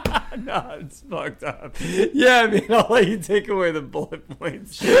 No, it's fucked up. Yeah, I mean, I'll let you take away the bullet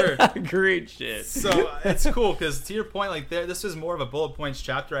points. Sure. Great shit. So it's cool, because to your point, like, this is more of a bullet points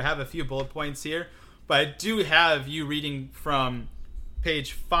chapter. I have a few bullet points here, but I do have you reading from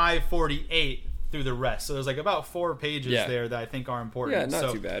page 548 through the rest. So there's like about 4 pages there that I think are important. Yeah,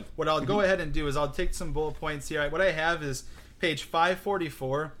 not too bad. What I'll go ahead and do is I'll take some bullet points here. What I have is page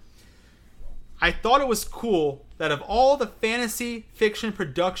 544. I thought it was cool that of all the fantasy fiction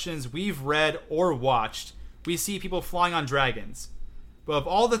productions we've read or watched, we see people flying on dragons. But of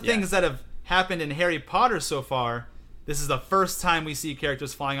all the things that have happened in Harry Potter so far, this is the first time we see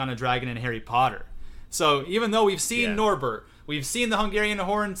characters flying on a dragon in Harry Potter. So even though we've seen Norbert, we've seen the Hungarian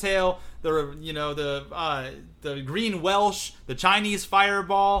Horntail, the Green Welsh, the Chinese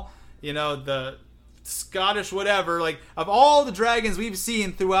Fireball, you know, the Scottish whatever, like, of all the dragons we've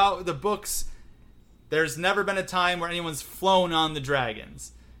seen throughout the books, there's never been a time where anyone's flown on the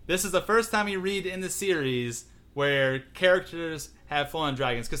dragons. This is the first time you read in the series where characters have flown on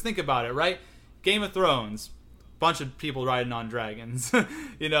dragons. Because think about it, right? Game of Thrones, bunch of people riding on dragons.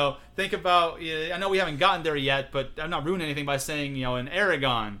 You know, think about, I know we haven't gotten there yet, but I'm not ruining anything by saying, you know, in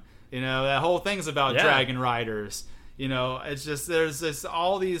Aragon, you know, that whole thing's about dragon riders. You know, it's just, there's this,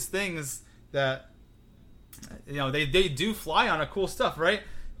 all these things that, you know, they do fly on a cool stuff, right?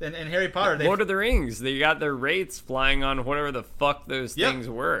 In Harry Potter, Lord of the Rings, they got their wraiths flying on whatever the fuck those things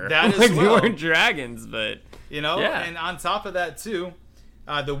were. That is like, they weren't dragons, but you know. And on top of that too,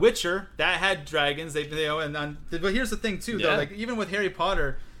 The Witcher that had dragons. But here's the thing too, though. Like, even with Harry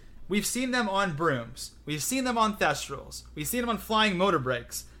Potter, we've seen them on brooms, we've seen them on thestrals, we've seen them on flying motor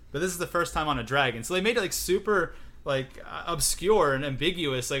bikes, but this is the first time on a dragon. So they made it like super like obscure and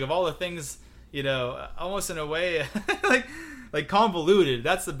ambiguous. Like, of all the things, you know, almost in a way, like convoluted.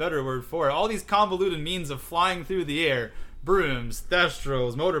 That's the better word for it. All these convoluted means of flying through the air, brooms,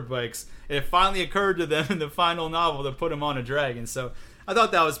 thestrals, motorbikes. It finally occurred to them in the final novel to put him on a dragon. So I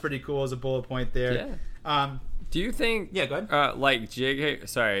thought that was pretty cool as a bullet point there. Yeah. Do you think? Yeah, go ahead. Like J.K.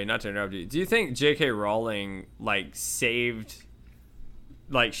 Sorry, not to interrupt you. Do you think J.K. Rowling like saved?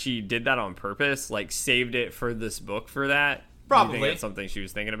 Like, she did that on purpose? Like, saved it for this book for that? Probably. Do you think that's something she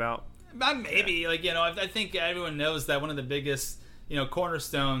was thinking about? Maybe, like, you know, I think everyone knows that one of the biggest, you know,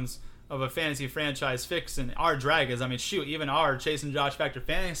 cornerstones of a fantasy franchise fiction are dragons. I mean, shoot, even our Chase and Josh Factor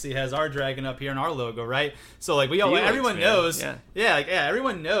Fantasy has our dragon up here in our logo, right? So, like, everyone knows,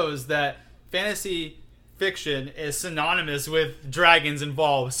 everyone knows that fantasy fiction is synonymous with dragons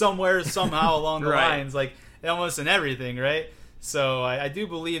involved somewhere, somehow along the lines, like, almost in everything, right? So I do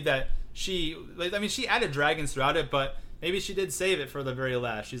believe that she added dragons throughout it, but maybe she did save it for the very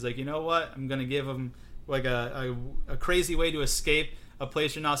last. She's like, you know what? I'm gonna give him like a crazy way to escape a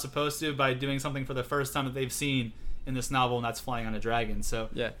place you're not supposed to by doing something for the first time that they've seen in this novel, and that's flying on a dragon. So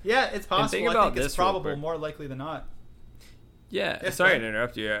yeah, it's possible. I think it's probable, more likely than not. Yeah, sorry to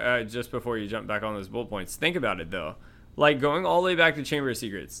interrupt you. Just before you jump back on those bullet points, think about it though. Like going all the way back to Chamber of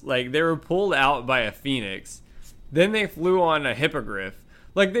Secrets, like they were pulled out by a phoenix, then they flew on a hippogriff.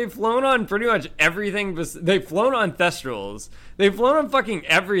 Like they've flown on pretty much everything. They've flown on thestrals. They've flown on fucking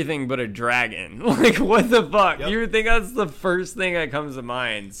everything but a dragon. Like what the fuck? Yep. You would think that's the first thing that comes to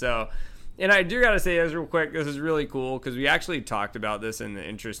mind. So, and I do gotta say this real quick. This is really cool because we actually talked about this in the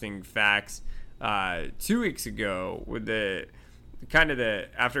interesting facts 2 weeks ago with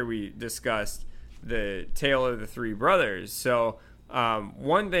after we discussed the tale of the three brothers. So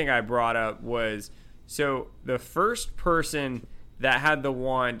one thing I brought up was the first person that had the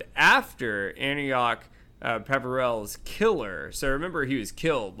wand after Antioch Pepperell's killer. So remember he was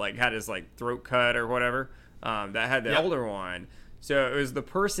killed, like had his like throat cut or whatever. That had the Elder Wand. So it was the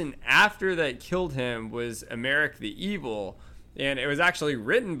person after that killed him was Emeric the Evil. And it was actually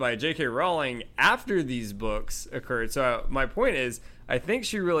written by J.K. Rowling after these books occurred. So my point is, I think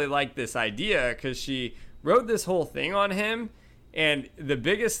she really liked this idea because she wrote this whole thing on him. And the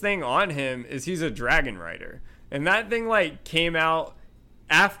biggest thing on him is he's a dragon rider. And that thing like came out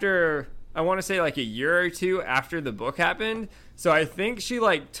after, I want to say like a year or two after the book happened. So I think she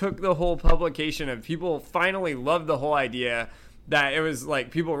like took the whole publication of people finally loved the whole idea that it was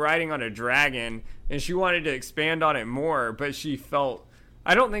like people riding on a dragon, and she wanted to expand on it more, but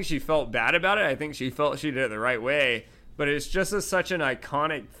I don't think she felt bad about it. I think she felt she did it the right way, but it's just such an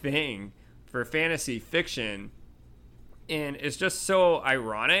iconic thing for fantasy fiction. And it's just so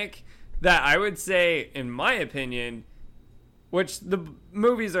ironic that I would say, in my opinion, which the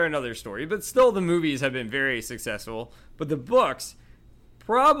movies are another story, but still the movies have been very successful. But the books,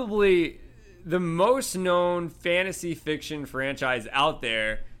 probably the most known fantasy fiction franchise out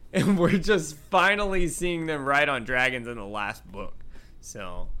there, and we're just finally seeing them ride on dragons in the last book.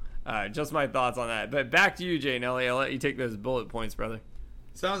 So, just my thoughts on that. But back to you, Jay Nelly. I'll let you take those bullet points, brother.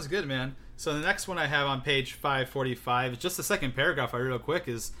 Sounds good, man. So the next one I have on page 545, just the second paragraph I read real quick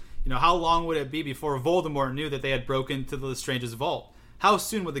is, how long would it be before Voldemort knew that they had broken into the Lestrange's vault? How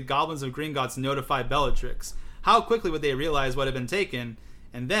soon would the goblins of Gringotts notify Bellatrix? How quickly would they realize what had been taken?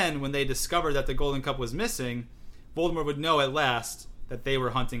 And then, when they discovered that the Golden Cup was missing, Voldemort would know at last that they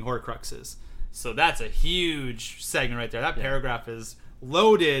were hunting Horcruxes. So that's a huge segment right there. That paragraph is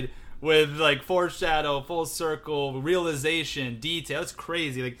loaded with like foreshadow, full circle, realization, detail. It's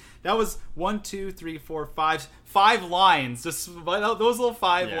crazy. Like that was 1, 2, 3, 4, 5 lines. Just those little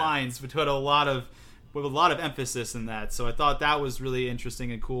 5 lines put a lot of emphasis in that. So I thought that was really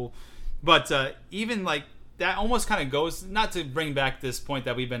interesting and cool. But even like that almost kind of goes, not to bring back this point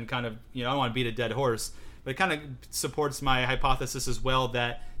that we've been kind of, I don't want to beat a dead horse, but it kind of supports my hypothesis as well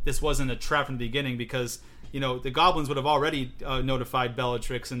that this wasn't a trap from the beginning because, the goblins would have already notified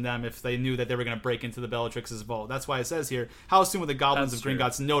Bellatrix and them if they knew that they were going to break into the Bellatrix's vault. That's why it says here, how soon would the goblins of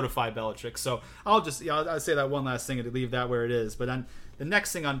Gringotts notify Bellatrix? So I'll say that one last thing and leave that where it is. But then the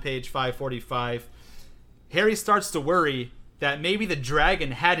next thing on page 545, Harry starts to worry that maybe the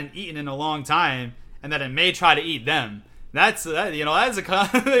dragon hadn't eaten in a long time and that it may try to eat them. That's who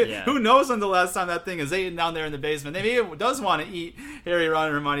knows when the last time that thing is eaten down there in the basement. Maybe it does want to eat Harry, Ron,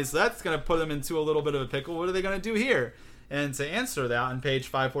 and Hermione, so that's going to put them into a little bit of a pickle. What are they going to do here? And to answer that, on page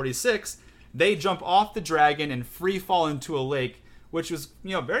 546, they jump off the dragon and free fall into a lake, which was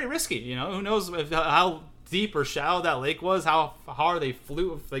very risky. Who knows how deep or shallow that lake was, how hard they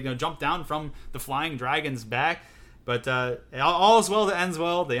flew, if they jumped down from the flying dragon's back. But all is well that ends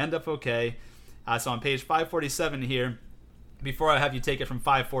well. They end up okay. So on page 547 here, before I have you take it from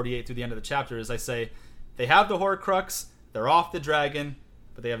 548 through the end of the chapter, as I say, they have the Horcrux, they're off the dragon,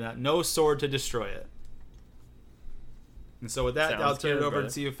 but they have no sword to destroy it. And so with that, I'll turn it over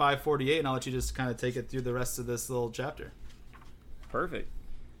to you 548, and I'll let you just kind of take it through the rest of this little chapter. Perfect.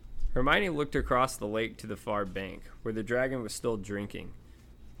 Hermione looked across the lake to the far bank, where the dragon was still drinking.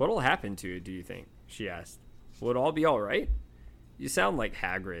 What'll happen to it, do you think? She asked. Will it all be all right? You sound like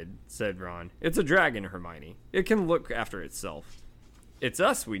Hagrid, said Ron. It's a dragon, Hermione. It can look after itself. It's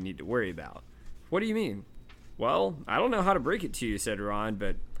us we need to worry about. What do you mean? Well, I don't know how to break it to you, said Ron,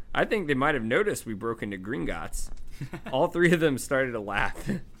 but I think they might have noticed we broke into Gringotts. All three of them started to laugh,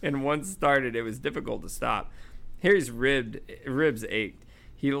 and once started, it was difficult to stop. Harry's ribs ached.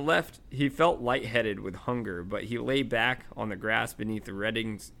 He felt lightheaded with hunger, but he lay back on the grass beneath the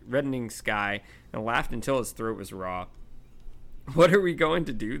reddening sky and laughed until his throat was raw. What are we going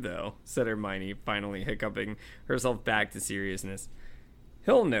to do, though? Said Hermione, finally hiccuping herself back to seriousness.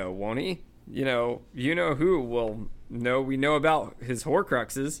 He'll know, won't he? You know who will know we know about his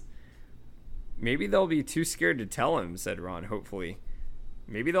Horcruxes. Maybe they'll be too scared to tell him, said Ron hopefully.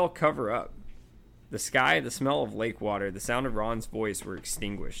 Maybe they'll cover up. The sky, the smell of lake water, the sound of Ron's voice were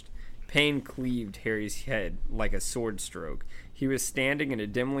extinguished. Pain cleaved Harry's head like a sword stroke. He was standing in a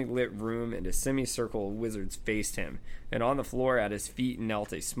dimly lit room, and a semicircle of wizards faced him, and on the floor at his feet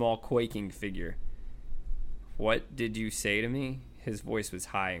knelt a small quaking figure. What did you say to me? His voice was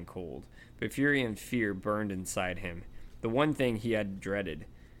high and cold, but fury and fear burned inside him, the one thing he had dreaded.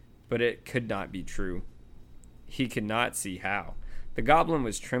 But it could not be true. He could not see how. The goblin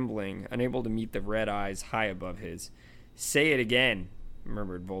was trembling, unable to meet the red eyes high above his. Say it again,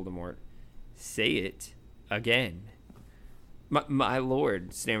 murmured Voldemort. Say it again. My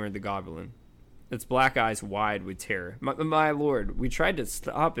lord, stammered the goblin, its black eyes wide with terror. My lord, we tried to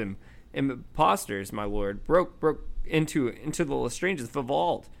stop him. Impostors, my lord, broke into the Lestrange's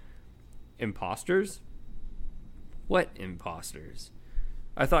vault. Impostors? What impostors?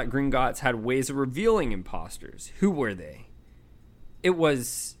 I thought Gringotts had ways of revealing impostors. Who were they? It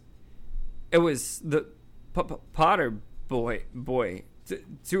was the Potter boy,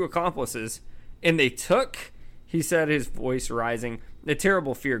 two accomplices, and they took, he said, his voice rising, a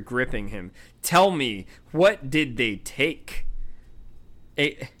terrible fear gripping him. Tell me, what did they take?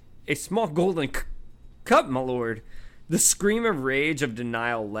 A small golden cup, my lord. The scream of rage of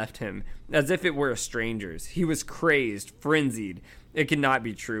denial left him, as if it were a stranger's. He was crazed, frenzied. It could not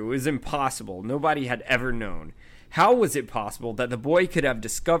be true. It was impossible. Nobody had ever known. How was it possible that the boy could have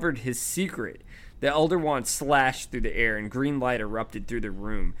discovered his secret? The Elder Wand slashed through the air, and green light erupted through the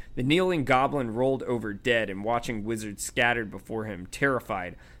room. The kneeling goblin rolled over dead, and watching wizards scattered before him,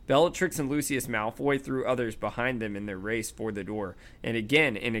 terrified. Bellatrix and Lucius Malfoy threw others behind them in their race for the door, and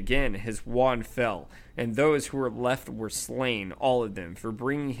again his wand fell, and those who were left were slain, all of them, for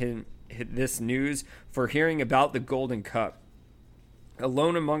bringing him this news, for hearing about the golden cup.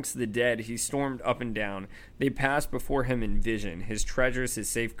 Alone amongst the dead, he stormed up and down. They passed before him in vision, his treasures, his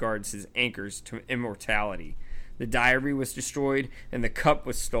safeguards, his anchors to immortality. The diary was destroyed, and the cup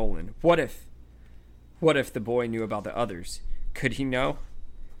was stolen. What if the boy knew about the others? Could he know?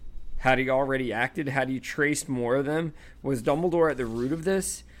 Had he already acted? Had he traced more of them? Was Dumbledore at the root of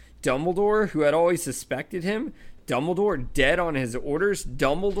this? Dumbledore, who had always suspected him? Dumbledore, dead on his orders?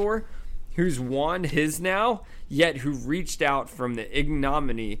 Dumbledore, whose wand his now, yet who reached out from the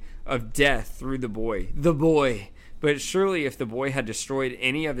ignominy of death through the boy. The boy! But surely if the boy had destroyed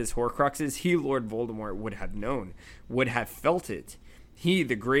any of his Horcruxes, he, Lord Voldemort, would have known, would have felt it. He,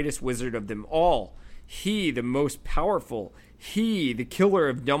 the greatest wizard of them all. He, the most powerful. He, the killer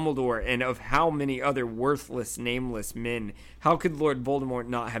of Dumbledore and of how many other worthless, nameless men. How could Lord Voldemort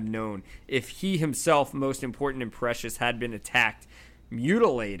not have known if he himself, most important and precious, had been attacked,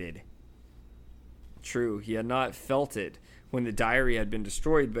 mutilated? True, he had not felt it when the diary had been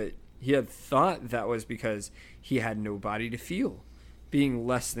destroyed, but he had thought that was because he had nobody to feel. Being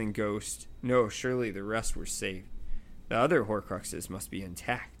less than ghost, no, surely the rest were safe. The other Horcruxes must be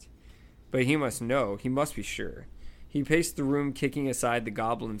intact. But he must know, he must be sure. He paced the room, kicking aside the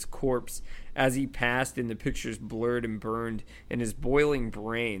goblin's corpse as he passed, and the pictures blurred and burned in his boiling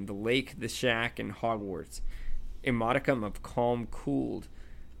brain, the lake, the shack, and Hogwarts. A modicum of calm cooled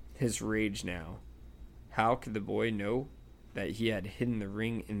his rage now. How could the boy know that he had hidden the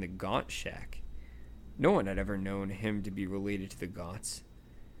ring in the Gaunt shack? No one had ever known him to be related to the Gaunts.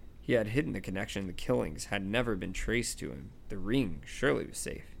 He had hidden the connection. The killings had never been traced to him. The ring surely was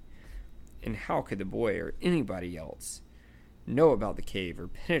safe. And how could the boy or anybody else know about the cave or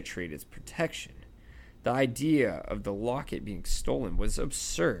penetrate its protection? The idea of the locket being stolen was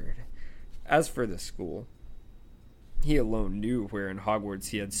absurd. As for the school, he alone knew where in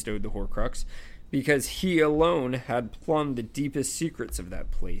Hogwarts he had stowed the Horcrux, because he alone had plumbed the deepest secrets of that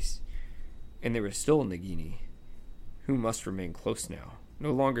place. And they were still Nagini, who must remain close now,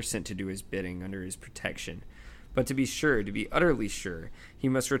 no longer sent to do his bidding under his protection. But to be sure, to be utterly sure, he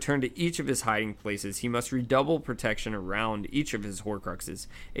must return to each of his hiding places. He must redouble protection around each of his Horcruxes,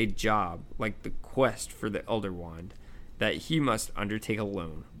 a job, like the quest for the Elder Wand, that he must undertake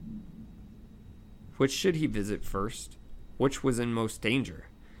alone. Which should he visit first? Which was in most danger?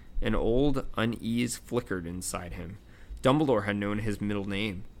 An old unease flickered inside him. Dumbledore had known his middle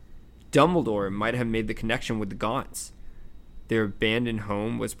name. Dumbledore might have made the connection with the Gaunts. Their abandoned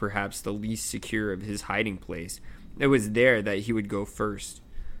home was perhaps the least secure of his hiding place. It was there that he would go first.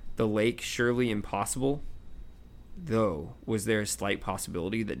 The lake surely impossible. Though, was there a slight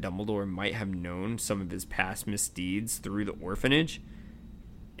possibility that Dumbledore might have known some of his past misdeeds through the orphanage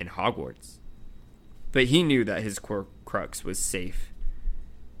and Hogwarts? But he knew that his Horcrux was safe.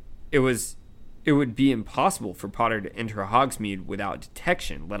 It would be impossible for Potter to enter Hogsmeade without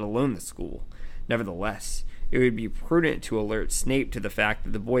detection, let alone the school. Nevertheless, it would be prudent to alert Snape to the fact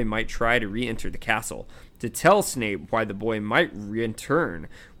that the boy might try to re-enter the castle. To tell Snape why the boy might return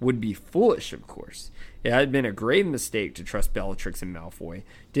would be foolish, of course. It had been a grave mistake to trust Bellatrix and Malfoy.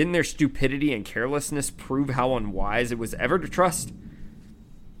 Didn't their stupidity and carelessness prove how unwise it was ever to trust?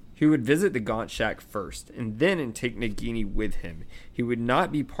 He would visit the Gaunt Shack first, and then take Nagini with him. He would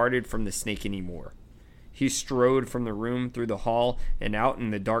not be parted from the snake anymore. He strode from the room through the hall and out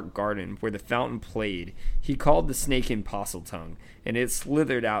in the dark garden where the fountain played. He called the snake in Parseltongue, and it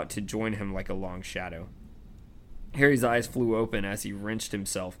slithered out to join him like a long shadow. Harry's eyes flew open as he wrenched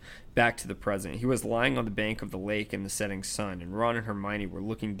himself back to the present. He was lying on the bank of the lake in the setting sun, and Ron and Hermione were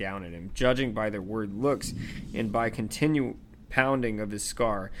looking down at him. Judging by their worried looks and by continued pounding of his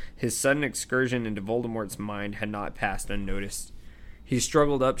scar, his sudden excursion into Voldemort's mind had not passed unnoticed. He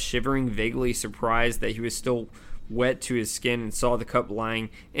struggled up, shivering, vaguely surprised that he was still wet to his skin, and saw the cup lying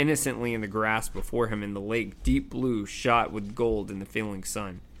innocently in the grass before him in the lake, deep blue, shot with gold in the failing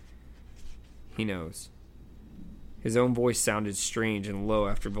sun. He knows. His own voice sounded strange and low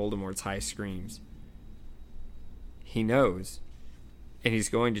after Voldemort's high screams. He knows, and he's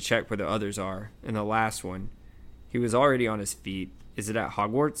going to check where the others are. And the last one, he was already on his feet. Is it at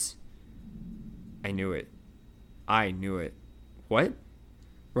Hogwarts? I knew it. I knew it. What?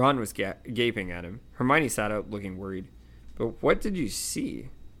 Ron was gaping at him. Hermione sat up, looking worried. But what did you see?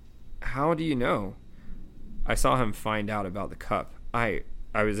 How do you know? I saw him find out about the cup. I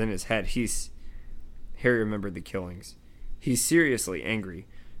was in his head. Harry remembered the killings. He's seriously angry,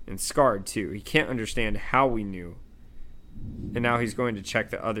 and scarred too. He can't understand how we knew. And now he's going to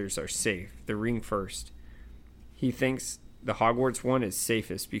check that others are safe. The ring first. He thinks the Hogwarts one is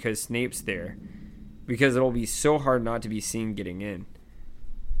safest because Snape's there. Because it'll be so hard not to be seen getting in.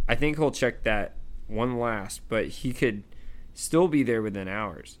 I think he'll check that one last, but he could still be there within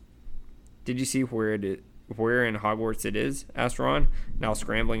hours. Did you see where in Hogwarts it is? Asked Ron, now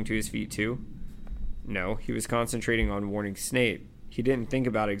scrambling to his feet too. No, he was concentrating on warning Snape. He didn't think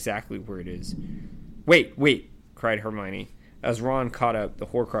about exactly where it is. Wait, cried Hermione. As Ron caught up the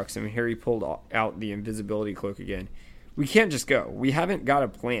Horcrux and Harry pulled out the invisibility cloak again. We can't just go. We haven't got a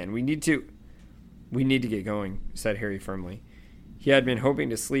plan. We need to get going, said Harry firmly. He had been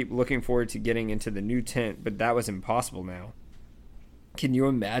hoping to sleep, looking forward to getting into the new tent, but that was impossible now. Can you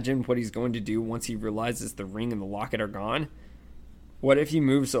imagine what he's going to do once he realizes the ring and the locket are gone? What if he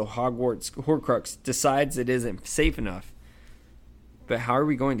moves so Hogwarts Horcrux decides it isn't safe enough? But how are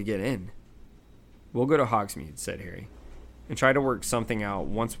we going to get in? We'll go to Hogsmeade, said Harry, and try to work something out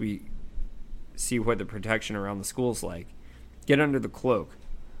once we see what the protection around the school's like. Get under the cloak.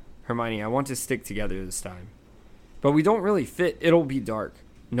 Hermione, I want to stick together this time. But we don't really fit. It'll be dark.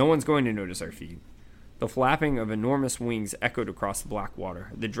 No one's going to notice our feet. The flapping of enormous wings echoed across the black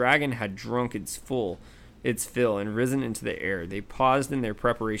water. The dragon had drunk its fill and risen into the air. They paused in their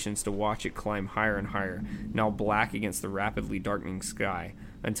preparations to watch it climb higher and higher, now black against the rapidly darkening sky,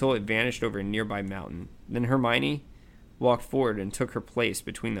 until it vanished over a nearby mountain. Then Hermione walked forward and took her place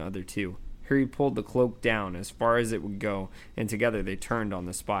between the other two. Harry pulled the cloak down as far as it would go, and together they turned on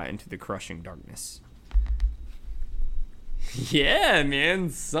the spot into the crushing darkness. Yeah, man,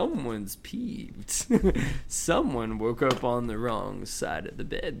 someone's peeved. Someone woke up on the wrong side of the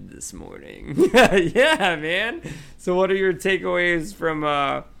bed this morning. Yeah, man. So what are your takeaways from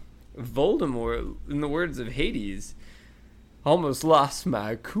Voldemort? In the words of Hades, almost lost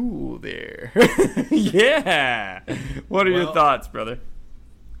my cool there. Yeah. What are your thoughts, brother?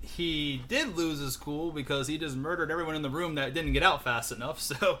 He did lose his cool because he just murdered everyone in the room that didn't get out fast enough,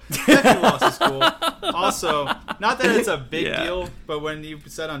 so definitely lost his cool. Also, not that it's a big deal, but when you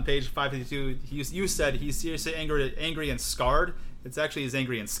said on page 552, you said he's seriously angry and scarred. It's actually he's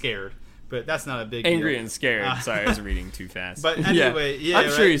angry and scared, but that's not a big deal. Angry and scared. Sorry, I was reading too fast. But anyway,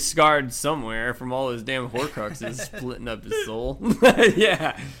 I'm sure he's scarred somewhere from all his damn Horcruxes splitting up his soul.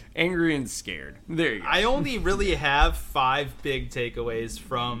 Yeah, angry and scared. There you go. I only really have 5 big takeaways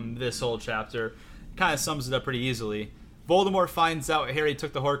from this whole chapter. Kind of sums it up pretty easily. Voldemort finds out Harry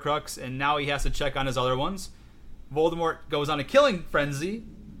took the Horcrux, and now he has to check on his other ones. Voldemort goes on a killing frenzy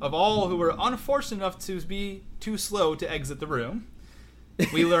of all who were unfortunate enough to be too slow to exit the room.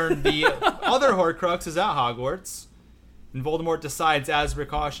 We learn the other Horcrux is at Hogwarts, and Voldemort decides as a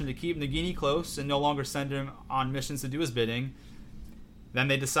precaution to keep Nagini close and no longer send him on missions to do his bidding. Then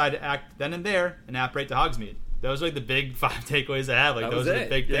they decide to act then and there and apparate to Hogsmeade. Those are like the big 5 takeaways I have. Like That those was are the it,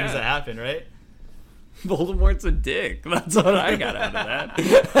 big things yeah. that happen, right? Voldemort's a dick. That's what I got out of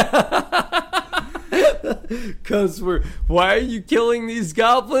that. Cause why are you killing these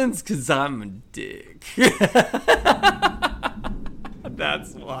goblins? Cause I'm a dick.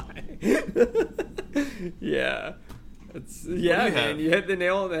 That's why. Yeah. Man, you hit the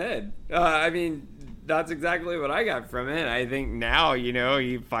nail on the head. I mean, that's exactly what I got from it. I think now,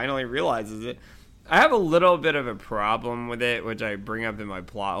 he finally realizes it. I have a little bit of a problem with it, which I bring up in my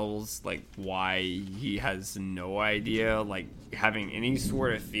plot holes, like why he has no idea, like having any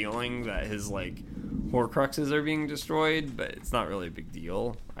sort of feeling that his like Horcruxes are being destroyed, but it's not really a big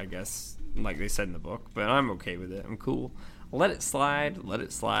deal, I guess, like they said in the book. But I'm okay with it. I'm cool. Let it slide.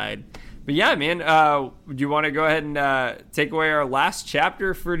 But yeah, man, do you want to go ahead and take away our last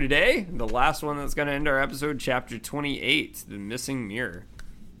chapter for today? The last one that's going to end our episode, chapter 28, The Missing Mirror.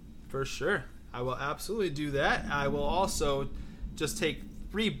 For sure. I will absolutely do that. I will also just take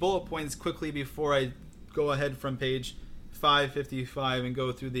 3 bullet points quickly before I go ahead from page 555 and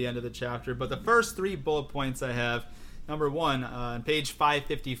go through the end of the chapter. But the first 3 bullet points I have, number 1, on page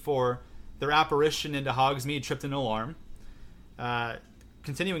 554, their apparition into Hogsmeade tripped an alarm.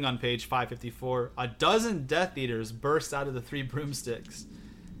 Continuing on page 554, a dozen Death Eaters burst out of the 3 broomsticks.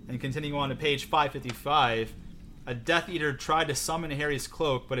 And continuing on to page 555, a Death Eater tried to summon Harry's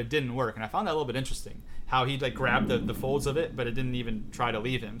cloak, but it didn't work. And I found that a little bit interesting, how he like grabbed the folds of it, but it didn't even try to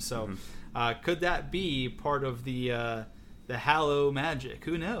leave him. So could that be part of the Hallow magic?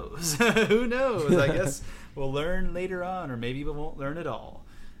 Who knows? Who knows? I guess we'll learn later on, or maybe we won't learn at all.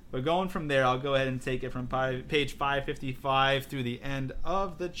 But going from there, I'll go ahead and take it from page 555 through the end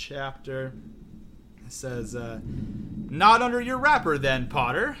of the chapter. It says, "Not under your wrapper then,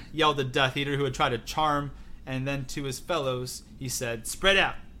 Potter," yelled the Death Eater who had tried to charm, and then to his fellows he said, "Spread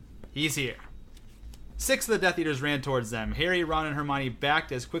out. He's here." 6 of the Death Eaters ran towards them. Harry, Ron, and Hermione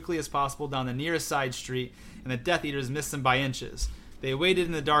backed as quickly as possible down the nearest side street, and the Death Eaters missed them by inches. They waited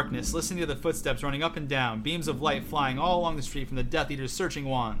in the darkness, listening to the footsteps running up and down, beams of light flying all along the street from the Death Eaters' searching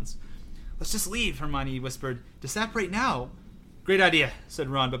wands. "Let's just leave," Hermione whispered. "Disapparate now." "Great idea," said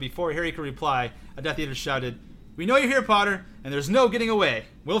Ron, but before Harry could reply, a Death Eater shouted, "We know you're here, Potter, and there's no getting away.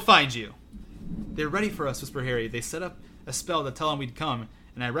 We'll find you." "They're ready for us," whispered Harry. "They set up a spell to tell them we'd come,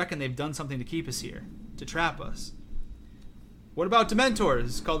 and I reckon they've done something to keep us here, to trap us." "What about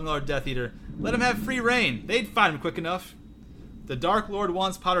Dementors?" called another Death Eater. "Let them have free reign. They'd find them quick enough." "The Dark Lord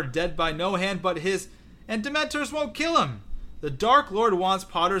wants Potter dead by no hand but his, and Dementors won't kill him. The Dark Lord wants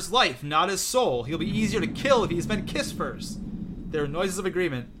Potter's life, not his soul. He'll be easier to kill if he's been kissed first." There were noises of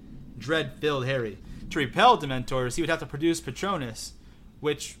agreement. Dread filled Harry. To repel Dementors, he would have to produce Patronus,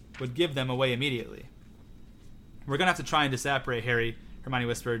 which would give them away immediately. "We're going to have to try and disapparate, Harry," Hermione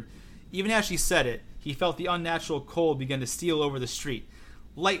whispered. Even as she said it, he felt the unnatural cold begin to steal over the street.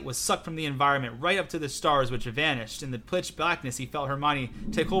 Light was sucked from the environment right up to the stars, which vanished. In the pitch blackness, he felt Hermione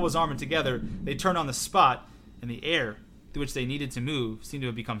take hold of his arm, and together they turned on the spot, and the air through which they needed to move seemed to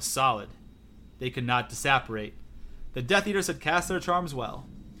have become solid. They could not disapparate. The Death Eaters had cast their charms well.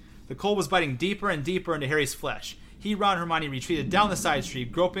 The cold was biting deeper and deeper into Harry's flesh. He, Ron, and Hermione retreated down the side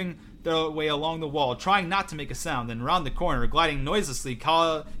street, groping their way along the wall, trying not to make a sound. Then round the corner, gliding noiselessly,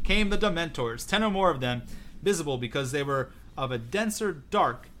 came the Dementors, 10 or more of them, visible because they were of a denser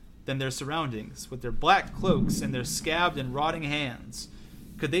dark than their surroundings, with their black cloaks and their scabbed and rotting hands.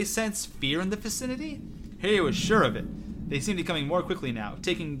 Could they sense fear in the vicinity? Harry was sure of it. They seemed to be coming more quickly now,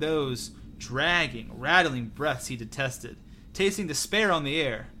 taking those dragging, rattling breaths he detested, tasting despair on the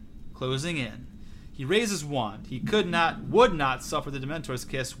air, closing in. He raised his wand. He would not suffer the Dementor's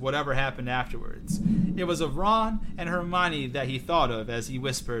kiss, whatever happened afterwards. It was of Ron and Hermione that he thought of as he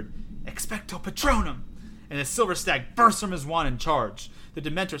whispered, "Expecto Patronum!" and the silver stag burst from his wand and charged. The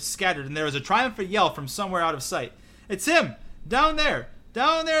Dementors scattered, and there was a triumphant yell from somewhere out of sight. "It's him! Down there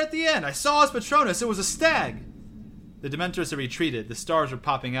at the end! I saw his Patronus! It was a stag!" The Dementors had retreated. The stars were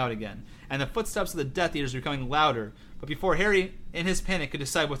popping out again, and the footsteps of the Death Eaters were becoming louder. But before Harry, in his panic, could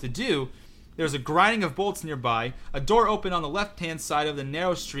decide what to do, there was a grinding of bolts nearby. A door opened on the left-hand side of the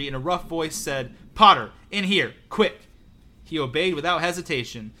narrow street, and a rough voice said, "Potter, in here, quick!" He obeyed without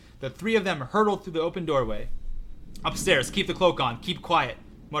hesitation. The 3 of them hurtled through the open doorway. "Upstairs, keep the cloak on, keep quiet,"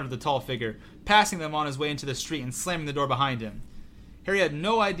 muttered the tall figure, passing them on his way into the street and slamming the door behind him. Harry had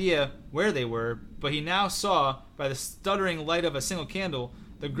no idea where they were, but he now saw, by the stuttering light of a single candle,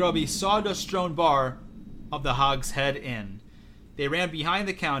 the grubby, sawdust-strewn bar of the Hogshead Inn. They ran behind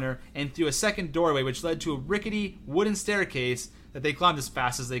the counter and through a second doorway which led to a rickety wooden staircase that they climbed as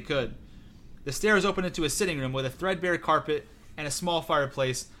fast as they could. The stairs opened into a sitting room with a threadbare carpet and a small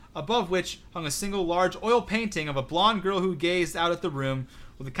fireplace, above which hung a single large oil painting of a blonde girl who gazed out at the room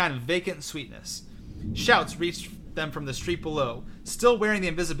with a kind of vacant sweetness. Shouts reached them from the street below. Still wearing the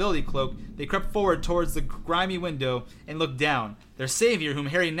invisibility cloak, they crept forward towards the grimy window and looked down. Their savior, whom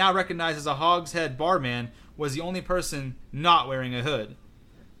Harry now recognized as a Hogshead barman, was the only person not wearing a hood.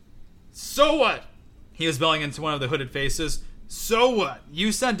 "So what?" he was belling into one of the hooded faces. "So what?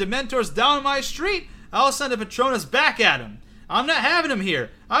 You send Dementors down my street? I'll send a Patronus back at him. I'm not having him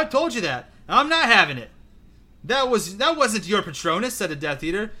here. I told you that. I'm not having it." That wasn't your Patronus," said the Death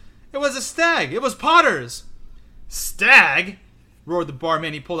Eater. "It was a stag. It was Potter's." "Stag?" roared the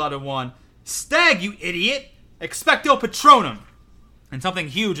barman. He pulled out a wand. "Stag, you idiot! Expecto Patronum!" And something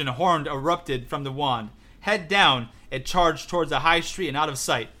huge and horned erupted from the wand. Head down, it charged towards the high street and out of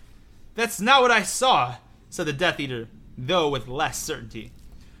sight. "That's not what I saw," said the Death Eater, though with less certainty.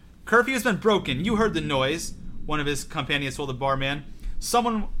 "Curfew's been broken. You heard the noise," one of his companions told the barman.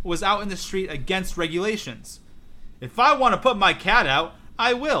 "Someone was out in the street against regulations." "If I want to put my cat out,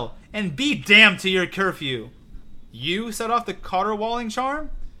 I will, and be damned to your curfew." "You set off the caterwauling charm?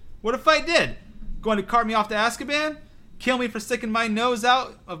 What if I did? Going to cart me off to Azkaban? Kill me for sticking my nose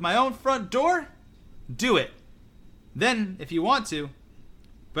out of my own front door? Do it. Then, if you want to.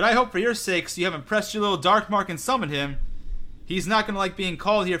 But I hope for your sakes you haven't pressed your little dark mark and summoned him. He's not going to like being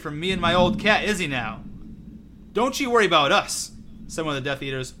called here from me and my old cat, is he now?" "Don't you worry about us," said one of the Death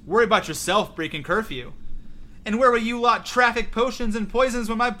Eaters. "Worry about yourself breaking curfew. And where will you lot traffic potions and poisons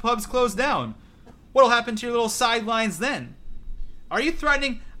when my pub's closed down? What'll happen to your little sidelines then? Are you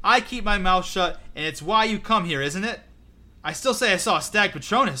threatening I keep my mouth shut and it's why you come here, isn't it?" "I still say I saw a stag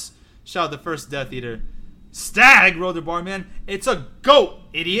Patronus," shouted the first Death Eater. "Stag?" roared the barman. "It's a goat,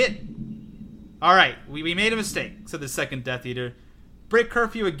 idiot." "All right, we made a mistake," said the second Death Eater. "Break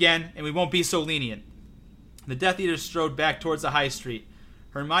curfew again and we won't be so lenient." The Death Eater strode back towards the high street.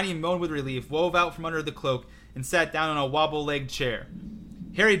 Hermione moaned with relief, wove out from under the cloak, and sat down on a wobble-legged chair.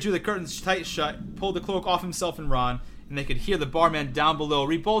 Harry drew the curtains tight shut, pulled the cloak off himself and Ron, and they could hear the barman down below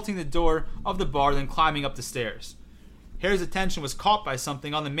rebolting the door of the bar, then climbing up the stairs. Harry's attention was caught by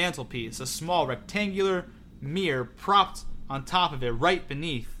something on the mantelpiece, a small rectangular mirror propped on top of it right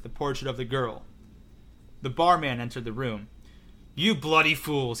beneath the portrait of the girl. The barman entered the room. "You bloody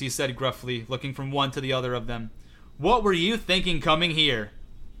fools," he said gruffly, looking from one to the other of them. "What were you thinking coming here?"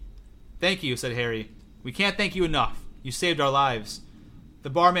 "Thank you," said Harry. "We can't thank you enough. You saved our lives." The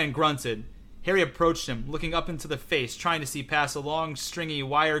barman grunted. Harry approached him, looking up into the face, trying to see past the long, stringy,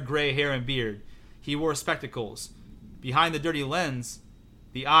 wire gray hair and beard. He wore spectacles. Behind the dirty lens,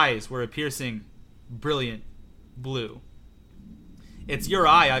 the eyes were a piercing, brilliant blue. "It's your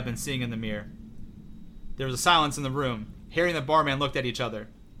eye I've been seeing in the mirror." There was a silence in the room. Harry and the barman looked at each other.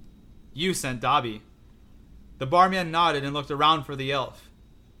 "You sent Dobby." The barman nodded and looked around for the elf.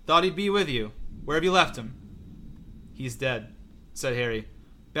 "Thought he'd be with you. Where have you left him?" "He's dead," said Harry.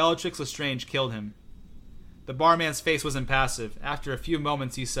 "Bellatrix Lestrange killed him." The barman's face was impassive. After a few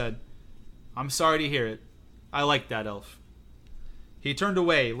moments he said, "I'm sorry to hear it. I like that elf." He turned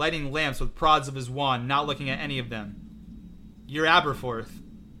away, lighting lamps with prods of his wand, not looking at any of them. "You're Aberforth,"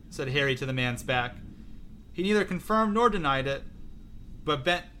 said Harry to the man's back. He neither confirmed nor denied it, but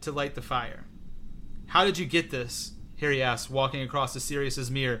bent to light the fire. "How did you get this?" Harry asked, walking across to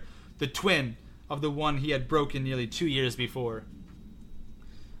Sirius's mirror, the twin of the one he had broken nearly 2 years before.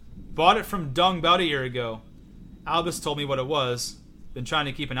 "Bought it from Dung about a year ago. Albus told me what it was. Been trying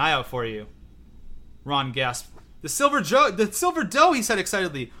to keep an eye out for you." Ron gasped. The silver dough, he said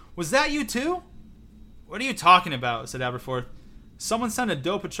excitedly. "Was that you too?" "What are you talking about?" said Aberforth. "Someone sent a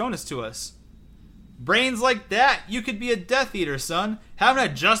dough Patronus to us." "Brains like that, you could be a Death Eater, son. Haven't I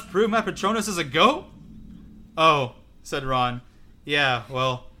just proved my Patronus is a goat?" "Oh," said Ron. "Yeah,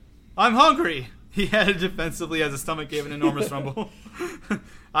 well, I'm hungry," he added defensively as his stomach gave an enormous rumble.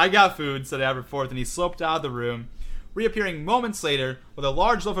 "I got food," said Aberforth, and he sloped out of the room, reappearing moments later with a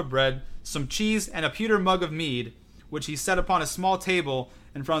large loaf of bread, some cheese, and a pewter mug of mead, which he set upon a small table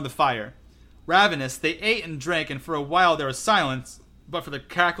in front of the fire. Ravenous, they ate and drank, and for a while there was silence, but for the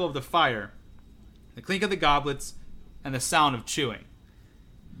crackle of the fire, the clink of the goblets, and the sound of chewing.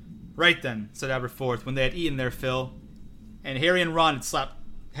 "Right then," said Aberforth, when they had eaten their fill, and Harry and Ron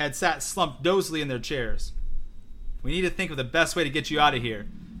had sat slumped dozily in their chairs. "We need to think of the best way to get you out of here.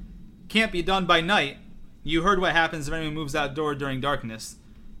 Can't be done by night. You heard what happens if anyone moves outdoor during darkness.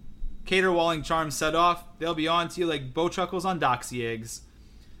 Caterwauling charms set off, they'll be on to you like bowtruckles on doxy eggs.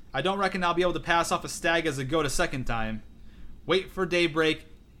 I don't reckon I'll be able to pass off a stag as a goat a second time. Wait for daybreak,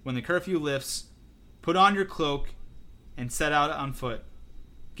 when the curfew lifts, put on your cloak, and set out on foot.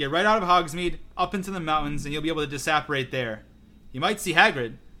 Get right out of Hogsmeade, up into the mountains, and you'll be able to disapparate there. You might see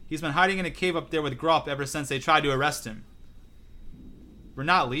Hagrid. He's been hiding in a cave up there with Grop ever since they tried to arrest him. We're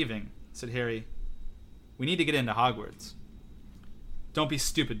not leaving, said Harry. We need to get into Hogwarts. Don't be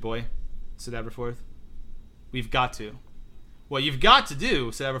stupid, boy, said Aberforth. We've got to. What you've got to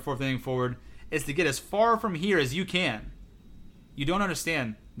do, said Aberforth, leaning forward, is to get as far from here as you can. You don't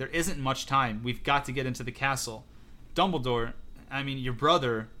understand. There isn't much time. We've got to get into the castle. Dumbledore, your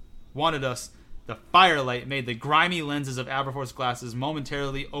brother, wanted us. The firelight made the grimy lenses of Aberforth's glasses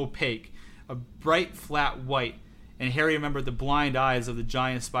momentarily opaque, a bright flat white, and Harry remembered the blind eyes of the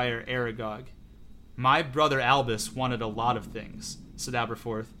giant spider Aragog. My brother Albus wanted a lot of things, said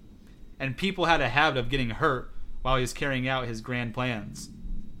Aberforth, and people had a habit of getting hurt while he was carrying out his grand plans.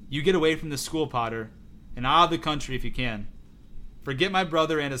 You get away from the school, Potter, and out of the country if you can. Forget my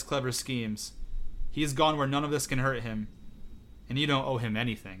brother and his clever schemes. He's gone where none of this can hurt him, and you don't owe him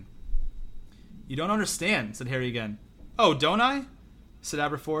anything. You don't understand, said Harry again. Oh, don't I? Said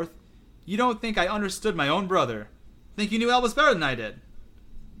Aberforth. You don't think I understood my own brother. Think you knew Albus better than I did.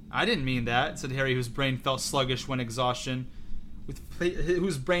 I didn't mean that, said Harry, whose brain felt sluggish with exhaustion,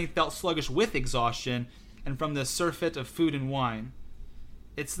 and from the surfeit of food and wine.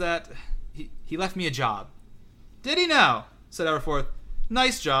 It's that he left me a job. Did he now? Said Aberforth.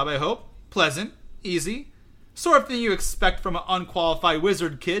 Nice job, I hope. Pleasant. Easy. Sort of thing you expect from an unqualified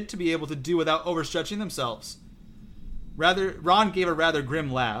wizard kid to be able to do without overstretching themselves. Ron gave a rather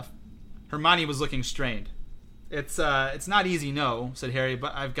grim laugh. Hermione was looking strained. It's not easy, no, said Harry,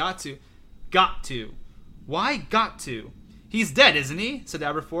 but I've got to. Got to. Why got to? He's dead, isn't he? Said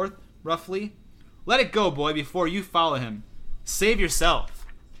Aberforth, roughly. Let it go, boy, before you follow him. Save yourself.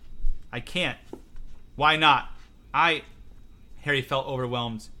 I can't. Why not? Harry felt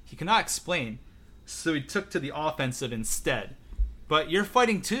overwhelmed. He could not explain, so he took to the offensive instead. But you're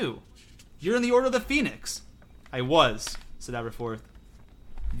fighting too. You're in the Order of the Phoenix. I was, said Aberforth.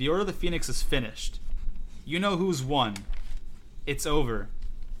 The Order of the Phoenix is finished. You know who's won. It's over.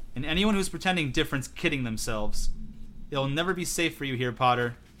 And anyone who's pretending different's kidding themselves. It'll never be safe for you here,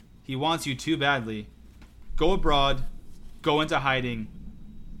 Potter. He wants you too badly. Go abroad. Go into hiding.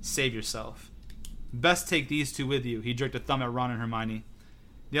 Save yourself. Best take these two with you. He jerked a thumb at Ron and Hermione.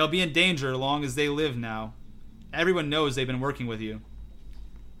 They'll be in danger as long as they live now. Everyone knows they've been working with you.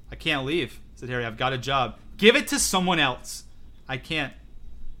 I can't leave, said Harry. I've got a job. Give it to someone else. I can't.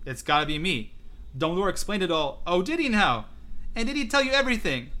 It's gotta be me. Dumbledore explained it all. Oh, did he now? And did he tell you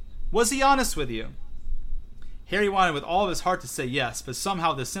everything? Was he honest with you? Harry wanted with all of his heart to say yes, but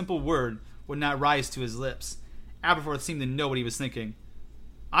somehow the simple word would not rise to his lips. Aberforth seemed to know what he was thinking.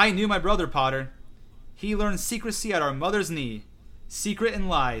 I knew my brother, Potter. He learned secrecy at our mother's knee. Secret and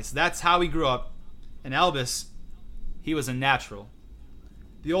lies. That's how he grew up. And Albus, he was a natural.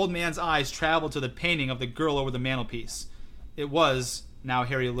 The old man's eyes traveled to the painting of the girl over the mantelpiece. It was, now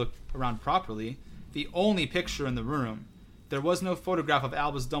Harry looked around properly, the only picture in the room. There was no photograph of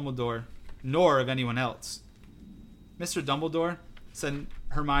Albus Dumbledore, nor of anyone else. Mr. Dumbledore, said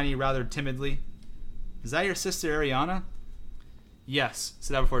Hermione rather timidly, is that your sister Ariana? Yes,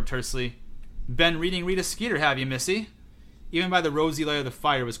 said Aberforth tersely. Been reading Rita Skeeter, have you, missy? Even by the rosy light of the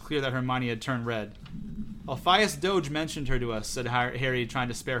fire, it was clear that Hermione had turned red. Alpheus Doge mentioned her to us, said Harry, trying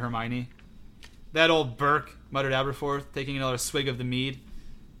to spare Hermione. That old Burke, muttered Aberforth, taking another swig of the mead.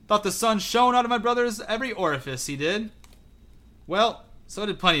 Thought the sun shone out of my brother's every orifice, he did. Well, so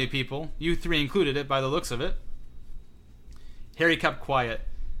did plenty of people. You three included it, by the looks of it. Harry kept quiet.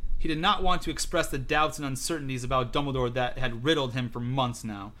 He did not want to express the doubts and uncertainties about Dumbledore that had riddled him for months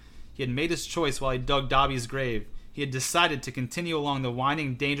now. He had made his choice while he dug Dobby's grave. He had decided to continue along the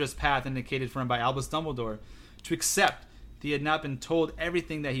winding, dangerous path indicated for him by Albus Dumbledore, to accept that he had not been told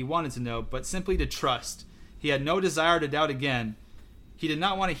everything that he wanted to know, but simply to trust. He had no desire to doubt again. He did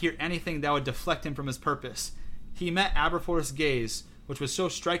not want to hear anything that would deflect him from his purpose. He met Aberforth's gaze, which was so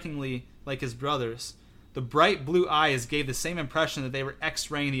strikingly like his brother's. The bright blue eyes gave the same impression that they were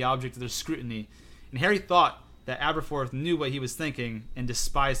X-raying the object of their scrutiny, and Harry thought that Aberforth knew what he was thinking and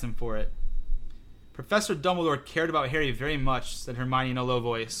despised him for it. Professor Dumbledore cared about Harry very much, said Hermione in a low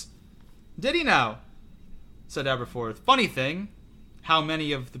voice. Did he now? Said Aberforth. Funny thing, how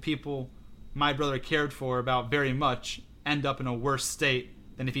many of the people my brother cared for about very much end up in a worse state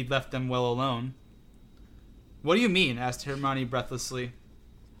than if he'd left them well alone. What do you mean? Asked Hermione breathlessly.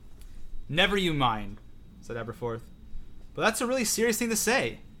 Never you mind, said Aberforth. But that's a really serious thing to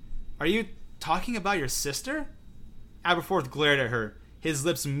say. Are you talking about your sister? Aberforth glared at her. His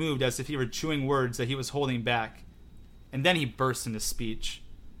lips moved as if he were chewing words that he was holding back. And then he burst into speech.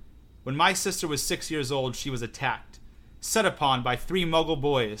 When my sister was 6 years old, she was attacked, set upon by 3 Muggle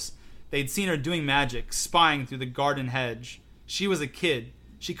boys. They'd seen her doing magic, spying through the garden hedge. She was a kid.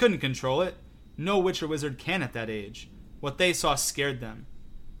 She couldn't control it. No witch or wizard can at that age. What they saw scared them.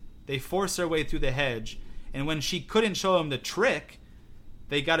 They forced their way through the hedge, and when she couldn't show them the trick,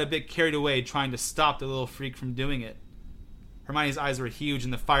 they got a bit carried away trying to stop the little freak from doing it. Hermione's eyes were huge in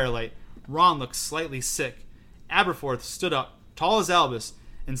the firelight. Ron looked slightly sick. Aberforth stood up, tall as Albus,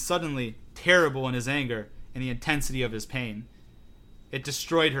 and suddenly terrible in his anger and the intensity of his pain. It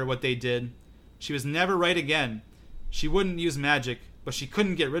destroyed her, what they did. She was never right again. She wouldn't use magic, but she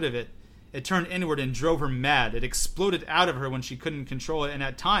couldn't get rid of it. It turned inward and drove her mad. It exploded out of her when she couldn't control it, and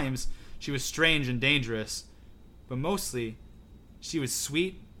at times she was strange and dangerous. But mostly, she was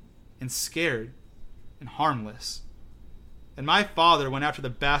sweet and scared and harmless. And my father went after the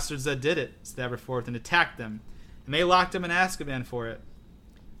bastards that did it, said Aberforth, and attacked them, and they locked him in Azkaban for it.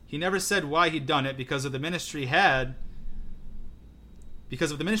 He never said why he'd done it, because if the Ministry had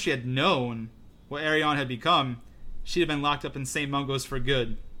known what Arion had become, she'd have been locked up in St. Mungo's for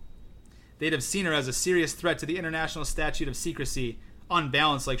good. They'd have seen her as a serious threat to the International Statute of Secrecy,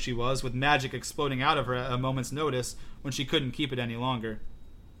 unbalanced like she was, with magic exploding out of her at a moment's notice when she couldn't keep it any longer.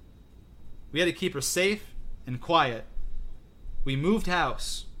 We had to keep her safe and quiet. We moved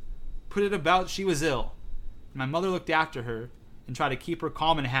house, put it about she was ill, and my mother looked after her and tried to keep her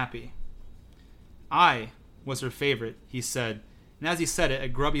calm and happy. I was her favorite, he said, and as he said it, a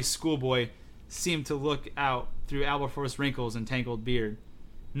grubby schoolboy seemed to look out through Aberforth's wrinkles and tangled beard.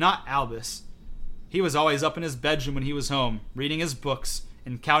 Not Albus. He was always up in his bedroom when he was home, reading his books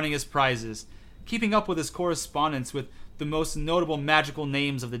and counting his prizes, keeping up with his correspondence with the most notable magical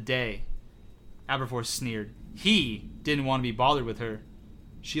names of the day. Aberforth sneered. He didn't want to be bothered with her.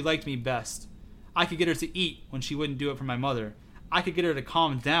 She liked me best. I could get her to eat when she wouldn't do it for my mother. I could get her to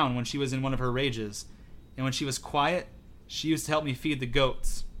calm down when she was in one of her rages. And when she was quiet, she used to help me feed the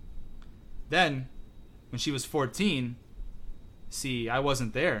goats. Then, when she was 14... See, I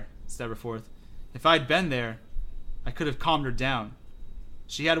wasn't there, said Aberforth. If I'd been there, I could have calmed her down.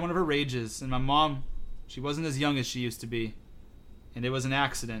 She had one of her rages, and my mom, she wasn't as young as she used to be. And it was an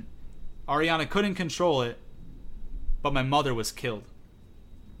accident. Ariana couldn't control it, but my mother was killed.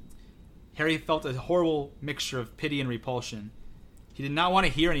 Harry felt a horrible mixture of pity and repulsion. He did not want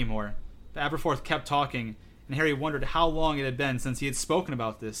to hear anymore, but Aberforth kept talking, and Harry wondered how long it had been since he had spoken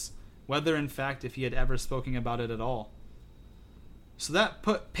about this, whether, in fact, if he had ever spoken about it at all. So that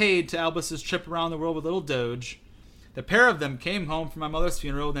paid to Albus's trip around the world with little Doge. The pair of them came home from my mother's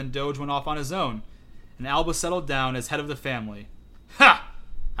funeral, then Doge went off on his own, and Albus settled down as head of the family. Ha!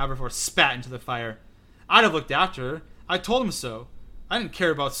 Aberforth spat into the fire. I'd have looked after her. I told him so. I didn't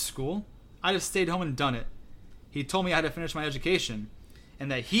care about school. I'd have stayed home and done it. He told me I had to finish my education, and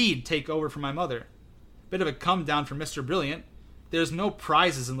that he'd take over for my mother. Bit of a come down from Mr. Brilliant. There's no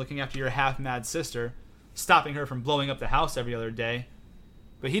prizes in looking after your half-mad sister, stopping her from blowing up the house every other day.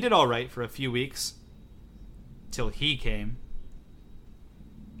 But he did all right for a few weeks. Till he came.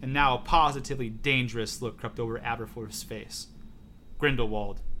 And now a positively dangerous look crept over Aberforth's face.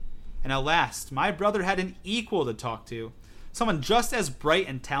 Grindelwald. And at last, my brother had an equal to talk to. Someone just as bright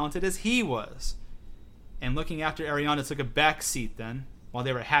and talented as he was. And looking after Ariana took a back seat then, while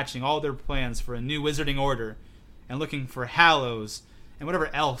they were hatching all their plans for a new wizarding order, and looking for Hallows, and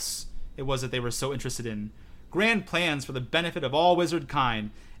whatever else it was that they were so interested in. Grand plans for the benefit of all wizard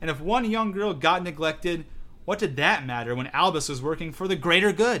kind, and if one young girl got neglected, what did that matter when Albus was working for the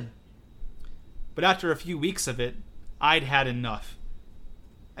greater good? But after a few weeks of it, I'd had enough.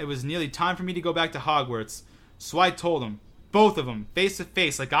 It was nearly time for me to go back to Hogwarts, so I told them, both of them, face to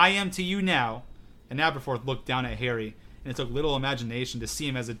face like I am to you now. And Aberforth looked down at Harry, and it took little imagination to see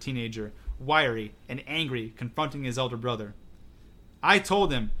him as a teenager, wiry and angry, confronting his elder brother. I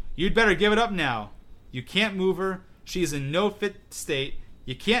told him, you'd better give it up now. You can't move her. She's in no fit state.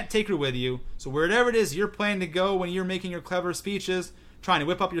 You can't take her with you. So wherever it is you're planning to go when you're making your clever speeches, trying to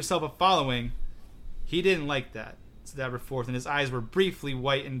whip up yourself a following. He didn't like that, said Aberforth, and his eyes were briefly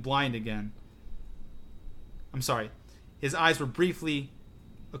white and blind again. His eyes were briefly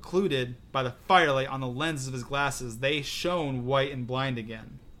occluded by the firelight on the lenses of his glasses. They shone white and blind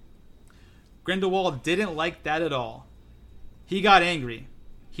again. Grindelwald didn't like that at all. He got angry.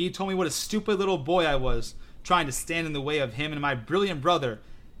 He told me what a stupid little boy I was, trying to stand in the way of him and my brilliant brother.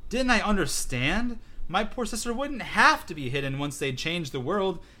 Didn't I understand? My poor sister wouldn't have to be hidden once they changed the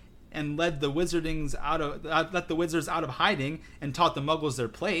world and let the wizards out of hiding and taught the Muggles their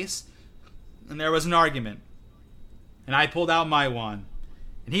place. And there was an argument. And I pulled out my wand,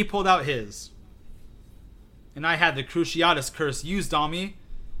 and he pulled out his. And I had the Cruciatus curse used on me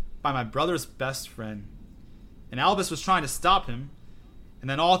by my brother's best friend. And Albus was trying to stop him, and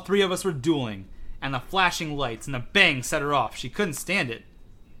then all three of us were dueling, and the flashing lights and the bang set her off. She couldn't stand it.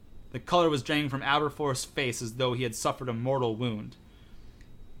 The color was draining from Aberforth's face as though he had suffered a mortal wound.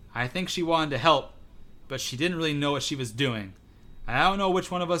 I think she wanted to help, but she didn't really know what she was doing. I don't know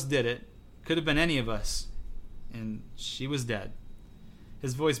which one of us did it. Could have been any of us. And she was dead.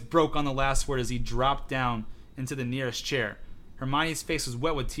 His voice broke on the last word as he dropped down into the nearest chair. Hermione's face was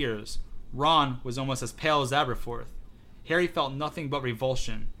wet with tears. Ron was almost as pale as Aberforth. Harry felt nothing but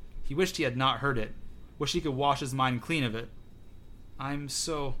revulsion. He wished he had not heard it. Wished he could wash his mind clean of it. I'm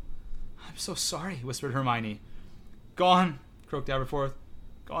so sorry, whispered Hermione. Gone, croaked Aberforth.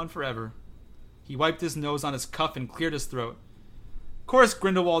 Gone forever. He wiped his nose on his cuff and cleared his throat. Of course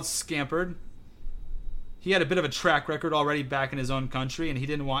Grindelwald scampered. He had a bit of a track record already back in his own country, and he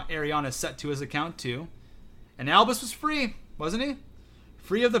didn't want Ariana set to his account too. And Albus was free, wasn't he?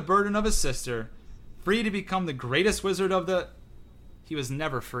 Free of the burden of his sister. Free to become the greatest wizard of the... He was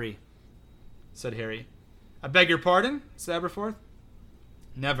never free, said Harry. I beg your pardon, said Aberforth.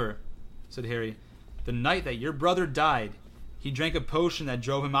 Never, said Harry. The night that your brother died, he drank a potion that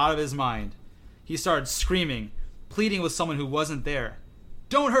drove him out of his mind. He started screaming, pleading with someone who wasn't there.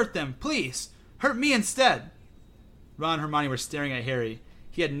 Don't hurt them, please! Hurt me instead! Ron and Hermione were staring at Harry.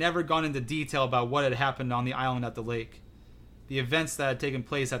 He had never gone into detail about what had happened on the island at the lake. The events that had taken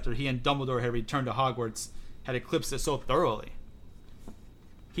place after he and Dumbledore had returned to Hogwarts had eclipsed it so thoroughly.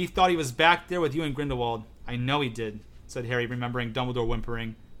 He thought he was back there with you and Grindelwald. I know he did, said Harry, remembering Dumbledore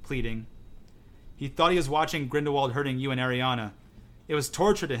whimpering, pleading. He thought he was watching Grindelwald hurting you and Ariana. It was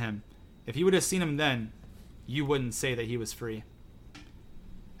torture to him. If you would have seen him then, you wouldn't say that he was free.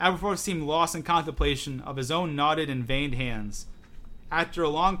 Aberforth seemed lost in contemplation of his own knotted and veined hands. After a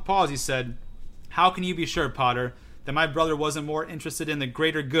long pause, he said, How can you be sure, Potter, that my brother wasn't more interested in the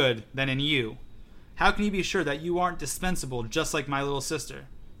greater good than in you? How can you be sure that you aren't dispensable just like my little sister?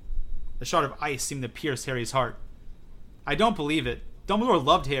 The shot of ice seemed to pierce Harry's heart. I don't believe it. Dumbledore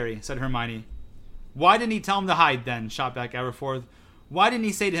loved Harry, said Hermione. Why didn't he tell him to hide then? Shot back Aberforth. Why didn't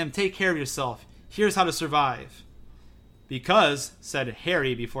he say to him, take care of yourself. Here's how to survive. Because, said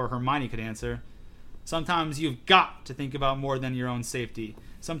Harry before Hermione could answer, sometimes you've got to think about more than your own safety.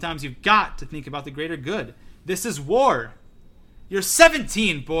 Sometimes you've got to think about the greater good. This is war. You're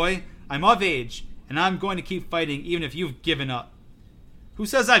 17, boy. I'm of age, and I'm going to keep fighting even if you've given up. Who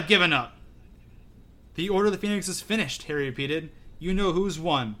says I've given up? The Order of the Phoenix is finished, Harry repeated. You know who's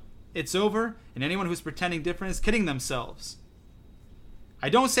won. It's over, and anyone who's pretending different is kidding themselves. I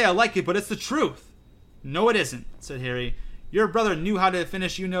don't say I like it, but it's the truth. No, it isn't, said Harry. Your brother knew how to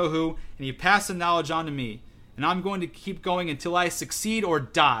finish you-know-who, and he passed the knowledge on to me, and I'm going to keep going until I succeed or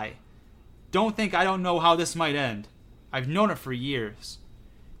die. Don't think I don't know how this might end. I've known it for years.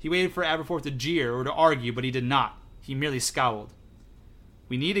 He waited for Aberforth to jeer or to argue, but he did not. He merely scowled.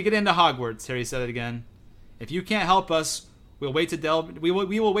 We need to get into Hogwarts, Harry said it again. If you can't help us, we will wait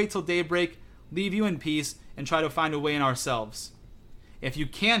till daybreak, leave you in peace, and try to find a way in ourselves. If you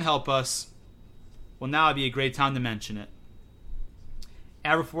can help us, well, now would be a great time to mention it.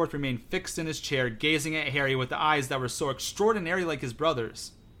 Aberforth remained fixed in his chair, gazing at Harry with the eyes that were so extraordinarily like his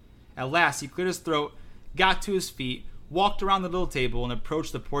brother's. At last, he cleared his throat, got to his feet, walked around the little table, and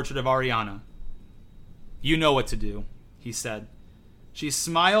approached the portrait of Ariana. You know what to do, he said. She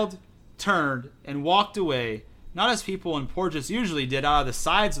smiled, turned, and walked away, not as people in portraits usually did out of the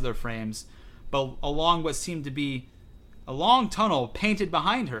sides of their frames, but along what seemed to be a long tunnel painted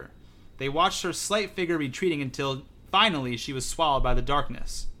behind her. They watched her slight figure retreating until finally she was swallowed by the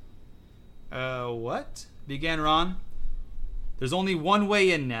darkness. What? Began Ron. There's only one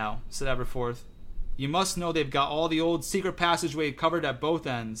way in now, said Aberforth. You must know they've got all the old secret passageway covered at both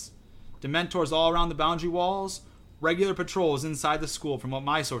ends. Dementors all around the boundary walls, regular patrols inside the school from what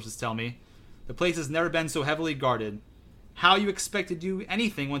my sources tell me. The place has never been so heavily guarded. How you expect to do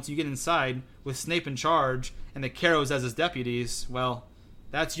anything once you get inside, with Snape in charge and the Carrows as his deputies, well,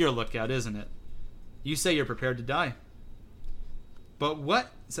 that's your lookout, isn't it? You say you're prepared to die. But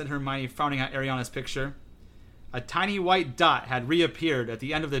what? Said Hermione, frowning at Ariana's picture. A tiny white dot had reappeared at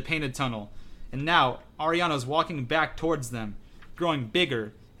the end of the painted tunnel, and now Ariana was walking back towards them, growing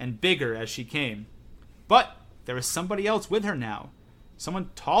bigger and bigger as she came. But there was somebody else with her now, someone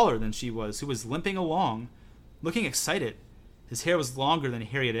taller than she was, who was limping along, looking excited. His hair was longer than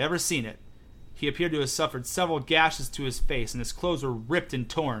Harry had ever seen it. He appeared to have suffered several gashes to his face, and his clothes were ripped and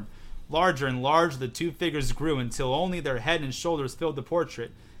torn. Larger and larger the two figures grew until only their head and shoulders filled the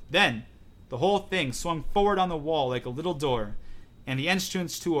portrait. Then, the whole thing swung forward on the wall like a little door, and the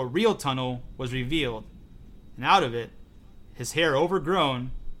entrance to a real tunnel was revealed. And out of it, his hair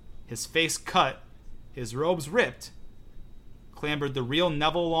overgrown, his face cut, his robes ripped, clambered the real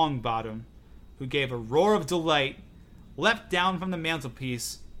Neville Longbottom, who gave a roar of delight, leapt down from the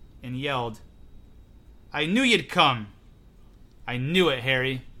mantelpiece, and yelled, "I knew you'd come! I knew it,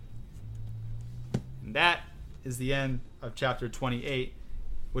 Harry!" And that is the end of chapter 28,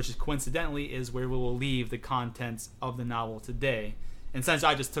 which is coincidentally is where we will leave the contents of the novel today. And since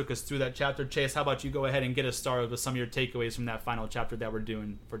I just took us through that chapter, Chase, how about you go ahead and get us started with some of your takeaways from that final chapter that we're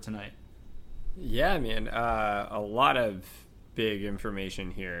doing for tonight? Yeah, man. A lot of big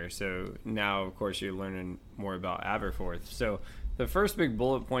information here. So now, of course, you're learning more about Aberforth. So the first big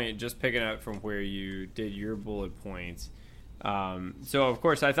bullet point, just picking up from where you did your bullet points. So, of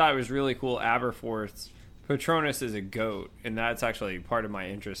course, I thought it was really cool. Aberforth's Patronus is a goat, and that's actually part of my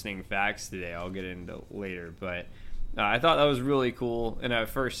interesting facts today. I'll get into later, but I thought that was really cool. And at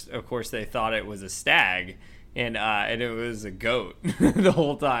first, of course, they thought it was a stag, and it was a goat the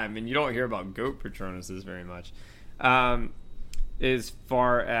whole time. And you don't hear about goat Patronuses very much. As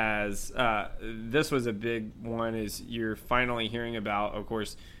far as this was a big one, is you're finally hearing about, of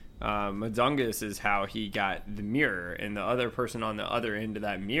course, Mundungus is how he got the mirror, and the other person on the other end of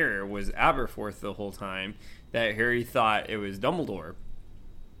that mirror was Aberforth the whole time, that Harry thought it was Dumbledore.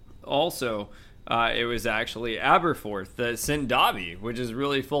 Also, it was actually Aberforth that sent Dobby, which is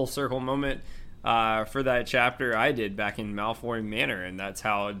really full circle moment for that chapter I did back in Malfoy Manor, and that's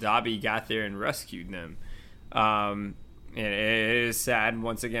how Dobby got there and rescued them. And it is sad.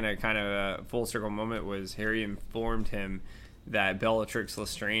 Once again, a kind of a full circle moment was Harry informed him that Bellatrix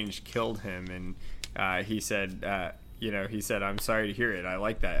Lestrange killed him, and he said, "I'm sorry to hear it. I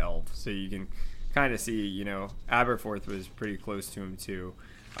like that elf." So you can kind of see, Aberforth was pretty close to him too.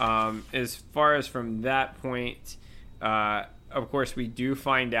 As far as from that point, of course, we do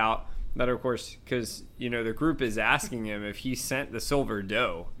find out that, of course, because, the group is asking him if he sent the silver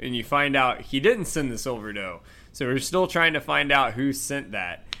dough, and you find out he didn't send the silver dough. So we're still trying to find out who sent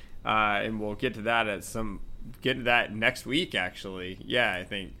that, and we'll get to that next week, actually. Yeah, I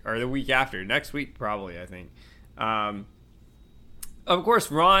think, or the week after. Next week, probably, I think. Of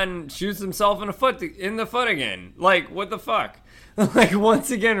course, Ron shoots himself in the foot again. Like, what the fuck? Like,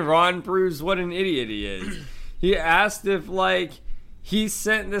 once again, Ron proves what an idiot he is. He asked if, he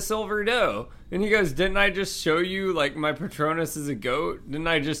sent the silver dough. And he goes, "Didn't I just show you, my Patronus is a goat? Didn't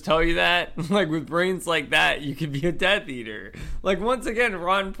I just tell you that? With brains like that, you could be a Death Eater." Once again,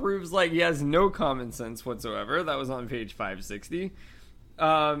 Ron proves, he has no common sense whatsoever. That was on page 560.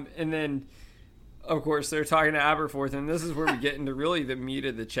 And then, of course, they're talking to Aberforth, and this is where we get into really the meat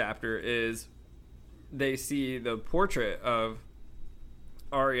of the chapter, is they see the portrait of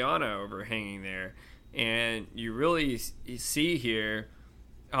Ariana overhanging there. And you really see here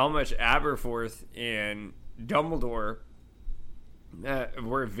how much Aberforth and Dumbledore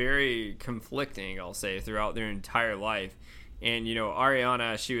were very conflicting, I'll say, throughout their entire life. And,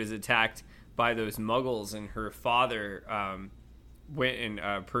 Ariana, she was attacked by those muggles, and her father went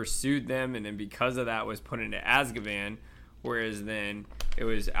and pursued them, and then because of that was put into Azkaban, whereas then it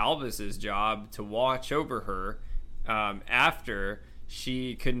was Albus's job to watch over her after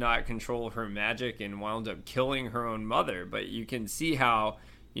she could not control her magic and wound up killing her own mother. But you can see how,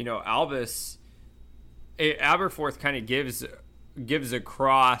 Aberforth kind of gives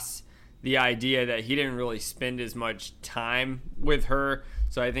across the idea that he didn't really spend as much time with her.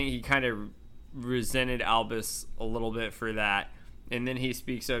 So I think he kind of resented Albus a little bit for that. And then he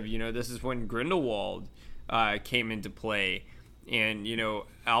speaks of, this is when Grindelwald came into play. And,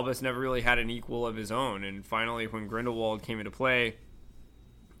 Albus never really had an equal of his own. And finally, when Grindelwald came into play,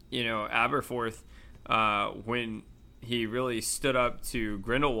 Aberforth, when he really stood up to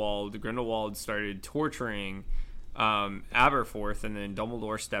Grindelwald started torturing Aberforth, and then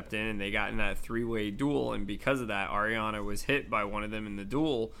Dumbledore stepped in, and they got in that three-way duel, and because of that, Ariana was hit by one of them in the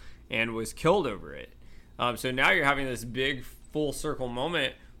duel and was killed over it. So now you're having this big full circle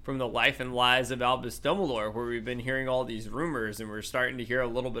moment from the life and lies of Albus Dumbledore, where we've been hearing all these rumors, and we're starting to hear a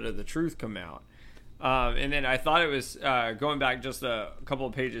little bit of the truth come out. And then I thought it was going back just a couple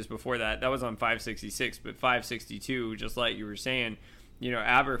of pages before that. That was on 566, but 562, just like you were saying,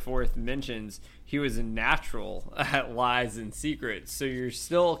 Aberforth mentions he was a natural at lies and secrets. So you're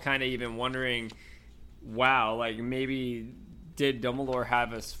still kind of even wondering, wow, maybe did Dumbledore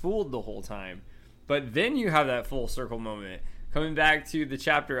have us fooled the whole time? But then you have that full circle moment. Coming back to the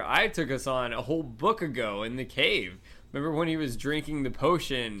chapter I took us on a whole book ago in the cave. Remember when he was drinking the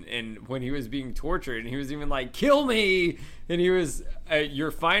potion and when he was being tortured, and he was even like, "Kill me!" And he was,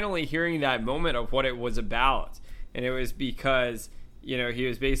 you're finally hearing that moment of what it was about. And it was because, he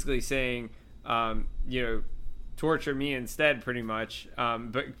was basically saying, torture me instead, pretty much.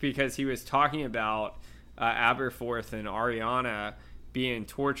 But because he was talking about Aberforth and Ariana being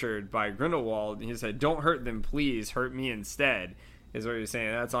tortured by Grindelwald, and he said, "Don't hurt them, please. Hurt me instead." is what you're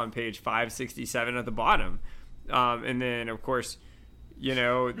saying. That's on page 567 at the bottom. And then, of course,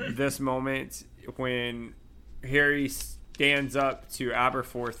 this moment when Harry stands up to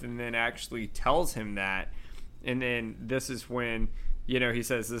Aberforth and then actually tells him that. And then this is when, he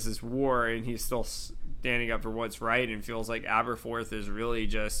says this is war, and he's still standing up for what's right and feels like Aberforth is really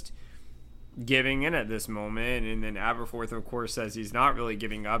just giving in at this moment. And then Aberforth, of course, says he's not really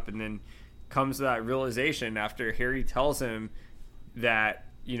giving up, and then comes to that realization after Harry tells him that,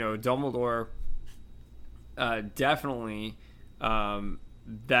 Dumbledore definitely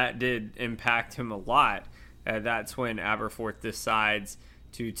that did impact him a lot. That's when Aberforth decides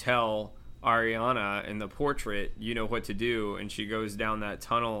to tell Ariana in the portrait, what to do, and she goes down that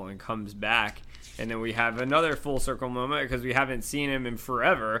tunnel and comes back. And then we have another full circle moment because we haven't seen him in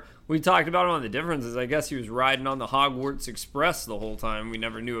forever. We talked about one of the differences. I guess he was riding on the Hogwarts Express the whole time. We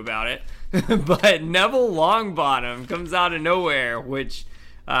never knew about it. But Neville Longbottom comes out of nowhere, which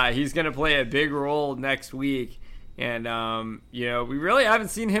he's going to play a big role next week. And, we really haven't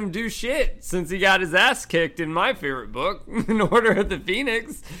seen him do shit since he got his ass kicked in my favorite book, in Order of the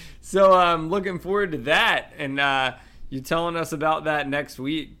Phoenix. So I'm looking forward to that. And you're telling us about that next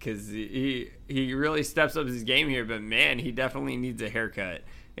week because he really steps up his game here. But, man, he definitely needs a haircut.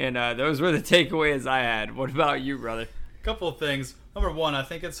 And those were the takeaways I had. What about you, brother? Couple of things. Number one, I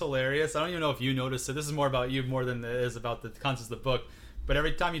think it's hilarious. I don't even know if you noticed it. This is more about you more than it is about the contents of the book. But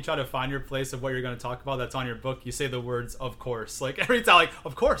every time you try to find your place of what you're going to talk about that's on your book, you say the words "of course." Like every time, like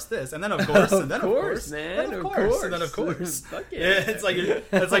 "of course this," and then "of course," and then "of course," man, of course, and then "of course." Fuck yeah. It's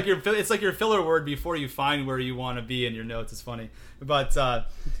like your filler word before you find where you want to be in your notes. It's funny, but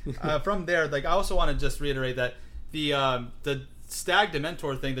from there, like I also want to just reiterate that the Stag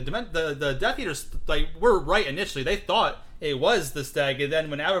Dementor thing, the Death Eaters were right initially. They thought it was the stag, and then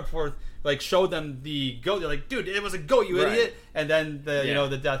when Aberforth showed them the goat, they're like, dude, it was a goat, you idiot. And then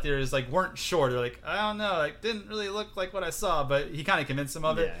the Death Eaters weren't sure. They're like, I don't know, didn't really look like what I saw, but he kind of convinced them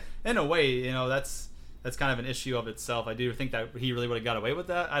of it. In a way, that's kind of an issue of itself. I do think that he really would have got away with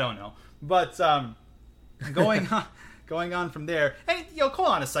that. I don't know, but going on from there, and hold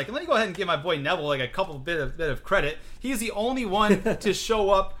on a second. Let me go ahead and give my boy Neville a couple bit of credit. He's the only one to show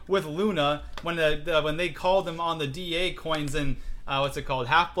up with Luna when they called him on the DA coins and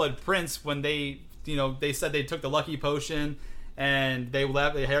Half-Blood Prince, when they said they took the lucky potion and they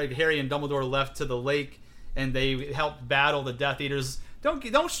left. Harry and Dumbledore left to the lake and they helped battle the Death Eaters.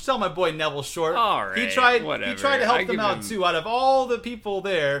 Don't sell my boy Neville short. All right, he tried to help them out him too. Out of all the people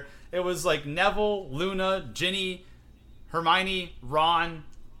there, it was Neville, Luna, Ginny, Hermione, Ron,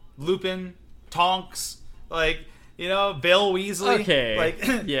 Lupin, Tonks, Bill Weasley. Okay.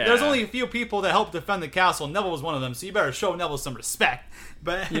 There's only a few people that helped defend the castle. Neville was one of them, so you better show Neville some respect.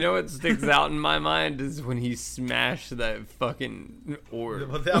 But what sticks out in my mind is when he smashed that fucking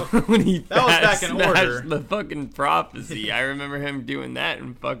orb. When he that was back in Order. The fucking prophecy. I remember him doing that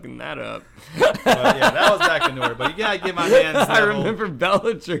and fucking that up. That was back in Order. But you gotta give my man Neville. I remember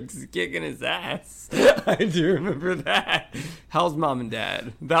Bellatrix kicking his ass. I do remember that. How's Mom and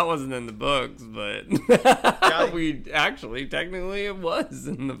Dad? That wasn't in the books, but technically it was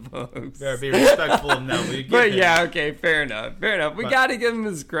in the books. Better be respectful of Neville. But okay, fair enough. We gotta give him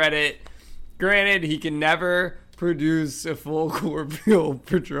his credit. Granted, he can never produce a full corporeal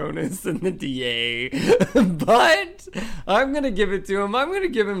Patronus in the DA, but I'm gonna give it to him. I'm gonna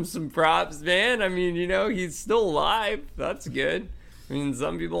give him some props, man. I mean, he's still alive. That's good. I mean,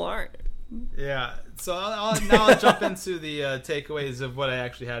 some people aren't. Yeah. So I'll jump into the takeaways of what I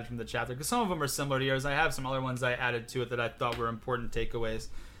actually had from the chapter, because some of them are similar to yours. I have some other ones I added to it that I thought were important takeaways.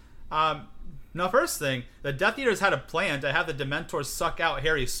 Now, first thing, the Death Eaters had a plan to have the Dementors suck out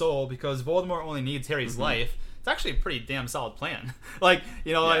Harry's soul because Voldemort only needs Harry's life. It's actually a pretty damn solid plan.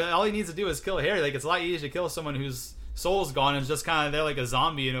 All he needs to do is kill Harry. it's a lot easier to kill someone whose soul's gone and is just kind of there like a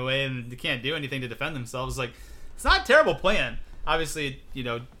zombie in a way, and they can't do anything to defend themselves. It's not a terrible plan. Obviously,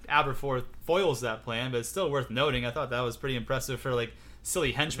 Aberforth foils that plan, but it's still worth noting. I thought that was pretty impressive for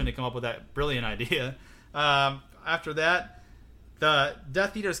silly henchmen to come up with that brilliant idea. After that, the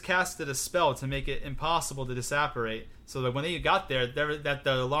Death Eaters casted a spell to make it impossible to disapparate, so that when they got there, that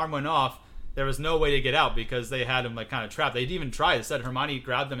the alarm went off. There was no way to get out because they had him kind of trapped. They'd even tried. It said Hermione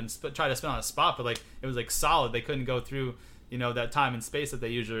grabbed them and tried to spin on a spot, but it was solid. They couldn't go through that time and space that they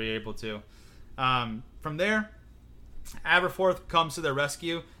usually are able to. From there, Aberforth comes to their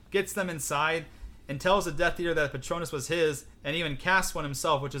rescue, gets them inside, and tells the Death Eater that Patronus was his, and even casts one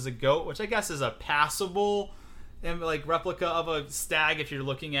himself, which is a goat, which I guess is a passable replica of a stag if you're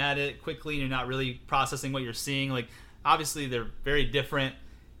looking at it quickly and you're not really processing what you're seeing. Obviously they're very different.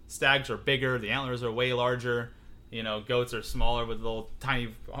 Stags are bigger, the antlers are way larger. goats are smaller with little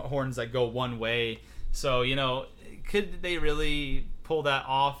tiny horns that go one way. So, could they really pull that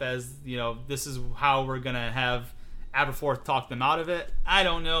off as, this is how we're going to have Aberforth talk them out of it? I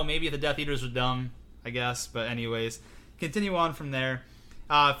don't know. Maybe the Death Eaters are dumb, I guess. But anyways, continue on from there.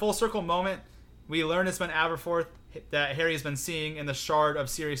 Full circle moment. We learn it's been Aberforth that Harry has been seeing in the shard of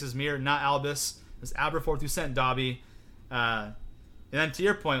Sirius's mirror, not Albus. It's Aberforth who sent Dobby. And then to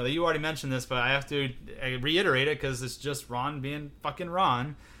your point, you already mentioned this, but I have to reiterate it because it's just Ron being fucking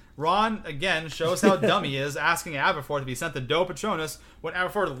Ron. Ron, again, shows how dumb he is, asking Aberforth to be sent to Do Patronus when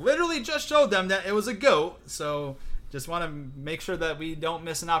Aberforth literally just showed them that it was a goat. So just want to make sure that we don't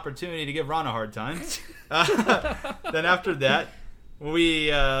miss an opportunity to give Ron a hard time. Then after that,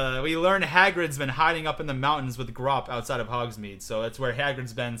 we learn Hagrid's been hiding up in the mountains with Grawp outside of Hogsmeade. So that's where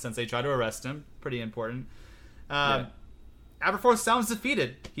Hagrid's been since they tried to arrest him. Pretty important. Aberforth sounds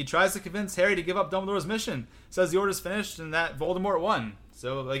defeated. He tries to convince Harry to give up Dumbledore's mission. Says the order's finished and that Voldemort won.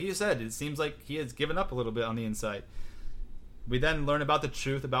 So, like you said, it seems like he has given up a little bit on the inside. We then learn about the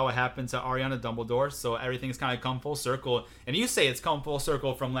truth about what happened to Ariana Dumbledore. So everything's kind of come full circle. And you say it's come full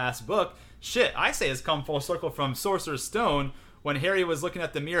circle from last book. Shit, I say it's come full circle from Sorcerer's Stone when Harry was looking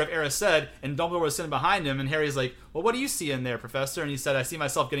at the mirror of Erised and Dumbledore was sitting behind him. And Harry's like, well, what do you see in there, Professor? And he said, I see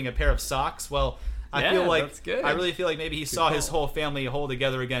myself getting a pair of socks. Well, I feel like that's good. I really feel like maybe he saw his whole family hold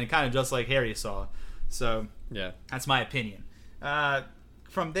together again, kind of just like Harry saw. So yeah, that's my opinion.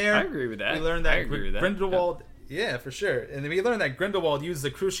 From there, I agree with that. We learned that Grindelwald, yeah, for sure. And then we learned that Grindelwald used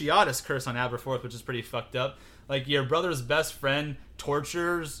the Cruciatus curse on Aberforth, which is pretty fucked up. Like, your brother's best friend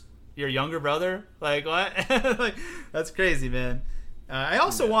tortures your younger brother. Like, what? Like, that's crazy, man. I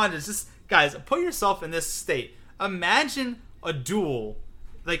also wanted to just, guys, put yourself in this state. Imagine a duel,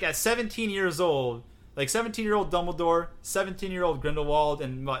 like at 17 years old, like 17-year-old Dumbledore, 17-year-old Grindelwald,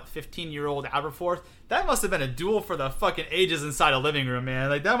 and 15-year-old Aberforth. That must have been a duel for the fucking ages inside a living room, man.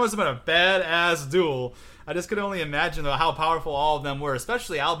 Like, that must have been a badass duel. I just could only imagine how powerful all of them were,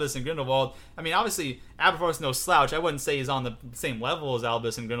 especially Albus and Grindelwald. I mean, obviously, Aberforth's no slouch. I wouldn't say he's on the same level as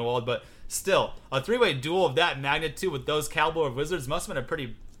Albus and Grindelwald, but still, a three-way duel of that magnitude with those caliber of wizards must have been a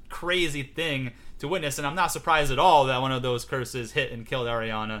pretty crazy thing to witness, and I'm not surprised at all that one of those curses hit and killed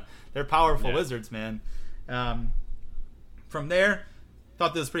Ariana. They're powerful wizards, man. From there,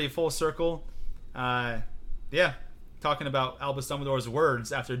 thought this was pretty full circle. Talking about Albus Dumbledore's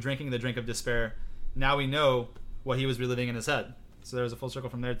words after drinking the drink of despair. Now we know what he was reliving in his head. So there's a full circle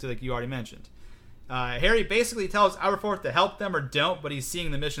from there too, like you already mentioned. Harry basically tells Aberforth to help them or don't, but he's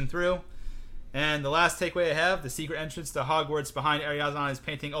seeing the mission through. And the last takeaway I have, the secret entrance to Hogwarts behind Ariana's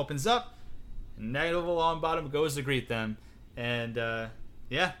painting opens up. And Neville Longbottom goes to greet them. And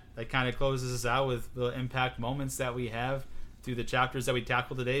that kind of closes us out with the impact moments that we have through the chapters that we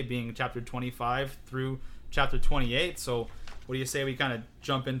tackled today, being chapter 25 through chapter 28. So what do you say we kind of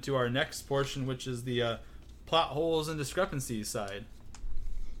jump into our next portion, which is the plot holes and discrepancies side?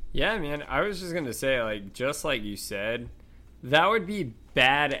 Yeah, man. I was just going to say, like, just like you said, that would be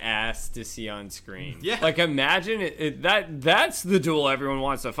badass to see on screen. Yeah. Like, imagine that's the duel everyone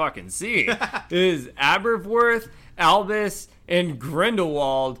wants to fucking see. Is Aberforth, Albus, and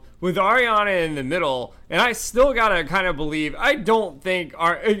Grindelwald with Ariana in the middle. And I still gotta kind of believe, I don't think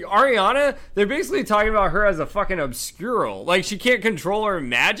Ariana, they're basically talking about her as a fucking obscural. Like, she can't control her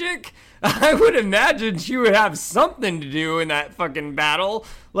magic. I would imagine she would have something to do in that fucking battle.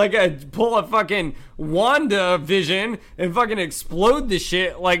 Like, pull a fucking Wanda vision and fucking explode the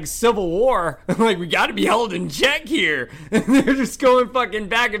shit like Civil War. Like, we gotta be held in check here. And they're just going fucking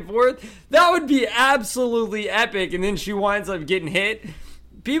back and forth. That would be absolutely epic. And then she winds up getting hit.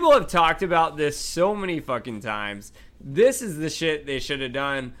 People have talked about this so many fucking times. This is the shit they should have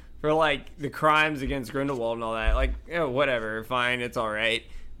done for, like, the crimes against Grindelwald and all that. Like, whatever, fine, it's alright.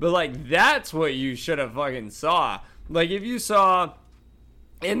 But, like, that's what you should have fucking saw. Like, if you saw,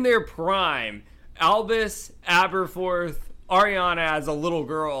 in their prime, Albus, Aberforth, Ariana as a little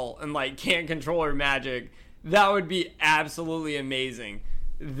girl and, like, can't control her magic, that would be absolutely amazing.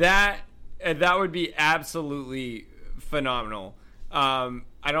 That would be absolutely phenomenal.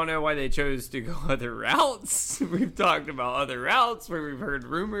 I don't know why they chose to go other routes. We've talked about other routes where we've heard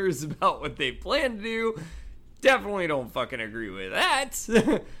rumors about what they plan to do. Definitely don't fucking agree with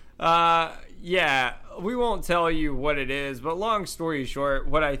that. Yeah, we won't tell you what it is, but long story short,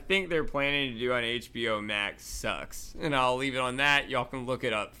 what I think they're planning to do on HBO Max sucks. And I'll leave it on that. Y'all can look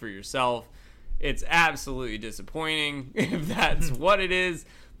it up for yourself. It's absolutely disappointing if that's what it is.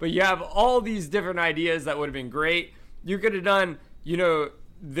 But you have all these different ideas that would have been great. You could have done,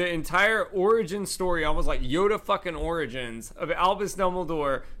 the entire origin story, almost like Yoda fucking origins, of Albus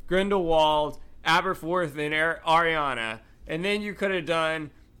Dumbledore, Grindelwald, Aberforth and Ariana, and then you could have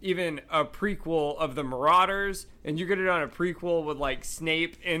done even a prequel of the Marauders, and you could have done a prequel with like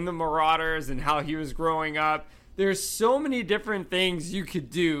Snape in the Marauders and how he was growing up. There's so many different things you could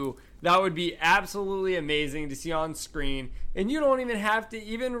do that would be absolutely amazing to see on screen, and you don't even have to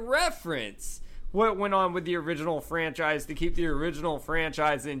even reference what went on with the original franchise to keep the original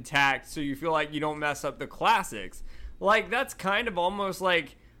franchise intact so you feel like you don't mess up the classics. Like, that's kind of almost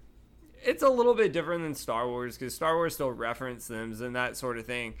like, it's a little bit different than Star Wars, because Star Wars still reference them and that sort of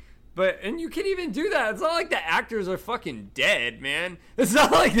thing. And you can even do that. It's not like the actors are fucking dead, man. It's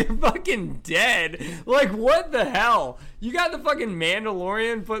not like they're fucking dead. Like, what the hell? You got the fucking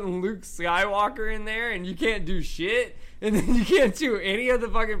Mandalorian putting Luke Skywalker in there, and you can't do shit? And then you can't do any of the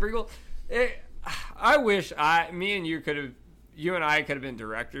fucking prequel? I wish me and you and I could have been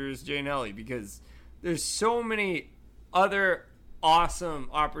directors, Jay Nelly, because there's so many other awesome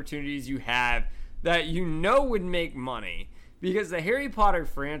opportunities you have that you know would make money, because the Harry Potter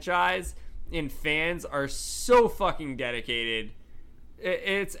franchise and fans are so fucking dedicated.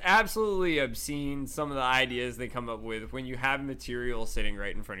 It's absolutely obscene, some of the ideas they come up with when you have material sitting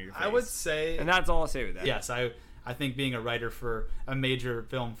right in front of your face. I would say, and that's all I'll say with that. Yes, I think being a writer for a major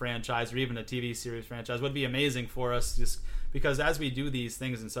film franchise or even a TV series franchise would be amazing for us, just because as we do these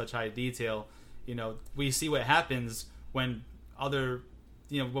things in such high detail, you know, we see what happens when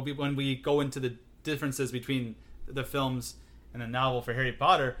when we go into the differences between the films and the novel for Harry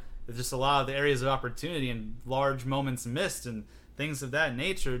Potter. There's just a lot of the areas of opportunity and large moments missed and things of that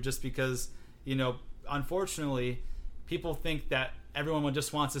nature, just because, you know, unfortunately, people think that everyone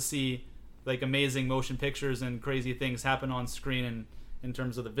just wants to see like amazing motion pictures and crazy things happen on screen, and in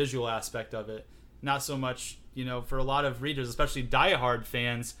terms of the visual aspect of it, not so much, you know, for a lot of readers, especially diehard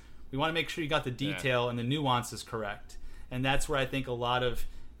fans, we want to make sure you got the detail and the nuances correct. And that's where I think a lot of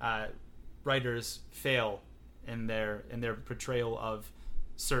writers fail in their portrayal of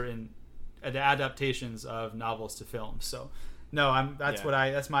certain adaptations of novels to film. So no,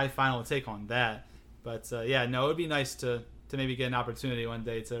 that's my final take on that. But it would be nice to maybe get an opportunity one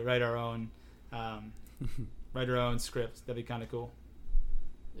day to write our own script. That'd be kind of cool.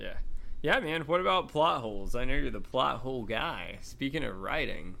 Yeah, man. What about plot holes? I know you're the plot hole guy. Speaking of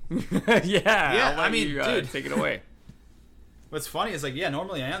writing, yeah. I mean, dude, take it away. What's funny is, like,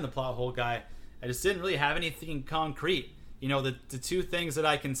 normally I am the plot hole guy. I just didn't really have anything concrete. You know, the two things that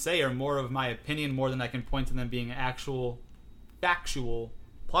I can say are more of my opinion more than I can point to them being actual factual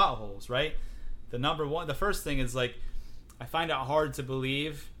plot holes, right? The first thing is, like, I find it hard to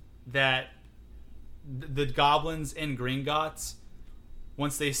believe that the goblins in Gringotts,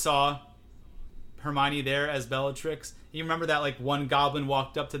 once they saw Hermione there as Bellatrix, you remember that, like, one goblin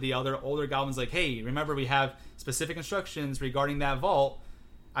walked up to the older goblin's like, hey, remember we have specific instructions regarding that vault.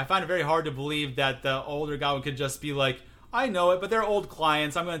 I find it very hard to believe that the older goblin could just be like, I know it, but they're old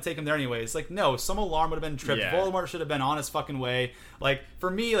clients, I'm going to take them there anyways. Like, no, some alarm would have been tripped. Yeah. Voldemort should have been on his fucking way. Like,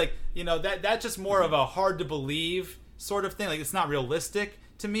 for me, like, you know, that's just more of a hard to believe sort of thing. Like, it's not realistic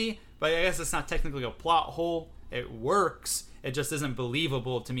to me, but I guess it's not technically a plot hole. It works. It just isn't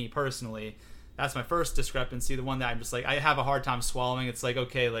believable to me personally. That's my first discrepancy, the one that I'm just like, I have a hard time swallowing. It's like,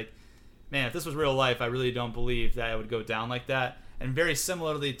 okay, like, man, if this was real life, I really don't believe that it would go down like that. And very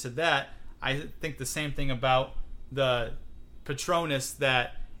similarly to that, I think the same thing about the Patronus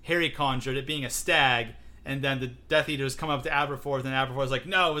that Harry conjured, it being a stag, and then the Death Eaters come up to Aberforth, and Aberforth's like,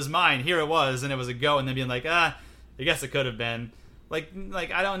 no, it was mine, here it was, and it was a go, and then being like, I guess it could have been. Like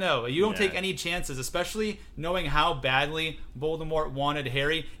I don't know. You don't take any chances, especially knowing how badly Voldemort wanted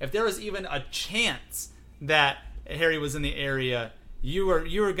Harry. If there was even a chance that Harry was in the area, you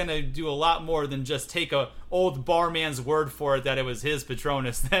were gonna do a lot more than just take a old barman's word for it that it was his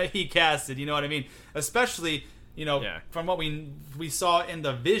Patronus that he casted. You know what I mean? Especially, you know, from what we saw in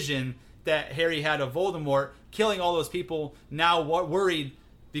the vision that Harry had of Voldemort killing all those people. Now worried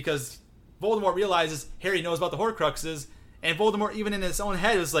because Voldemort realizes Harry knows about the Horcruxes. And Voldemort, even in his own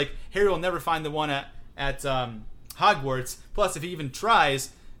head, is like, Harry will never find the one at Hogwarts. Plus, if he even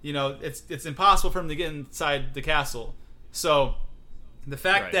tries, you know, it's impossible for him to get inside the castle. So, the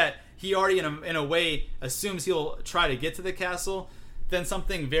fact that he already, in a way, assumes he'll try to get to the castle, then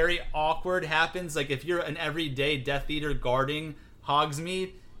something very awkward happens. Like, if you're an everyday Death Eater guarding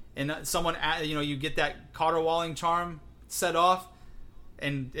Hogsmeade, and someone, you know, you get that caterwauling charm set off,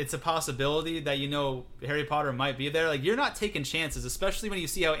 and it's a possibility that, you know, Harry Potter might be there. Like, you're not taking chances, especially when you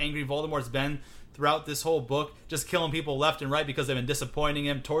see how angry Voldemort's been throughout this whole book, just killing people left and right because they've been disappointing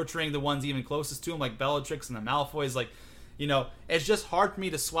him, torturing the ones even closest to him, like Bellatrix and the Malfoys. Like, you know, it's just hard for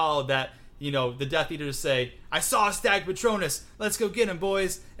me to swallow that the Death Eaters say, "I saw a stag Patronus. Let's go get him,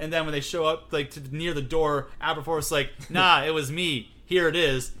 boys." And then when they show up like to near the door, Aberforth's like, "Nah, it was me. Here it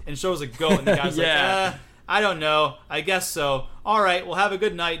is," and shows a goat. And the guy's like, "I don't know. I guess so. All right, well, have a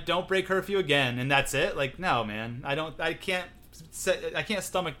good night. Don't break curfew again." And that's it. Like, no, man. I can't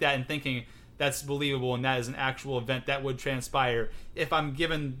stomach that and thinking that's believable and that is an actual event that would transpire. If I'm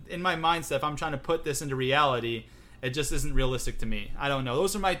given in my mindset, if I'm trying to put this into reality, it just isn't realistic to me. I don't know.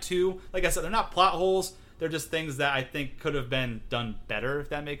 Those are my two. Like I said, they're not plot holes. They're just things that I think could have been done better, if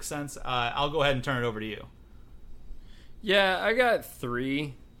that makes sense. I'll go ahead and turn it over to you. Yeah, I got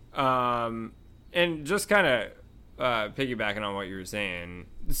 3. And just kind of piggybacking on what you were saying.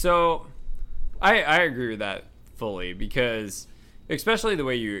 So I agree with that fully because especially the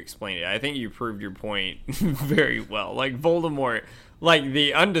way you explained it. I think you proved your point very well. Like Voldemort, like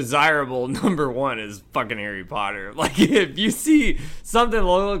the undesirable number 1 is fucking Harry Potter. Like if you see something that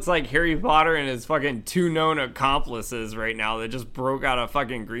looks like Harry Potter and his fucking 2 known accomplices right now that just broke out of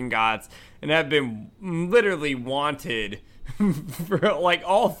fucking Gringotts and have been literally wanted for like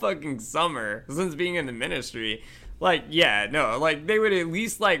all fucking summer since being in the Ministry. Like, yeah, no, like they would at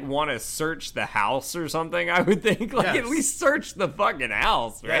least like want to search the house or something, I would think. Like, at least search the fucking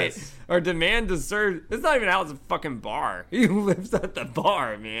house, right? Yes. Or demand to search. It's not even a house, it's a fucking bar. He lives at the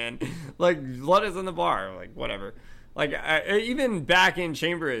bar, man. Like, let us in the bar, like, whatever. Like, even back in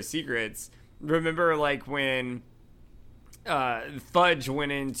Chamber of Secrets, remember like when Fudge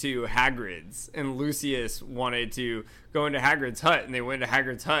went into Hagrid's and Lucius wanted to go into Hagrid's hut, and they went to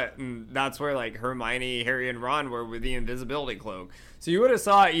Hagrid's hut, and that's where like Hermione, Harry, and Ron were with the invisibility cloak. So you would have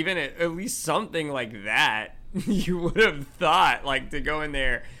saw even at least something like that. You would have thought like to go in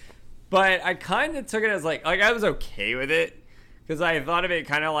there, but I kind of took it as like I was okay with it because I thought of it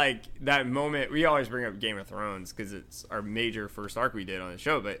kind of like that moment. We always bring up Game of Thrones because it's our major first arc we did on the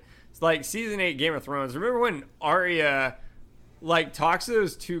show, but it's like season 8 Game of Thrones. Remember when Arya like talks to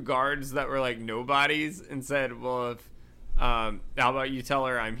those 2 guards that were like nobodies and said, "Well, how about you tell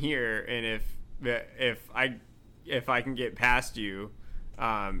her I'm here, and if I can get past you,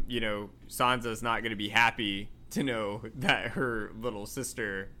 Sansa's not going to be happy to know that her little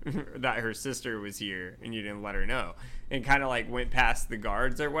sister, that her sister was here, and you didn't let her know," and kind of like went past the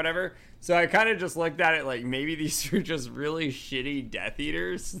guards or whatever. So I kind of just looked at it like maybe these are just really shitty Death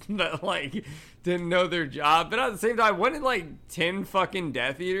Eaters that like didn't know their job. But at the same time, wasn't it like 10 fucking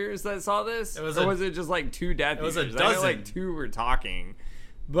Death Eaters that saw this? Or was it just like 2 Death Eaters? It was a dozen. I know like 2 were talking.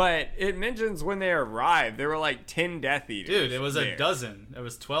 But it mentions when they arrived, there were like 10 Death Eaters. Dude, it was a dozen. It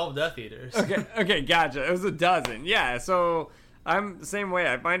was 12 Death Eaters. Okay, gotcha. It was a dozen. Yeah, so I'm the same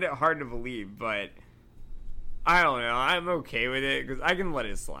way. I find it hard to believe, but I don't know. I'm okay with it because I can let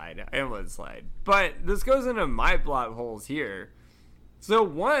it slide. But this goes into my plot holes here. So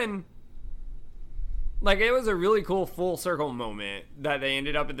one, like it was a really cool full circle moment that they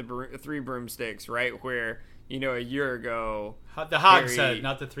ended up at the 3 broomsticks, right? Where, a year ago. The Hogshead,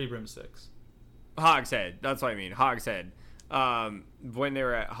 not the 3 broomsticks. Hogshead. That's what I mean. Hogshead. When they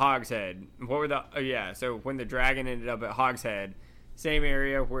were at Hogshead, so when the dragon ended up at Hogshead, same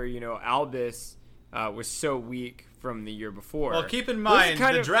area where, Albus was so weak from the year before. Well, keep in mind,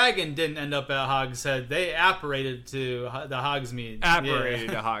 the dragon didn't end up at Hogshead. They apparated to the Hogsmeade.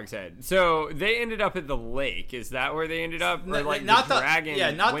 To Hogshead. So they ended up at the lake. Is that where they ended up? Or like not the dragon?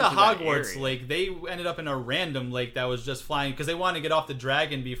 Yeah, not the Hogwarts lake. They ended up in a random lake that was just flying because they wanted to get off the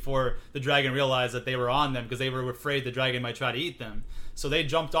dragon before the dragon realized that they were on them because they were afraid the dragon might try to eat them. So they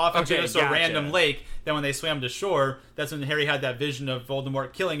jumped off into a random lake. Then when they swam to shore, that's when Harry had that vision of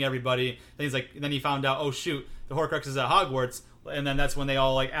Voldemort killing everybody. Then he found out, oh shoot, the Horcrux is at Hogwarts. And then that's when they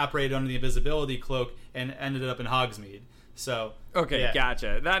all like apparated under the invisibility cloak and ended up in Hogsmeade. So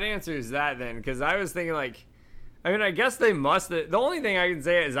gotcha. That answers that then, because I was thinking like, I guess they must have. The only thing I can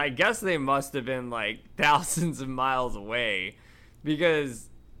say is I guess they must have been like thousands of miles away, because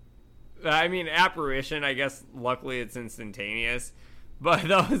apparition. I guess luckily it's instantaneous. But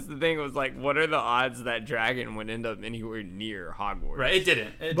that was the thing, was like, what are the odds that dragon would end up anywhere near Hogwarts? Right, it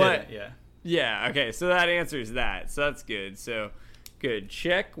didn't. Yeah. Yeah, okay, so that answers that. So that's good. So, good.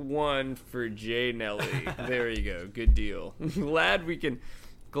 Check 1 for Jay Nelly. There you go. Good deal. Glad we can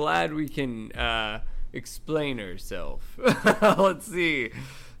explain ourselves. Let's see.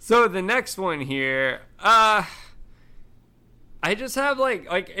 So the next one here, I just have like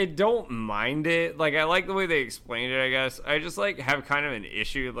I don't mind it. Like I like the way they explained it, I guess. I just like have kind of an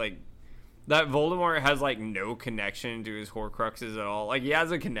issue like that Voldemort has like no connection to his Horcruxes at all. Like he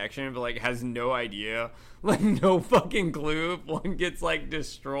has a connection but like has no idea, like no fucking clue if one gets like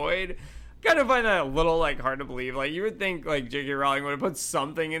destroyed. kind of find that a little like hard to believe. Like you would think like J.K. Rowling would have put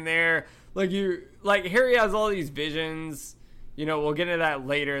something in there. Like Harry has all these visions. We'll get into that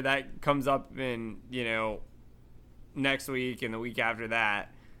later. That comes up in next week and the week after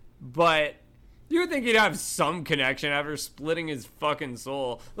that. But you would think he'd have some connection after splitting his fucking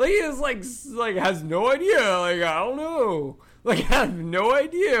soul. Like he is like has no idea. Like I don't know. Like I have no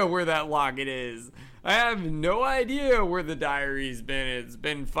idea where that locket is. I have no idea where the diary's been. It's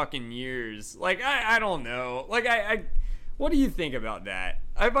been fucking years. Like I don't know. Like I what do you think about that?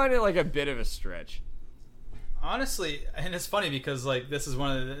 I find it like a bit of a stretch. Honestly, and it's funny because like this is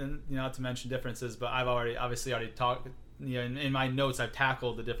one of the, not to mention differences, but I've obviously already talked. In my notes, I've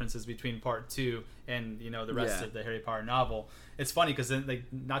tackled the differences between Part 2 and the rest of the Harry Potter novel. It's funny because like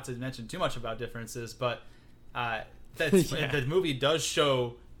not to mention too much about differences, but the movie does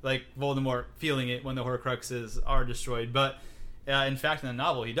show like Voldemort feeling it when the Horcruxes are destroyed, but in fact in the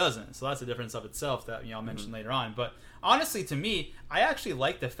novel he doesn't. So that's a difference of itself that I'll mention later on. But honestly, to me, I actually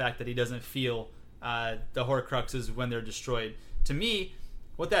like the fact that he doesn't feel the Horcruxes when they're destroyed. To me,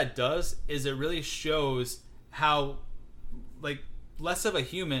 what that does is it really shows how like less of a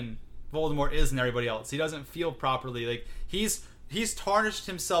human Voldemort is than everybody else. He doesn't feel properly. Like he's tarnished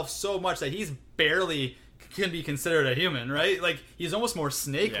himself so much that he's barely can be considered a human, right? Like he's almost more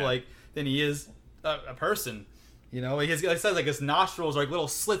snake-like than he is a person. He has, like I said, like his nostrils are like little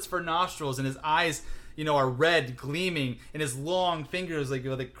slits for nostrils, and his eyes, are red, gleaming, and his long fingers like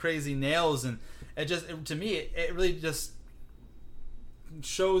with like crazy nails, and to me, it really just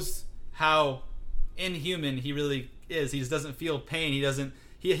shows how inhuman he really is. He just doesn't feel pain.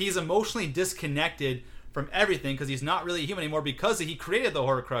 He's emotionally disconnected from everything because he's not really human anymore because he created the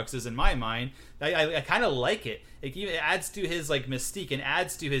Horcruxes. In my mind, I kind of like it. It adds to his like mystique and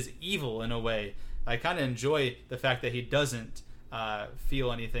adds to his evil in a way. I kind of enjoy the fact that he doesn't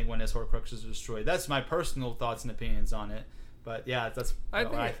feel anything when his Horcruxes are destroyed. That's my personal thoughts and opinions on it. But yeah, that's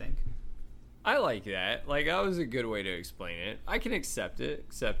what I think. I like that. Like, that was a good way to explain it. I can accept it.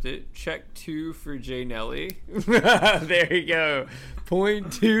 Check 2 for J. Nelly. There you go.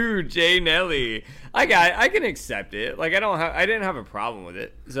 Point 2, J. Nelly. I can accept it. Like, I didn't have a problem with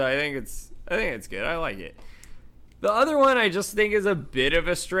it. So I think it's good. I like it. The other one I just think is a bit of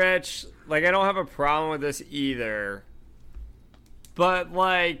a stretch. Like, I don't have a problem with this either. But,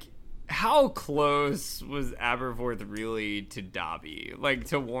 like, how close was Aberforth really to Dobby? Like,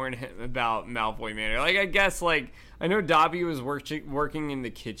 to warn him about Malfoy Manor? Like, I guess, like, I know Dobby was working in the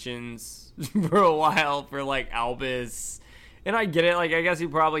kitchens for a while for, like, Albus. And I get it. Like, I guess he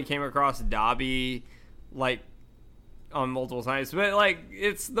probably came across Dobby, like, on multiple times. But, like,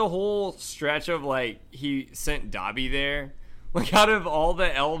 it's the whole stretch of, like, he sent Dobby there. Like, out of all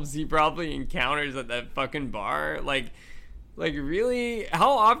the elves he probably encounters at that fucking bar, like really,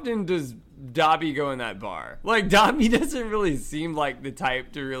 how often does Dobby go in that bar? Like, Dobby doesn't really seem like the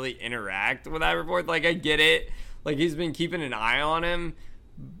type to really interact with Aberforth. Like, I get it. Like, he's been keeping an eye on him.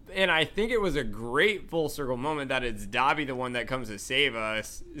 And I think it was a great full circle moment that it's Dobby the one that comes to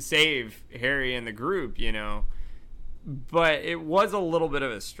save Harry and the group, But it was a little bit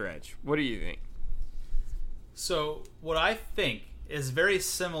of a stretch. What do you think? So, what I think is very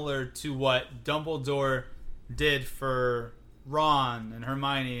similar to what Dumbledore did for Ron and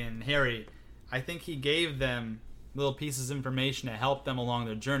Hermione and Harry. I think he gave them little pieces of information to help them along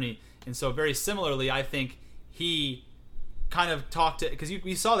their journey. And so very similarly, I think he kind of talked to, because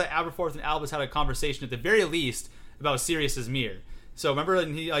we saw that Aberforth and Albus had a conversation at the very least about Sirius's mirror. So remember,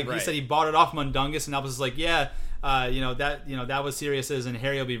 he said he bought it off Mundungus, and Albus was like, that was Sirius's, and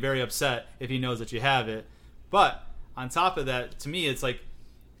Harry will be very upset if he knows that you have it. But on top of that, to me, it's like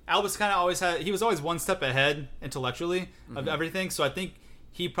Albus kind of he was always one step ahead intellectually of everything. So I think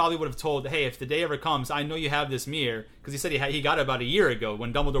he probably would have told, hey, if the day ever comes, I know you have this mirror, because he said he got it about a year ago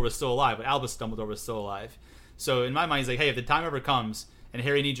when Dumbledore was still alive, but Albus Dumbledore was still alive. So in my mind, he's like, hey, if the time ever comes and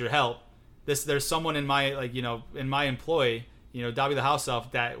Harry needs your help, there's someone in my in my employ, Dobby the House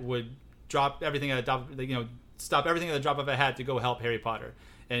Elf, that would drop everything stop everything at the drop of a hat to go help Harry Potter.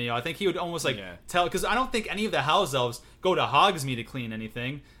 And I think he would almost tell, because I don't think any of the house elves go to Hogsmeade to clean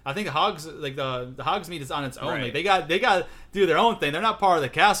anything. I think the Hogsmeade is on its own. Right. Like they got to do their own thing. They're not part of the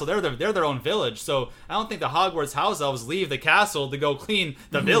castle. They're their own village. So I don't think the Hogwarts house elves leave the castle to go clean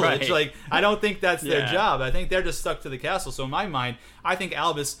the village. Right. Like I don't think that's their job. I think they're just stuck to the castle. So in my mind, I think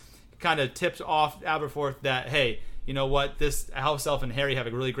Albus kind of tipped off Aberforth that, hey, you know what, this house elf and Harry have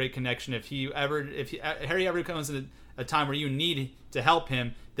a really great connection. If Harry ever comes in a time where you need to help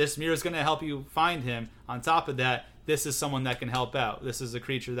him, this mirror is going to help you find him. On top of that, this is someone that can help out. This is a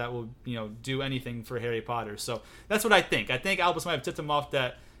creature that will, do anything for Harry Potter. So that's what I think. I think Albus might have tipped him off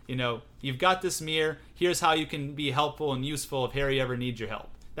that you've got this mirror. Here's how you can be helpful and useful if Harry ever needs your help.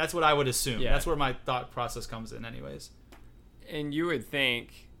 That's what I would assume. Yeah. That's where my thought process comes in anyways. And you would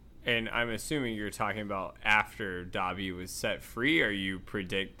think, and I'm assuming you're talking about after Dobby was set free, or you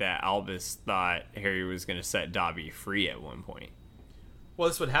predict that Albus thought Harry was going to set Dobby free at one point? Well,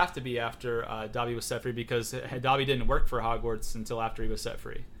 this would have to be after Dobby was set free, because Dobby didn't work for Hogwarts until after he was set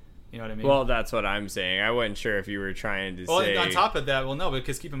free. You know what I mean? Well, that's what I'm saying. I wasn't sure if you were trying to say... Well, on top of that, no,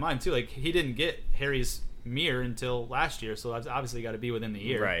 because keep in mind, too, like, he didn't get Harry's mirror until last year, so that's obviously got to be within the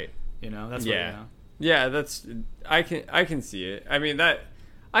year. Right. That's yeah. what, Yeah, that's... I can see it. I mean,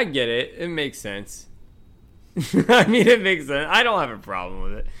 I get it. It makes sense. I mean, it makes sense. I don't have a problem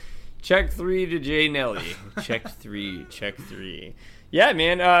with it. Check 3 to Jay Nelly. Check 3. Yeah,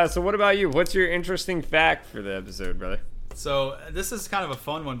 man. So what about you? What's your interesting fact for the episode, brother? So this is kind of a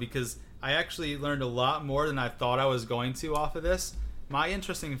fun one, because I actually learned a lot more than I thought I was going to off of this. My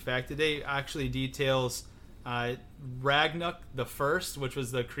interesting fact today actually details Ragnuk the First, which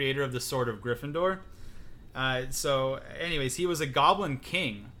was the creator of the Sword of Gryffindor. So anyways, he was a goblin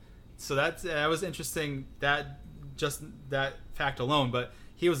king. So that was interesting, that fact alone. But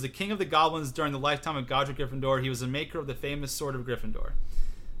he was the king of the goblins during the lifetime of Godric Gryffindor. He was the maker of the famous Sword of Gryffindor.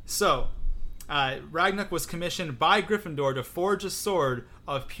 So Ragnuk was commissioned by Gryffindor to forge a sword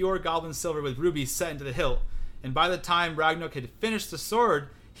of pure goblin silver with rubies set into the hilt. And by the time Ragnuk had finished the sword,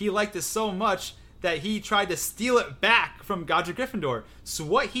 he liked it so much that he tried to steal it back from Godric Gryffindor. So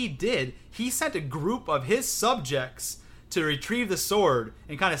what he did, he sent a group of his subjects to retrieve the sword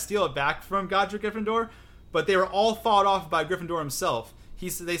and kind of steal it back from Godric Gryffindor, but they were all fought off by Gryffindor himself.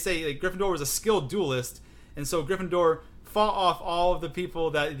 They say like, Gryffindor was a skilled duelist, and so Gryffindor fought off all of the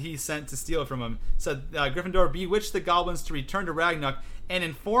people that he sent to steal it from him. So Gryffindor bewitched the goblins to return to Ragnuk and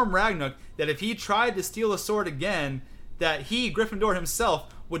inform Ragnuk that if he tried to steal the sword again, that he, Gryffindor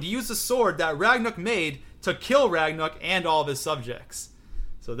himself, would use the sword that Ragnuk made to kill Ragnuk and all of his subjects.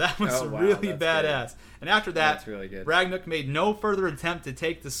 So that was really badass. Good. And after that, really good. Ragnuk made no further attempt to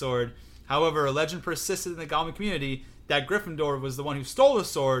take the sword. However, a legend persisted in the goblin community that Gryffindor was the one who stole the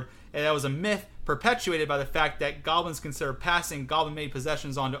sword, and that was a myth perpetuated by the fact that goblins consider passing goblin-made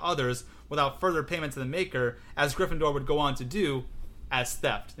possessions on to others without further payment to the maker, as Gryffindor would go on to do, as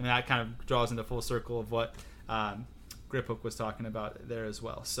theft. And that kind of draws into full circle of what Griphook was talking about there as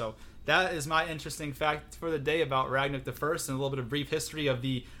well. So that is my interesting fact for the day about Ragnuk the First, and a little bit of brief history of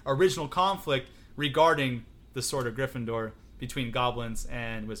the original conflict regarding the Sword of Gryffindor between goblins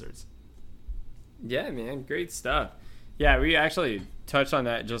and wizards. Yeah, man, great stuff. Yeah, we actually touched on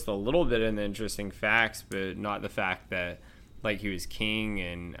that just a little bit in the interesting facts, but not the fact that like he was king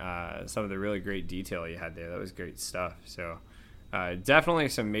and some of the really great detail he had there. That was great stuff. So definitely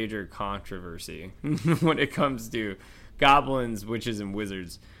some major controversy when it comes to goblins, witches, and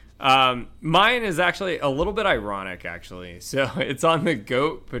wizards. Mine is actually a little bit ironic, actually. So it's on the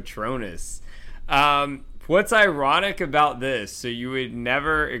goat Patronus. What's ironic about this? So you would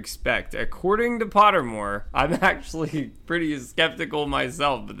never expect, according to Pottermore, I'm actually pretty skeptical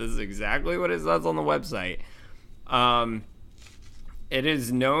myself, but this is exactly what it says on the website. It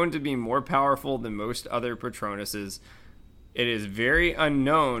is known to be more powerful than most other Patronuses. It is very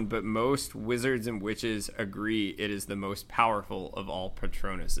unknown, but most wizards and witches agree it is the most powerful of all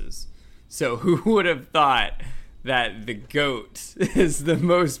Patronuses. So who would have thought that the goat is the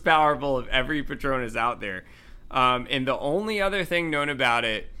most powerful of every Patronus out there? And the only other thing known about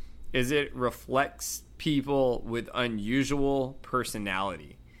it is it reflects people with unusual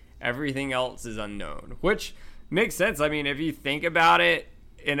personality. Everything else is unknown, which makes sense. I mean, if you think about it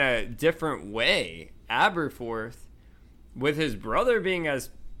in a different way, Aberforth, with his brother being as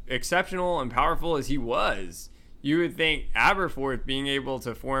exceptional and powerful as he was, you would think Aberforth being able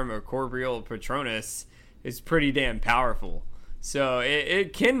to form a corporeal Patronus is pretty damn powerful. So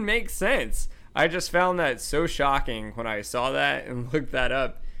it can make sense. I just found that so shocking when I saw that and looked that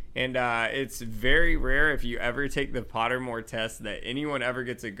up. And it's very rare, if you ever take the Pottermore test, that anyone ever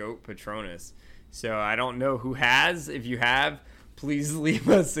gets a goat Patronus. So I don't know who has. If you have, please leave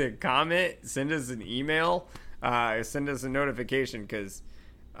us a comment, send us an email, send us a notification, because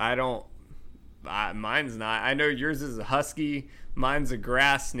mine's not. I know yours is a husky, mine's a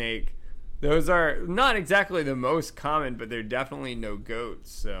grass snake. Those are not exactly the most common, but they're definitely no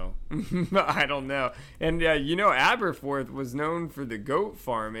goats. So I don't know. And Aberforth was known for the goat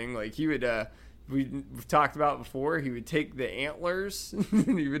farming. Like he would, we've talked about before, he would take the antlers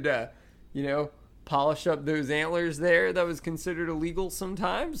and he would, polish up those antlers there. That was considered illegal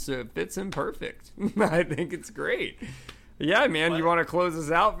sometimes. So it fits him perfect. I think it's great. Yeah, man. You want to close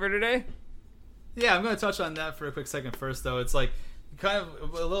us out for today? Yeah, I'm going to touch on that for a quick second first, though. It's like, kind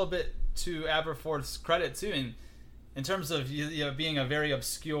of a little bit to Aberforth's credit too, in terms of being a very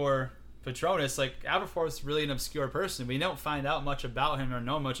obscure Patronus, like Aberforth's really an obscure person. We don't find out much about him or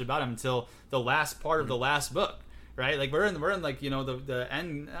know much about him until the last part of the last book, right? Like we're in like the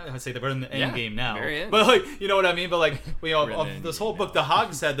end. I would say that we're in the end game now, but like you know what I mean. But like of this whole book, the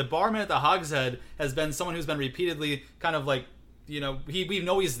Hogshead, the barman at the Hogshead has been someone who's been repeatedly kind of like we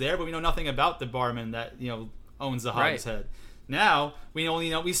know he's there, but we know nothing about the barman that owns the Hogshead. Right. Now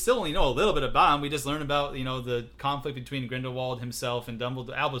we still only know a little bit about him. We just learned about the conflict between Grindelwald himself and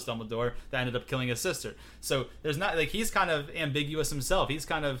Albus Dumbledore that ended up killing his sister. So there's not like he's kind of ambiguous himself. He's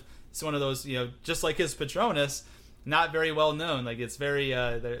kind of one of those just like his Patronus, not very well known. Like it's very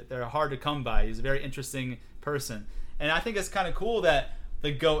they're hard to come by. He's a very interesting person, and I think it's kind of cool that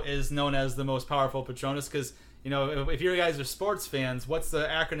the goat is known as the most powerful Patronus because if you guys are sports fans, what's the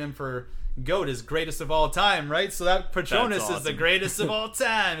acronym for GOAT? Is greatest of all time, right? So that Patronus is the greatest of all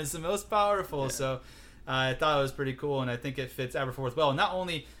time. It's the most powerful. Yeah. So I thought it was pretty cool, and I think it fits Aberforth well. Not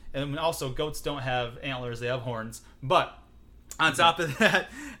only, and also goats don't have antlers; they have horns. But on top of that,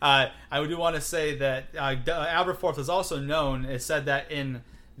 I do want to say that Aberforth is also known. It said that in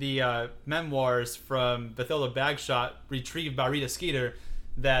the memoirs from Bathilda Bagshot, retrieved by Rita Skeeter,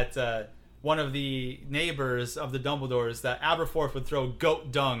 that one of the neighbors of the Dumbledores, that Aberforth would throw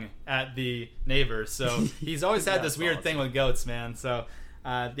goat dung at the neighbors. So he's always had this weird thing with goats, man. So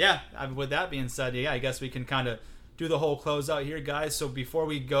with that being said, I guess we can kind of do the whole closeout here, guys. So before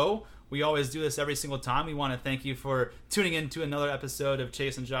we go, we always do this every single time. We want to thank you for tuning in to another episode of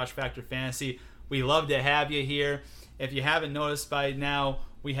Chase and Josh Factor Fantasy. We love to have you here. If you haven't noticed by now,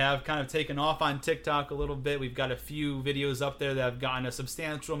 we have kind of taken off on TikTok a little bit. We've got a few videos up there that have gotten a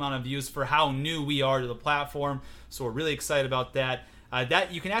substantial amount of views for how new we are to the platform. So we're really excited about that.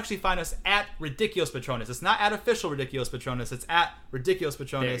 That you can actually find us at Ridiculous Patronus. It's not at official Ridiculous Patronus. It's at Ridiculous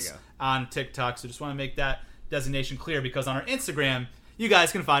Patronus on TikTok. So just want to make that designation clear, because on our Instagram, you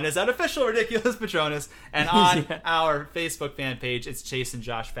guys can find us at official Ridiculous Patronus, and on our Facebook fan page, it's Chase and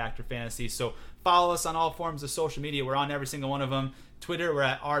Josh Factor Fantasy. So follow us on all forms of social media. We're on every single one of them. Twitter, we're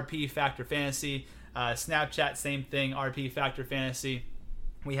at RP Factor Fantasy. Snapchat, same thing, RP Factor Fantasy.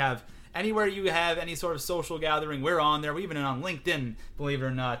 We have anywhere you have any sort of social gathering, we're on there. We're even on LinkedIn, believe it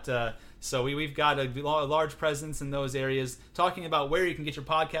or not. So we've got a large presence in those areas, talking about where you can get your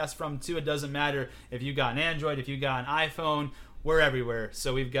podcast from too. It doesn't matter if you got an Android, if you got an iPhone, we're everywhere.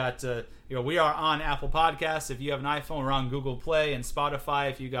 So we've got, we are on Apple Podcasts. If you have an iPhone, we're on Google Play and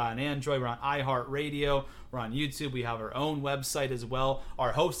Spotify. If you got an Android, we're on iHeartRadio. We're on YouTube. We have our own website as well.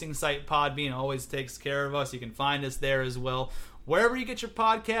 Our hosting site, Podbean, always takes care of us. You can find us there as well. Wherever you get your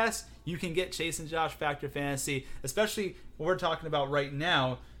podcasts, you can get Chase and Josh Factor Fantasy, especially what we're talking about right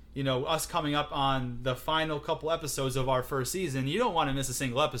now. Us coming up on the final couple episodes of our first season, you don't want to miss a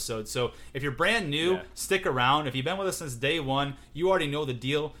single episode. So if you're brand new, stick around. If you've been with us since day one, you already know the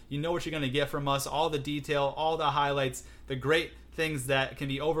deal. You know what you're going to get from us, all the detail, all the highlights, the great things that can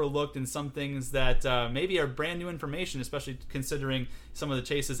be overlooked, and some things that maybe are brand new information, especially considering some of the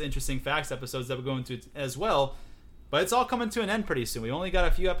Chase's interesting facts episodes that we're going to as well. But it's all coming to an end pretty soon. We only got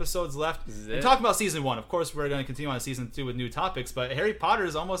a few episodes left. We're talking about Season 1. Of course, we're going to continue on Season 2 with new topics, but Harry Potter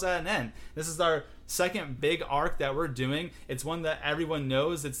is almost at an end. This is our second big arc that we're doing. It's one that everyone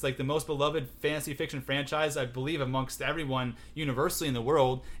knows. It's like the most beloved fantasy fiction franchise, I believe, amongst everyone universally in the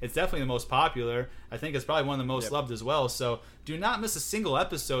world. It's definitely the most popular. I think it's probably one of the most loved as well. So do not miss a single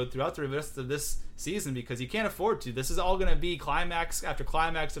episode throughout the rest of this season, because you can't afford to. This is all going to be climax after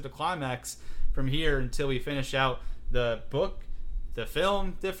climax after climax from here until we finish out the book, the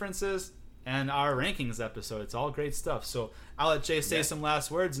film differences, and our rankings episode. It's all great stuff. So I'll let Chase say some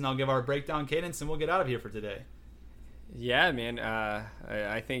last words, and I'll give our breakdown cadence, and we'll get out of here for today. Yeah, man.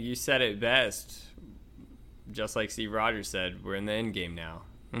 I think you said it best. Just like Steve Rogers said, we're in the end game now.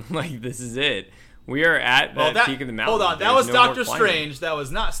 Like, this is it. We are at the peak of the mountain. Hold on, that was Doctor Strange. That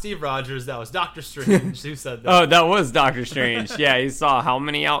was not Steve Rogers. That was Doctor Strange who said that. Oh, that was Doctor Strange. Yeah, he saw how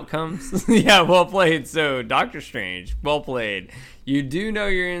many outcomes? Yeah, well played. So, Doctor Strange, well played. You do know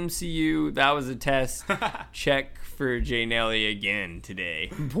your MCU. That was a test. Check for Jay Nelly again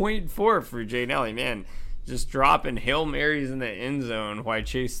today. 0.4 for Jay Nelly, man. Just dropping Hail Marys in the end zone while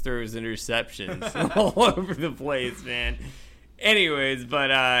Chase throws interceptions all over the place, man. Anyways, but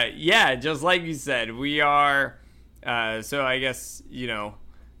just like you said, we are, so I guess,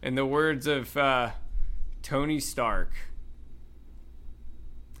 in the words of Tony Stark,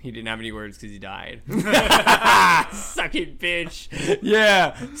 he didn't have any words because he died. Suck it, bitch.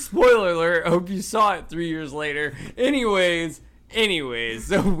 Yeah, spoiler alert, hope you saw it 3 years later. Anyways,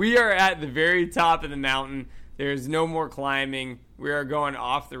 so we are at the very top of the mountain. There's no more climbing. We are going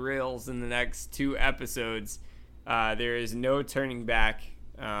off the rails in the next 2 episodes. There is no turning back.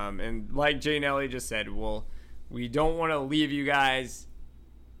 And like Jay Nelly just said, we don't want to leave you guys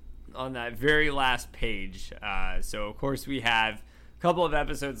on that very last page. So, of course, we have a couple of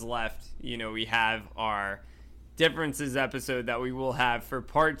episodes left. We have our differences episode that we will have for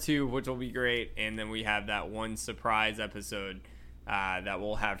part 2, which will be great. And then we have that one surprise episode that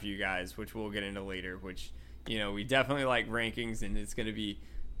we'll have for you guys, which we'll get into later, which, we definitely like rankings, and it's going to be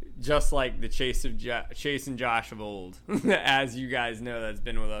just like the Chase and Josh of old, as you guys know, that's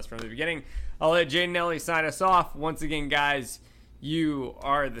been with us from the beginning. I'll let Jay Nelly sign us off. Once again, guys, you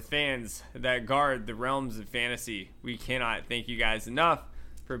are the fans that guard the realms of fantasy. We cannot thank you guys enough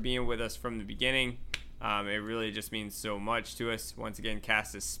for being with us from the beginning. It really just means so much to us. Once again,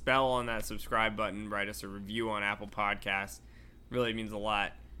 cast a spell on that subscribe button. Write us a review on Apple Podcasts. Really means a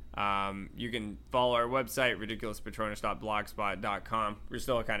lot. You can follow our website, ridiculouspatronus.blogspot.com. We're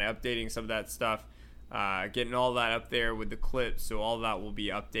still kind of updating some of that stuff, getting all that up there with the clips, so all that will be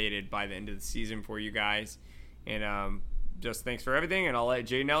updated by the end of the season for you guys. And just thanks for everything, and I'll let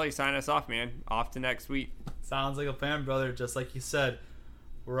Jay Nelly sign us off, man. Off to next week. Sounds like a plan, brother. Just like you said,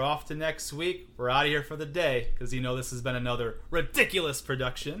 we're off to next week. We're out of here for the day, because this has been another ridiculous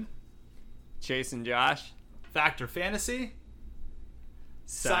production. Chase and Josh. Factor Fantasy.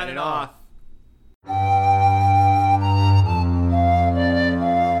 Signing off.